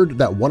and ordered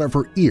that one of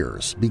her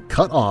ears be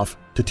cut off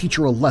to teach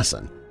her a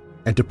lesson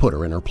and to put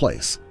her in her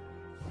place.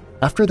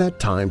 After that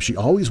time, she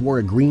always wore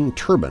a green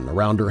turban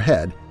around her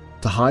head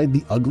to hide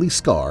the ugly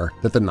scar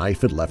that the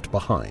knife had left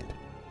behind.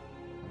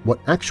 What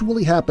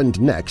actually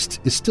happened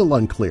next is still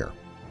unclear.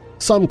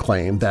 Some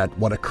claim that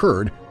what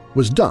occurred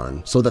was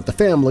done so that the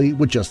family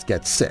would just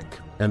get sick,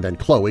 and then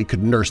Chloe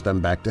could nurse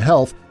them back to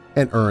health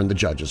and earn the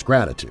judge's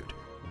gratitude.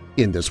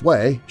 In this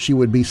way, she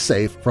would be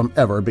safe from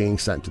ever being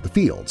sent to the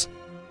fields.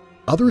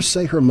 Others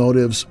say her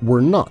motives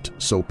were not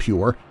so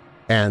pure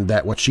and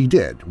that what she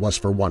did was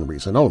for one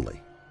reason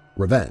only –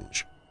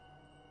 revenge.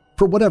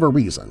 For whatever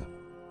reason,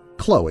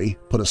 Chloe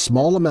put a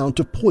small amount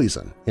of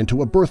poison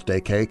into a birthday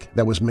cake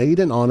that was made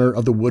in honor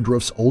of the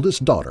Woodruff's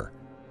oldest daughter.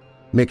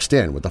 Mixed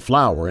in with the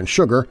flour and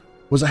sugar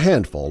was a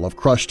handful of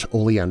crushed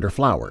oleander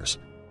flowers.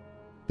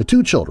 The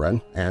 2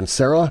 children and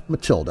Sarah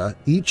Matilda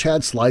each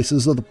had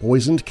slices of the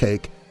poisoned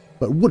cake,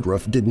 but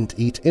Woodruff didn't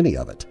eat any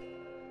of it.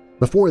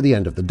 Before the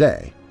end of the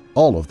day,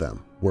 all of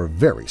them were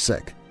very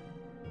sick.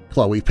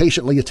 Chloe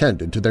patiently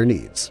attended to their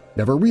needs,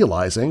 never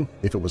realizing,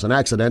 if it was an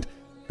accident,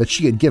 that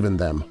she had given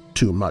them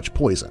too much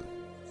poison.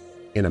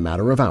 In a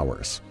matter of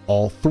hours,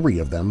 all 3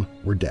 of them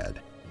were dead.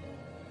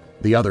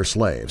 The other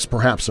slaves,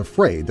 perhaps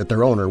afraid that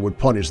their owner would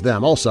punish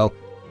them also,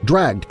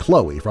 dragged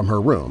Chloe from her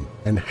room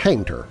and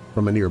hanged her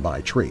from a nearby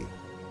tree.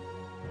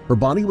 Her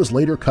body was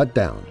later cut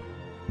down,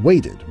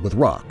 weighted with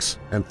rocks,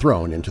 and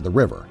thrown into the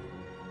river.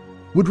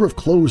 Woodruff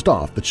closed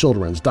off the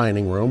children's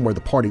dining room where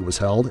the party was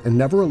held and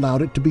never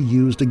allowed it to be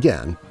used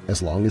again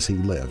as long as he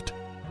lived.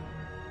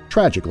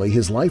 Tragically,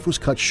 his life was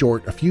cut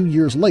short a few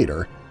years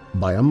later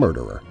by a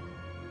murderer.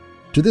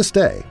 To this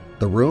day,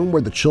 the room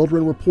where the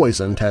children were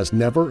poisoned has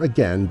never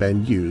again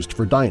been used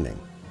for dining.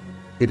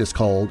 It is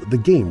called the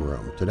game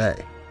room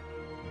today.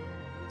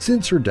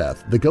 Since her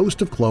death, the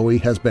ghost of Chloe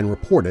has been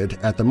reported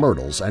at the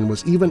Myrtles and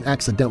was even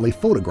accidentally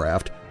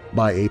photographed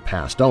by a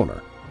past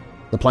owner.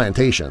 The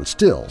plantation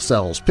still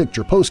sells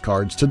picture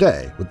postcards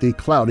today with the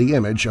cloudy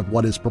image of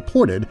what is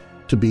purported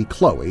to be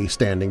Chloe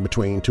standing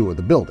between 2 of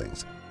the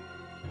buildings.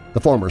 The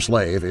former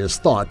slave is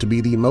thought to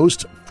be the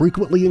most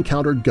frequently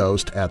encountered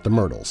ghost at the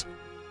Myrtles.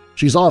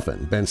 She's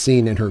often been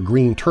seen in her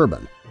green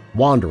turban,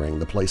 wandering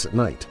the place at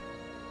night.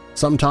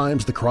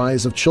 Sometimes the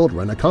cries of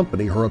children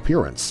accompany her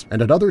appearance,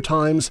 and at other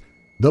times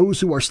those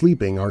who are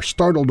sleeping are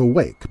startled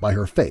awake by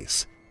her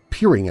face,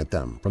 peering at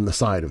them from the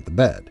side of the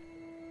bed.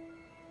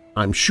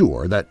 I'm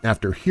sure that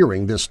after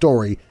hearing this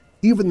story,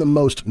 even the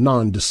most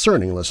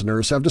non-discerning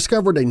listeners have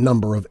discovered a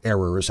number of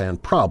errors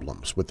and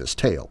problems with this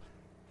tale.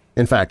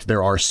 In fact,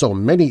 there are so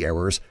many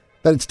errors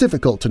that it's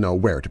difficult to know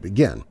where to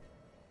begin.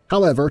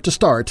 However, to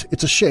start,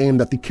 it's a shame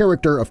that the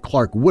character of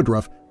Clark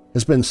Woodruff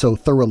has been so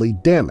thoroughly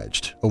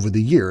damaged over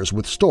the years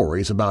with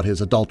stories about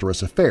his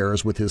adulterous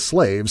affairs with his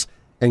slaves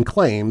and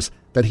claims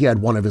that he had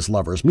one of his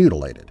lovers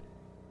mutilated.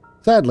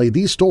 Sadly,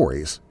 these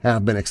stories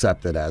have been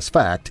accepted as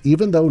fact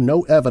even though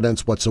no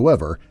evidence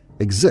whatsoever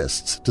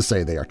exists to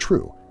say they are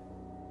true.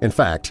 In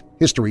fact,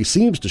 history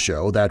seems to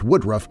show that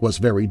Woodruff was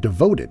very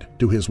devoted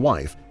to his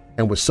wife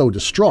and was so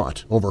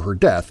distraught over her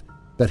death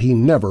that he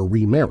never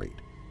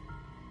remarried.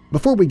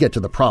 Before we get to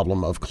the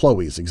problem of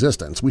Chloe's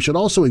existence, we should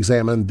also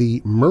examine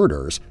the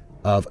murders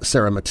of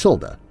Sarah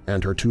Matilda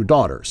and her two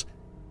daughters.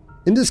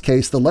 In this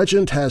case, the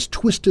legend has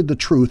twisted the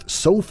truth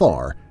so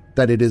far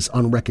that it is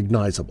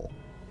unrecognizable.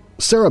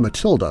 Sarah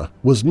Matilda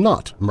was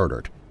not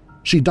murdered.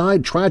 She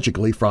died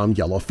tragically from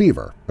yellow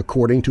fever,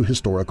 according to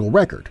historical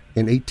record,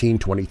 in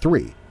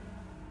 1823.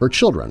 Her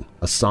children,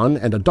 a son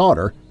and a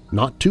daughter,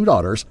 not two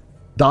daughters,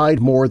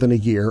 died more than a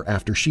year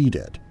after she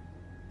did.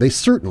 They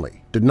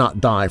certainly did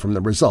not die from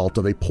the result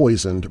of a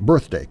poisoned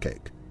birthday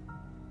cake.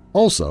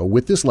 Also,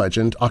 with this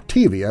legend,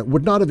 Octavia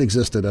would not have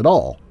existed at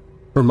all.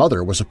 Her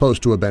mother was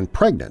supposed to have been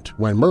pregnant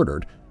when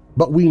murdered,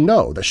 but we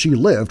know that she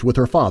lived with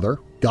her father,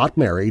 got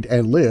married,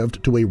 and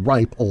lived to a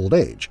ripe old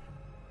age.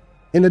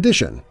 In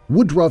addition,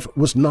 Woodruff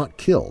was not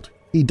killed.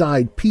 He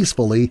died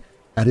peacefully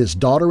at his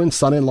daughter and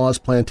son-in-law's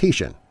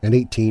plantation in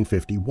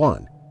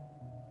 1851.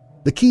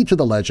 The key to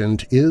the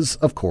legend is,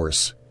 of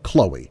course,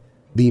 Chloe,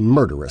 the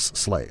murderous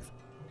slave.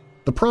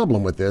 The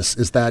problem with this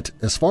is that,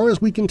 as far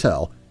as we can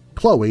tell,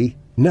 Chloe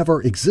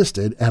never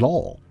existed at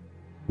all.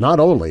 Not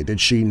only did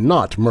she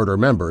not murder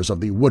members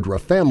of the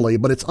Woodruff family,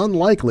 but it's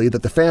unlikely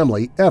that the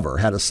family ever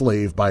had a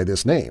slave by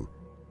this name.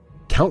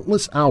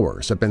 Countless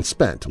hours have been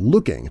spent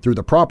looking through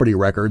the property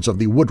records of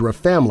the Woodruff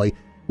family,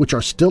 which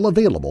are still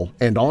available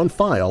and on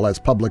file as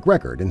public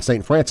record in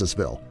St.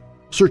 Francisville,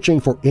 searching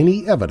for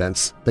any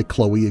evidence that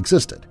Chloe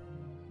existed.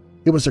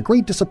 It was a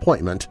great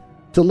disappointment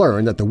to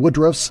learn that the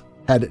Woodruffs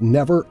had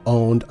never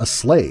owned a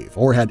slave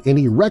or had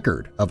any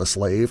record of a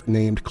slave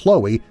named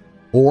Chloe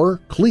or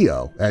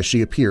Cleo as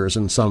she appears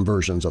in some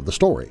versions of the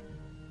story.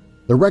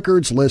 The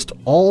records list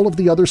all of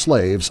the other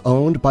slaves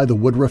owned by the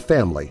Woodruff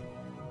family,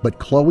 but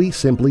Chloe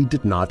simply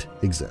did not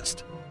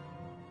exist.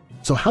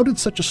 So how did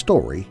such a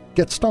story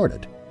get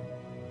started?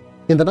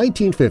 In the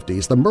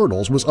 1950s, the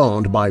Myrtles was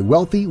owned by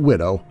wealthy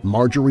widow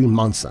Marjorie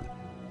Munson,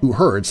 who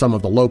heard some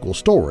of the local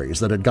stories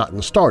that had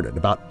gotten started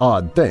about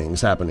odd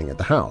things happening at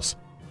the house.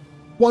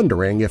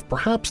 Wondering if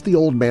perhaps the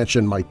old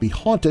mansion might be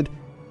haunted,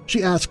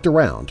 she asked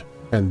around,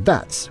 and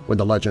that's when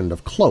the legend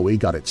of Chloe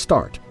got its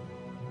start.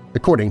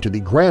 According to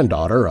the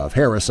granddaughter of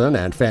Harrison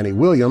and Fannie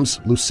Williams,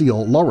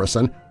 Lucille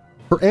Lorison,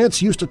 her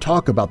aunts used to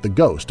talk about the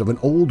ghost of an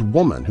old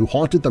woman who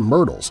haunted the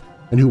Myrtles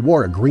and who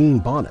wore a green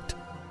bonnet.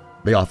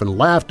 They often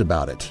laughed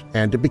about it,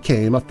 and it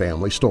became a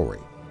family story.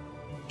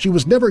 She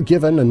was never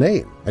given a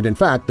name, and in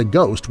fact the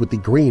ghost with the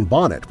green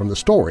bonnet from the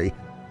story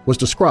was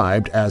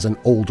described as an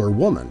older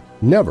woman,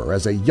 never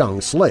as a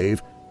young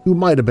slave who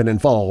might have been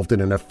involved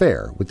in an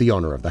affair with the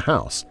owner of the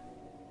house.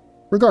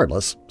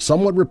 Regardless,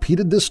 someone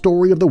repeated this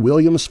story of the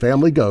Williams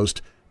family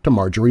ghost to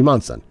Marjorie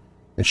Munson,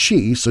 and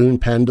she soon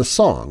penned a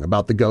song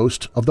about the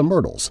ghost of the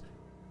Myrtles,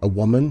 a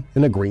woman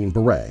in a green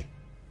beret.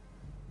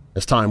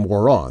 As time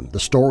wore on, the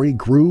story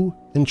grew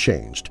and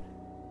changed.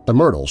 The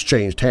Myrtles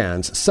changed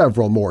hands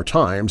several more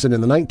times, and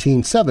in the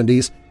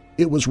 1970s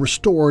it was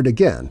restored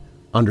again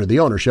under the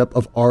ownership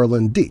of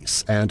Arlen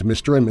Deese and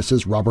Mr. and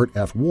Mrs. Robert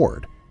F.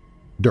 Ward.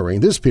 During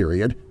this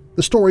period,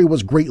 the story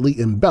was greatly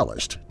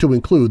embellished to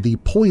include the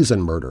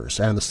poison murders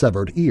and the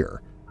severed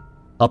ear.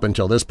 Up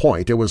until this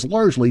point, it was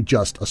largely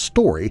just a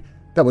story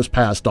that was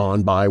passed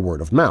on by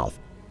word of mouth,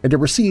 and it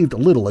received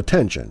little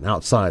attention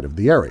outside of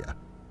the area.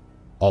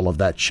 All of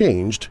that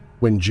changed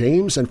when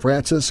James and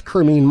Frances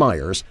Kermeen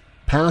Myers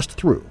passed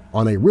through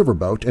on a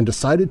riverboat and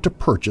decided to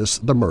purchase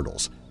the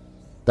Myrtles.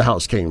 The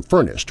house came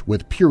furnished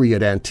with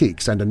period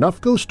antiques and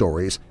enough ghost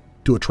stories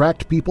to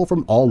attract people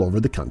from all over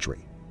the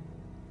country.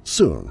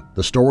 Soon,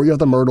 the story of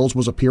the Myrtles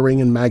was appearing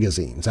in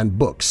magazines and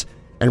books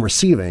and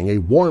receiving a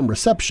warm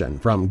reception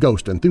from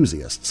ghost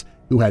enthusiasts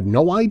who had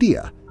no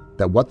idea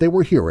that what they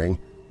were hearing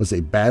was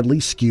a badly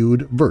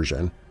skewed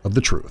version of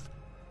the truth.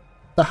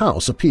 The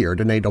house appeared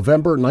in a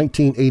November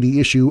 1980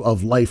 issue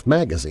of Life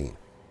magazine,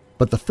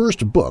 but the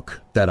first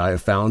book that I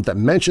have found that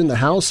mentioned the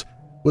house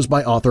was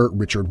by author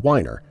Richard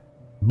Weiner.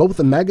 Both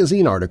the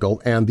magazine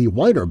article and the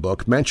Weiner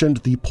book mentioned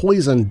the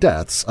poisoned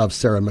deaths of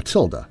Sarah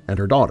Matilda and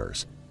her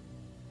daughters.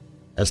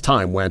 As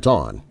time went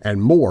on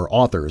and more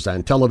authors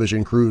and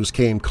television crews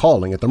came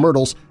calling at the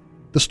Myrtles,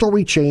 the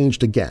story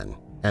changed again,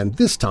 and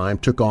this time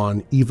took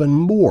on even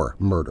more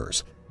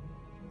murders.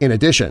 In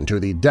addition to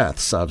the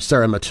deaths of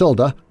Sarah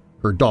Matilda,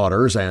 her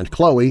daughters, and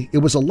Chloe, it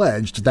was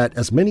alleged that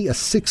as many as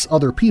 6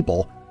 other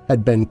people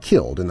had been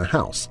killed in the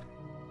house.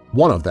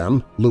 One of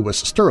them, Louis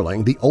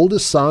Sterling, the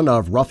oldest son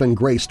of Ruffin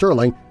Gray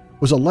Sterling,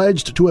 was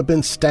alleged to have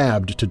been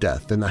stabbed to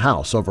death in the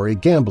house over a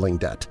gambling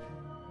debt.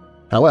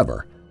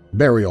 However,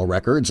 burial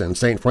records in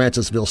St.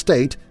 Francisville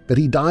state that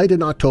he died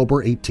in October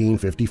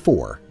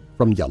 1854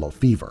 from yellow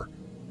fever.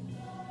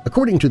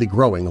 According to the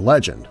growing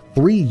legend,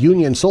 3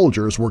 Union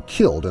soldiers were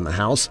killed in the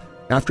house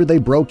after they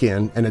broke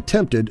in and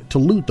attempted to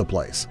loot the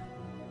place.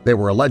 They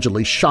were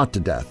allegedly shot to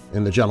death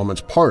in the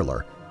gentleman's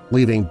parlor,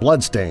 leaving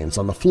bloodstains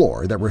on the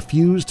floor that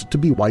refused to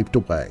be wiped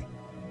away.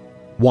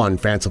 One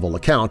fanciful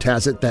account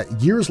has it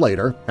that years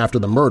later, after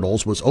the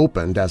Myrtles was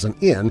opened as an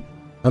inn,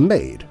 a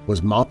maid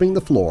was mopping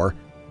the floor,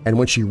 and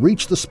when she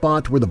reached the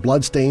spot where the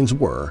bloodstains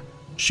were,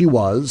 she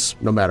was,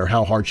 no matter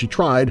how hard she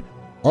tried,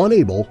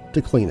 unable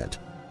to clean it.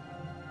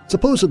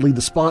 Supposedly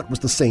the spot was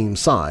the same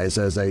size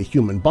as a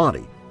human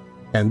body,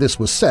 and this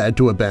was said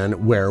to have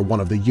been where one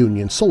of the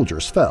Union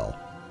soldiers fell.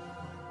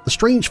 The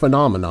strange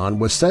phenomenon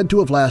was said to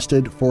have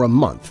lasted for a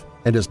month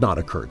and has not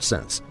occurred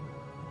since.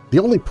 The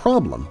only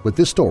problem with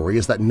this story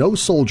is that no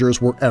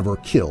soldiers were ever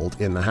killed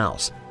in the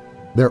house.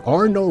 There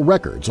are no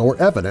records or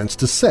evidence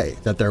to say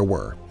that there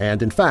were,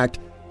 and in fact,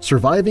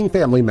 surviving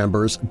family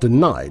members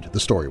denied the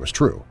story was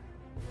true.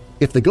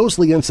 If the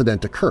ghostly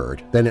incident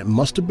occurred, then it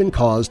must have been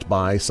caused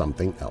by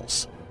something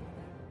else.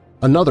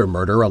 Another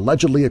murder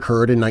allegedly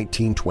occurred in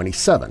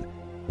 1927,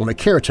 when a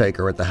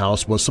caretaker at the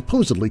house was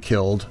supposedly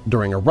killed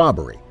during a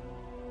robbery.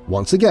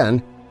 Once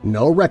again,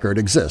 no record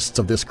exists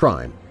of this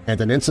crime, and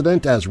an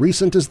incident as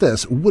recent as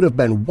this would have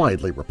been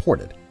widely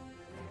reported.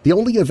 The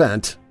only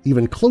event,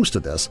 even close to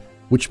this,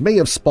 which may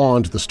have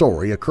spawned the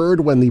story occurred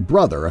when the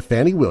brother of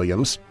Fannie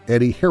Williams,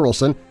 Eddie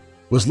Harrelson,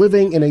 was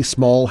living in a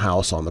small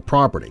house on the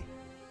property.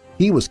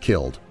 He was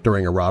killed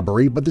during a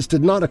robbery, but this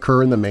did not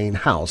occur in the main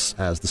house,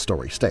 as the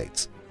story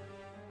states.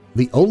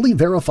 The only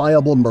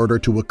verifiable murder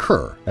to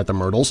occur at the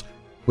Myrtles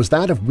was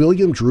that of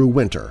William Drew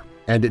Winter,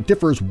 and it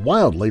differs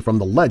wildly from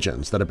the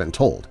legends that have been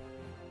told.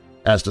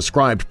 As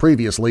described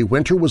previously,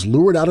 Winter was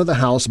lured out of the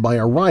house by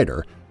a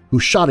rider who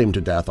shot him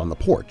to death on the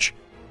porch.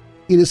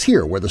 It is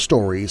here where the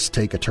stories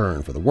take a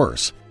turn for the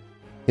worse.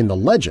 In the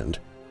legend,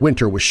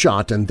 Winter was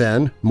shot and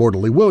then,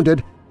 mortally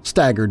wounded,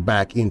 staggered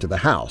back into the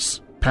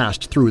house,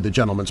 passed through the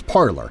gentleman's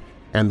parlor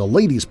and the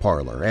ladies'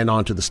 parlor and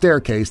onto the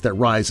staircase that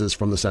rises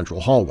from the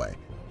central hallway.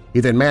 He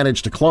then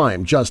managed to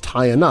climb just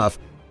high enough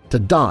to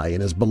die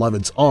in his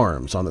beloved's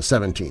arms on the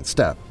 17th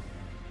step.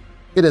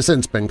 It has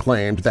since been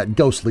claimed that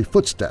ghostly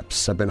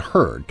footsteps have been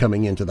heard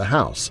coming into the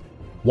house,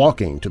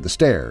 walking to the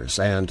stairs,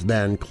 and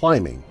then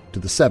climbing to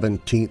the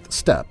 17th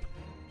step,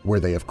 where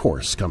they of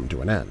course come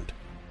to an end.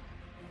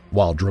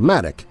 While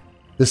dramatic,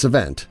 this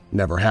event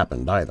never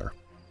happened either.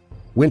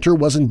 Winter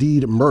was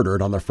indeed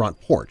murdered on the front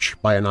porch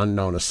by an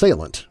unknown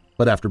assailant,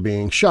 but after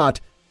being shot,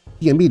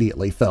 he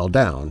immediately fell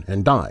down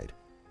and died.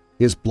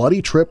 His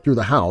bloody trip through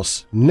the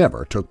house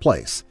never took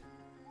place,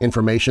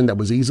 information that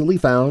was easily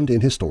found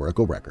in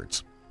historical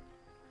records.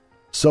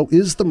 So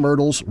is the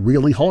Myrtles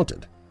really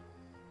haunted?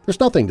 There's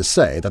nothing to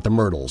say that the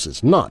Myrtles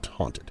is not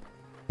haunted.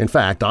 In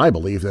fact, I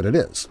believe that it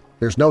is.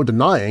 There's no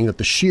denying that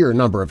the sheer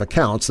number of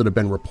accounts that have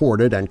been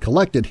reported and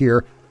collected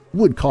here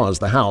would cause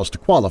the house to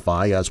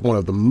qualify as one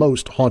of the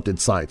most haunted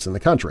sites in the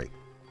country.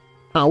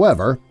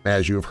 However,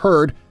 as you've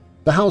heard,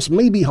 the house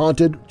may be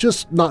haunted,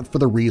 just not for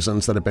the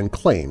reasons that have been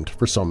claimed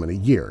for so many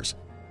years.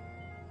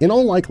 In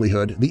all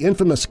likelihood, the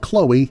infamous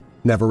Chloe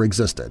never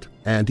existed,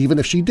 and even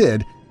if she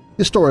did,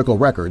 historical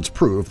records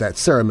prove that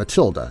Sarah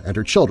Matilda and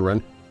her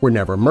children were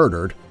never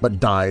murdered but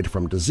died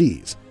from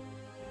disease.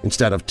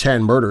 Instead of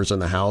 10 murders in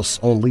the house,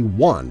 only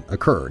 1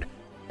 occurred,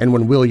 and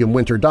when William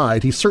Winter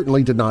died, he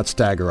certainly did not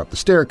stagger up the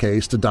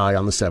staircase to die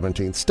on the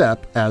 17th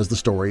step, as the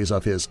stories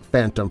of his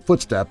phantom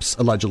footsteps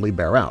allegedly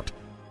bear out.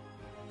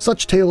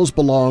 Such tales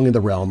belong in the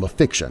realm of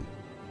fiction,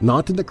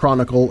 not in the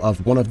chronicle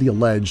of one of the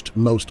alleged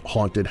most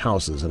haunted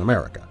houses in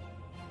America.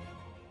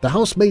 The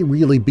house may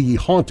really be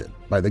haunted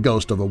by the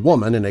ghost of a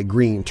woman in a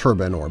green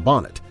turban or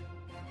bonnet.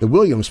 The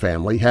Williams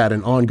family had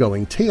an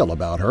ongoing tale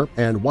about her,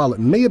 and while it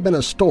may have been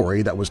a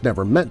story that was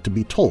never meant to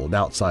be told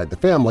outside the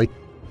family,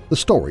 the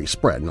story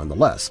spread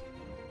nonetheless.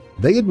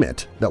 They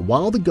admit that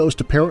while the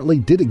ghost apparently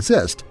did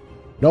exist,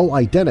 no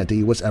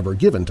identity was ever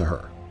given to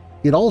her.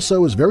 It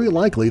also is very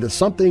likely that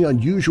something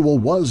unusual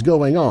was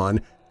going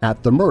on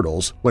at the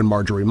Myrtles when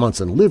Marjorie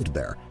Munson lived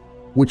there,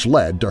 which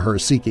led to her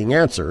seeking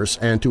answers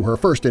and to her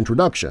first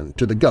introduction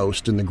to the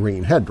ghost in the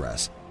green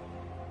headdress.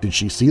 Did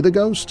she see the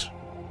ghost?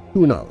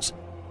 Who knows?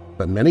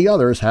 But many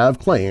others have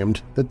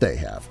claimed that they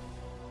have.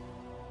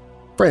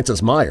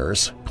 Frances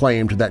Myers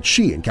claimed that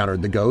she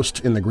encountered the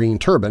ghost in the green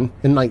turban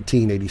in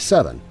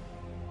 1987.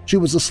 She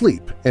was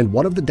asleep in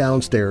one of the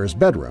downstairs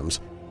bedrooms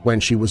when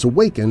she was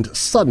awakened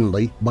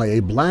suddenly by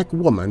a black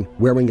woman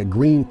wearing a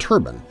green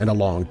turban and a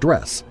long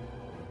dress.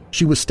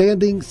 She was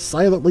standing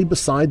silently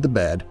beside the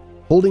bed,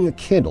 holding a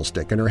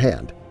candlestick in her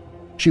hand.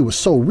 She was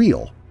so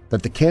real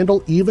that the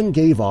candle even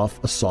gave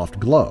off a soft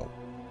glow.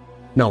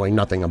 Knowing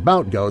nothing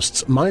about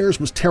ghosts, Myers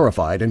was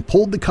terrified and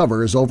pulled the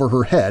covers over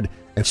her head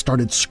and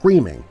started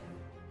screaming.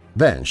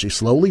 Then she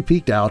slowly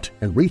peeked out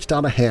and reached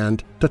out a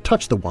hand to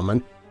touch the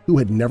woman who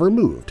had never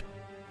moved,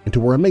 and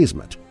to her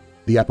amazement,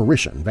 the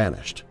apparition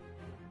vanished.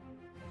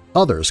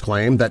 Others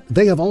claim that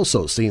they have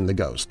also seen the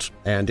ghost,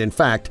 and in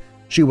fact,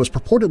 she was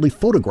purportedly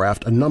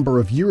photographed a number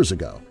of years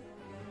ago.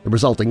 The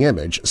resulting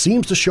image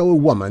seems to show a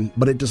woman,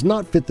 but it does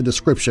not fit the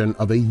description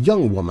of a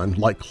young woman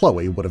like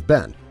Chloe would have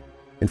been.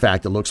 In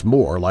fact, it looks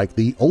more like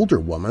the older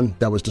woman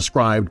that was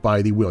described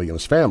by the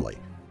Williams family.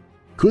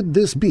 Could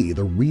this be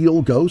the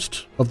real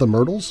ghost of the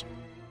Myrtles?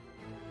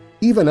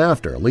 Even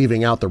after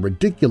leaving out the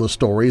ridiculous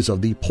stories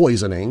of the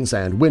poisonings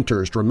and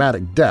Winter's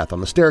dramatic death on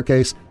the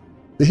staircase,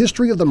 the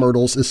history of the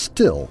Myrtles is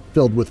still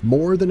filled with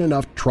more than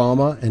enough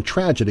trauma and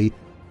tragedy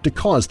to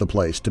cause the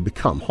place to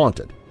become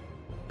haunted.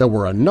 There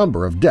were a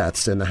number of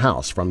deaths in the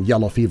house from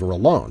yellow fever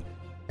alone,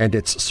 and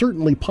it's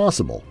certainly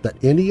possible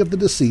that any of the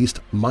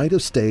deceased might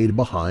have stayed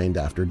behind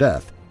after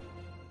death.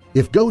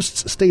 If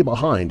ghosts stay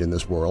behind in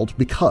this world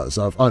because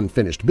of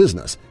unfinished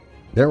business,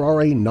 there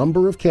are a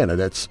number of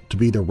candidates to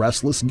be the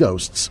restless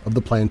ghosts of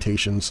the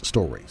plantation's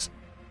stories.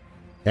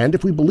 And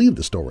if we believe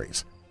the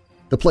stories,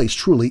 the place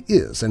truly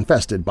is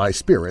infested by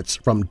spirits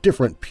from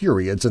different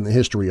periods in the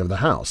history of the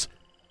house.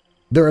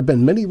 There have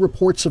been many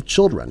reports of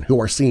children who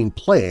are seen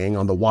playing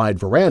on the wide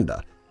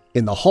veranda,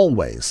 in the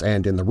hallways,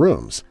 and in the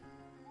rooms.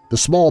 The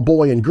small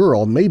boy and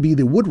girl may be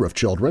the Woodruff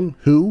children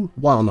who,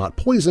 while not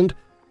poisoned,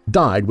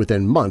 died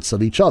within months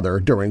of each other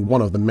during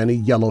one of the many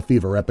yellow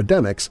fever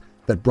epidemics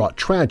that brought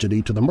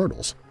tragedy to the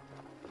Myrtles.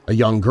 A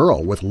young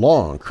girl with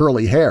long,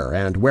 curly hair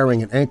and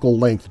wearing an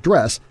ankle-length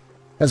dress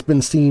has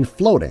been seen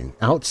floating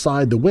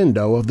outside the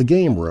window of the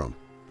game room,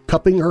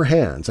 cupping her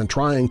hands and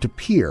trying to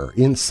peer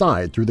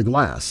inside through the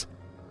glass.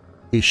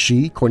 Is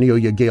she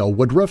Cornelia Gale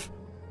Woodruff,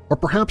 or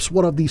perhaps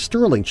one of the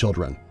Sterling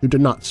children who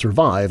did not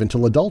survive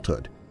until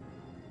adulthood?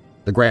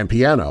 The grand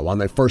piano on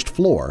the first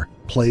floor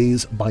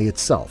plays by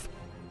itself,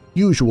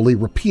 usually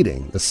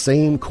repeating the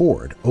same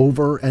chord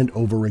over and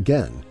over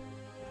again.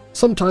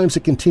 Sometimes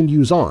it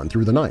continues on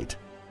through the night.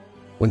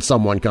 When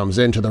someone comes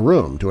into the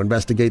room to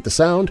investigate the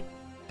sound,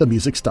 the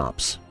music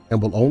stops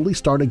and will only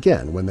start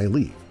again when they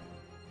leave.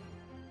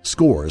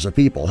 Scores of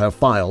people have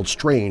filed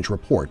strange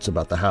reports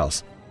about the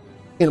house.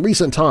 In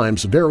recent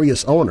times,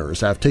 various owners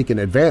have taken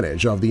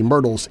advantage of the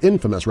Myrtles'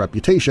 infamous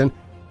reputation,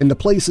 and the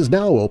place is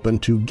now open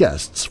to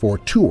guests for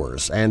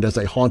tours and as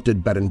a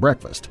haunted bed and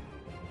breakfast.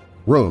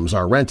 Rooms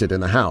are rented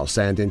in the house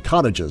and in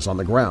cottages on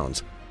the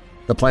grounds.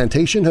 The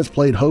plantation has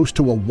played host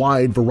to a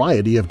wide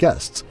variety of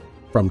guests,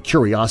 from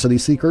curiosity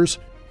seekers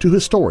to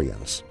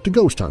historians to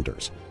ghost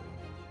hunters.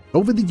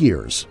 Over the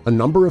years, a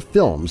number of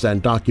films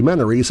and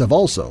documentaries have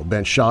also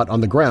been shot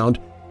on the ground,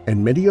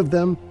 and many of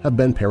them have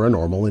been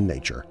paranormal in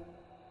nature.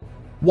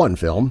 One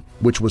film,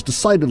 which was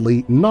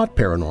decidedly not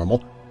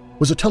paranormal,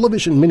 was a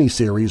television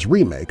miniseries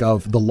remake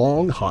of The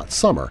Long Hot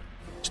Summer,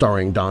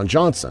 starring Don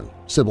Johnson,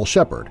 Sybil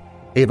Shepherd,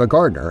 Ava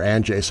Gardner,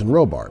 and Jason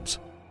Robards.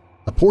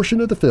 A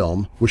portion of the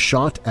film was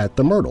shot at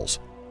the Myrtles,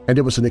 and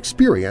it was an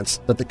experience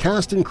that the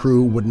cast and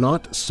crew would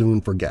not soon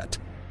forget.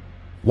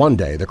 One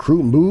day, the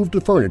crew moved the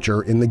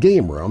furniture in the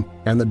game room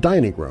and the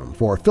dining room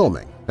for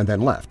filming and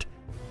then left.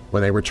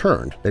 When they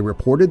returned, they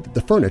reported that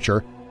the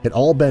furniture had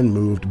all been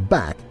moved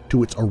back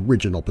to its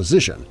original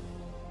position.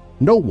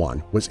 No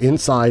one was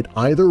inside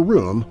either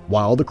room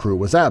while the crew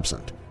was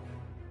absent.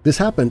 This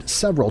happened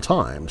several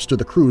times to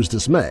the crew's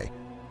dismay,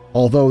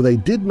 although they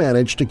did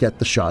manage to get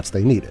the shots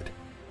they needed.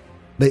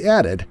 They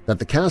added that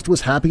the cast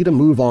was happy to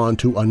move on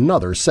to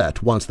another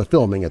set once the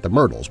filming at the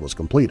Myrtles was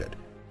completed.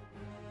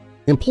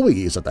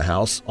 Employees at the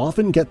house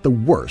often get the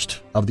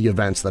worst of the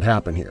events that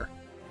happen here.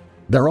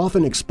 They're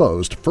often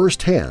exposed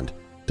firsthand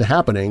to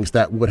happenings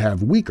that would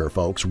have weaker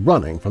folks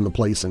running from the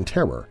place in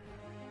terror.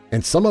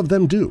 And some of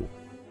them do.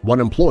 One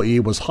employee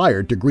was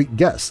hired to greet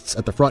guests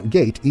at the front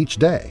gate each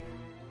day.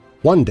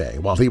 One day,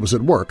 while he was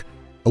at work,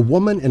 a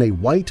woman in a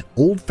white,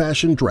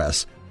 old-fashioned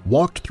dress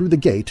walked through the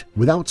gate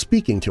without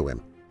speaking to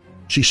him.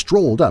 She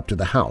strolled up to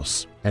the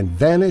house and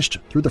vanished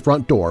through the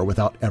front door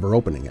without ever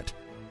opening it.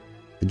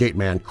 The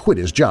gateman quit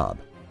his job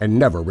and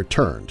never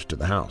returned to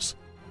the house.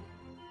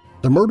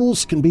 The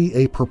Myrtles can be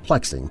a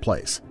perplexing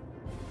place.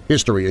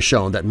 History has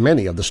shown that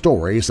many of the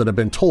stories that have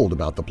been told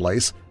about the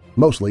place,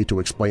 mostly to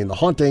explain the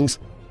hauntings,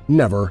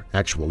 never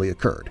actually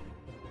occurred.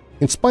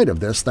 In spite of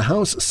this, the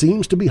house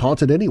seems to be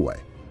haunted anyway.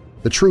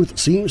 The truth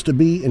seems to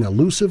be an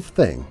elusive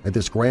thing at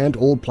this grand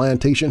old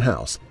plantation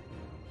house,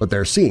 but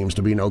there seems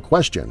to be no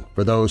question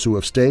for those who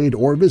have stayed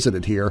or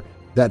visited here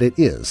that it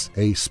is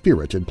a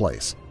spirited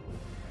place.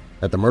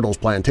 At the Myrtles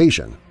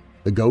Plantation,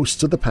 the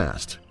ghosts of the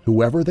past,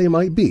 whoever they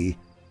might be,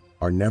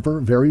 are never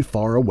very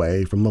far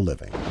away from the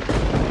living.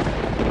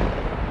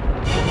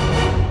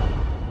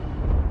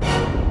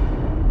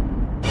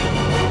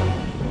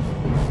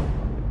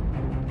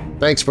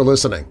 Thanks for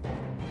listening.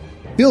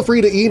 Feel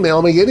free to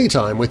email me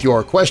anytime with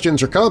your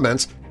questions or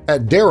comments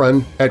at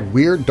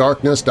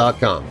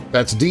darren@weirddarkness.com.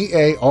 That's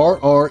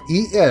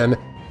D-A-R-R-E-N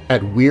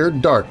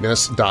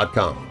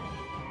 @weirddarkness.com.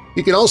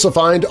 You can also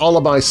find all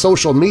of my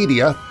social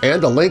media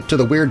and a link to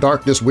the Weird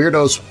Darkness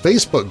Weirdos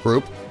Facebook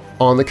group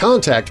on the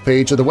contact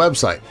page of the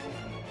website.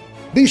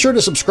 Be sure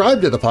to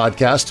subscribe to the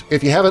podcast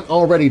if you haven't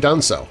already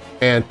done so,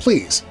 and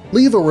please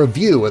leave a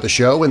review of the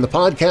show in the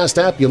podcast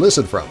app you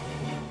listen from.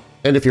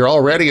 And if you're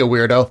already a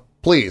weirdo,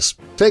 please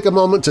take a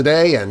moment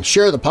today and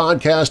share the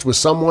podcast with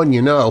someone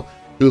you know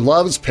who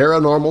loves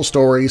paranormal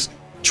stories,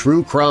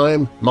 true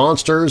crime,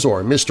 monsters,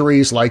 or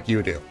mysteries like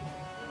you do.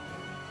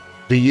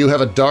 Do you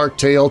have a dark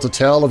tale to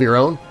tell of your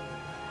own?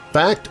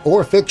 Fact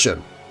or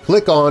fiction?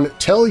 Click on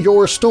Tell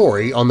Your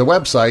Story on the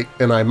website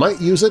and I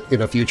might use it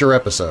in a future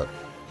episode.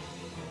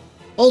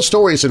 All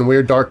stories in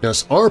Weird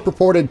Darkness are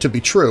purported to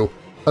be true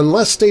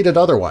unless stated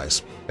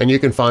otherwise, and you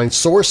can find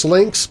source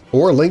links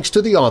or links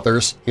to the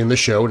authors in the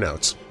show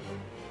notes.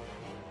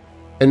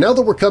 And now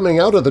that we're coming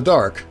out of the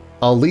dark,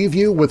 I'll leave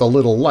you with a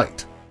little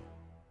light.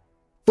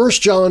 1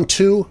 John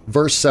 2,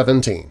 verse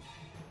 17.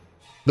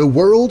 The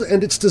world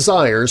and its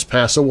desires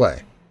pass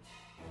away,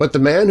 but the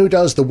man who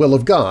does the will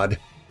of God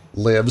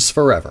lives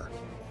forever.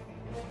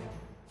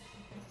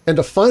 And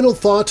a final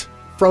thought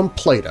from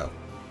Plato.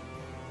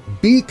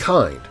 Be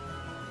kind,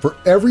 for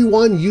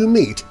everyone you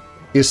meet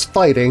is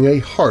fighting a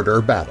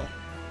harder battle.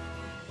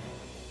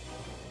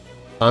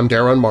 I'm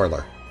Darren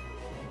Marlar.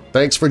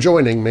 Thanks for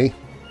joining me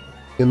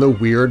in the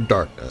Weird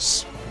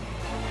Darkness.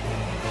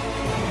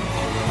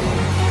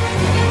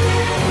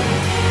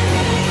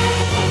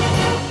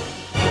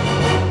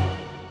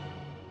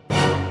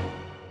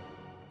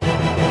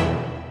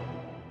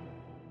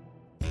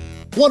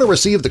 Want to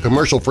receive the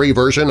commercial-free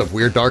version of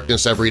Weird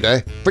Darkness every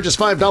day? For just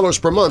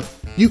 $5 per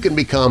month, you can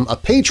become a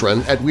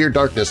patron at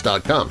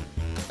WeirdDarkness.com.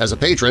 As a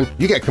patron,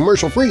 you get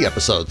commercial-free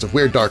episodes of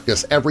Weird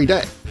Darkness every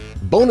day,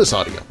 bonus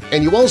audio,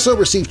 and you also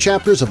receive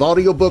chapters of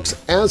audiobooks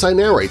as I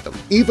narrate them,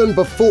 even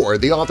before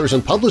the authors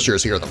and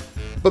publishers hear them.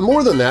 But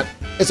more than that,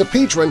 as a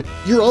patron,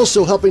 you're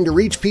also helping to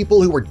reach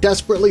people who are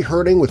desperately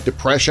hurting with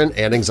depression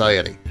and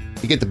anxiety.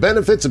 You get the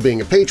benefits of being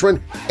a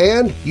patron,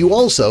 and you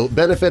also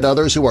benefit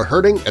others who are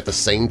hurting at the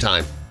same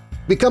time.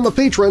 Become a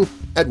patron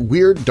at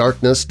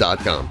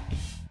WeirdDarkness.com.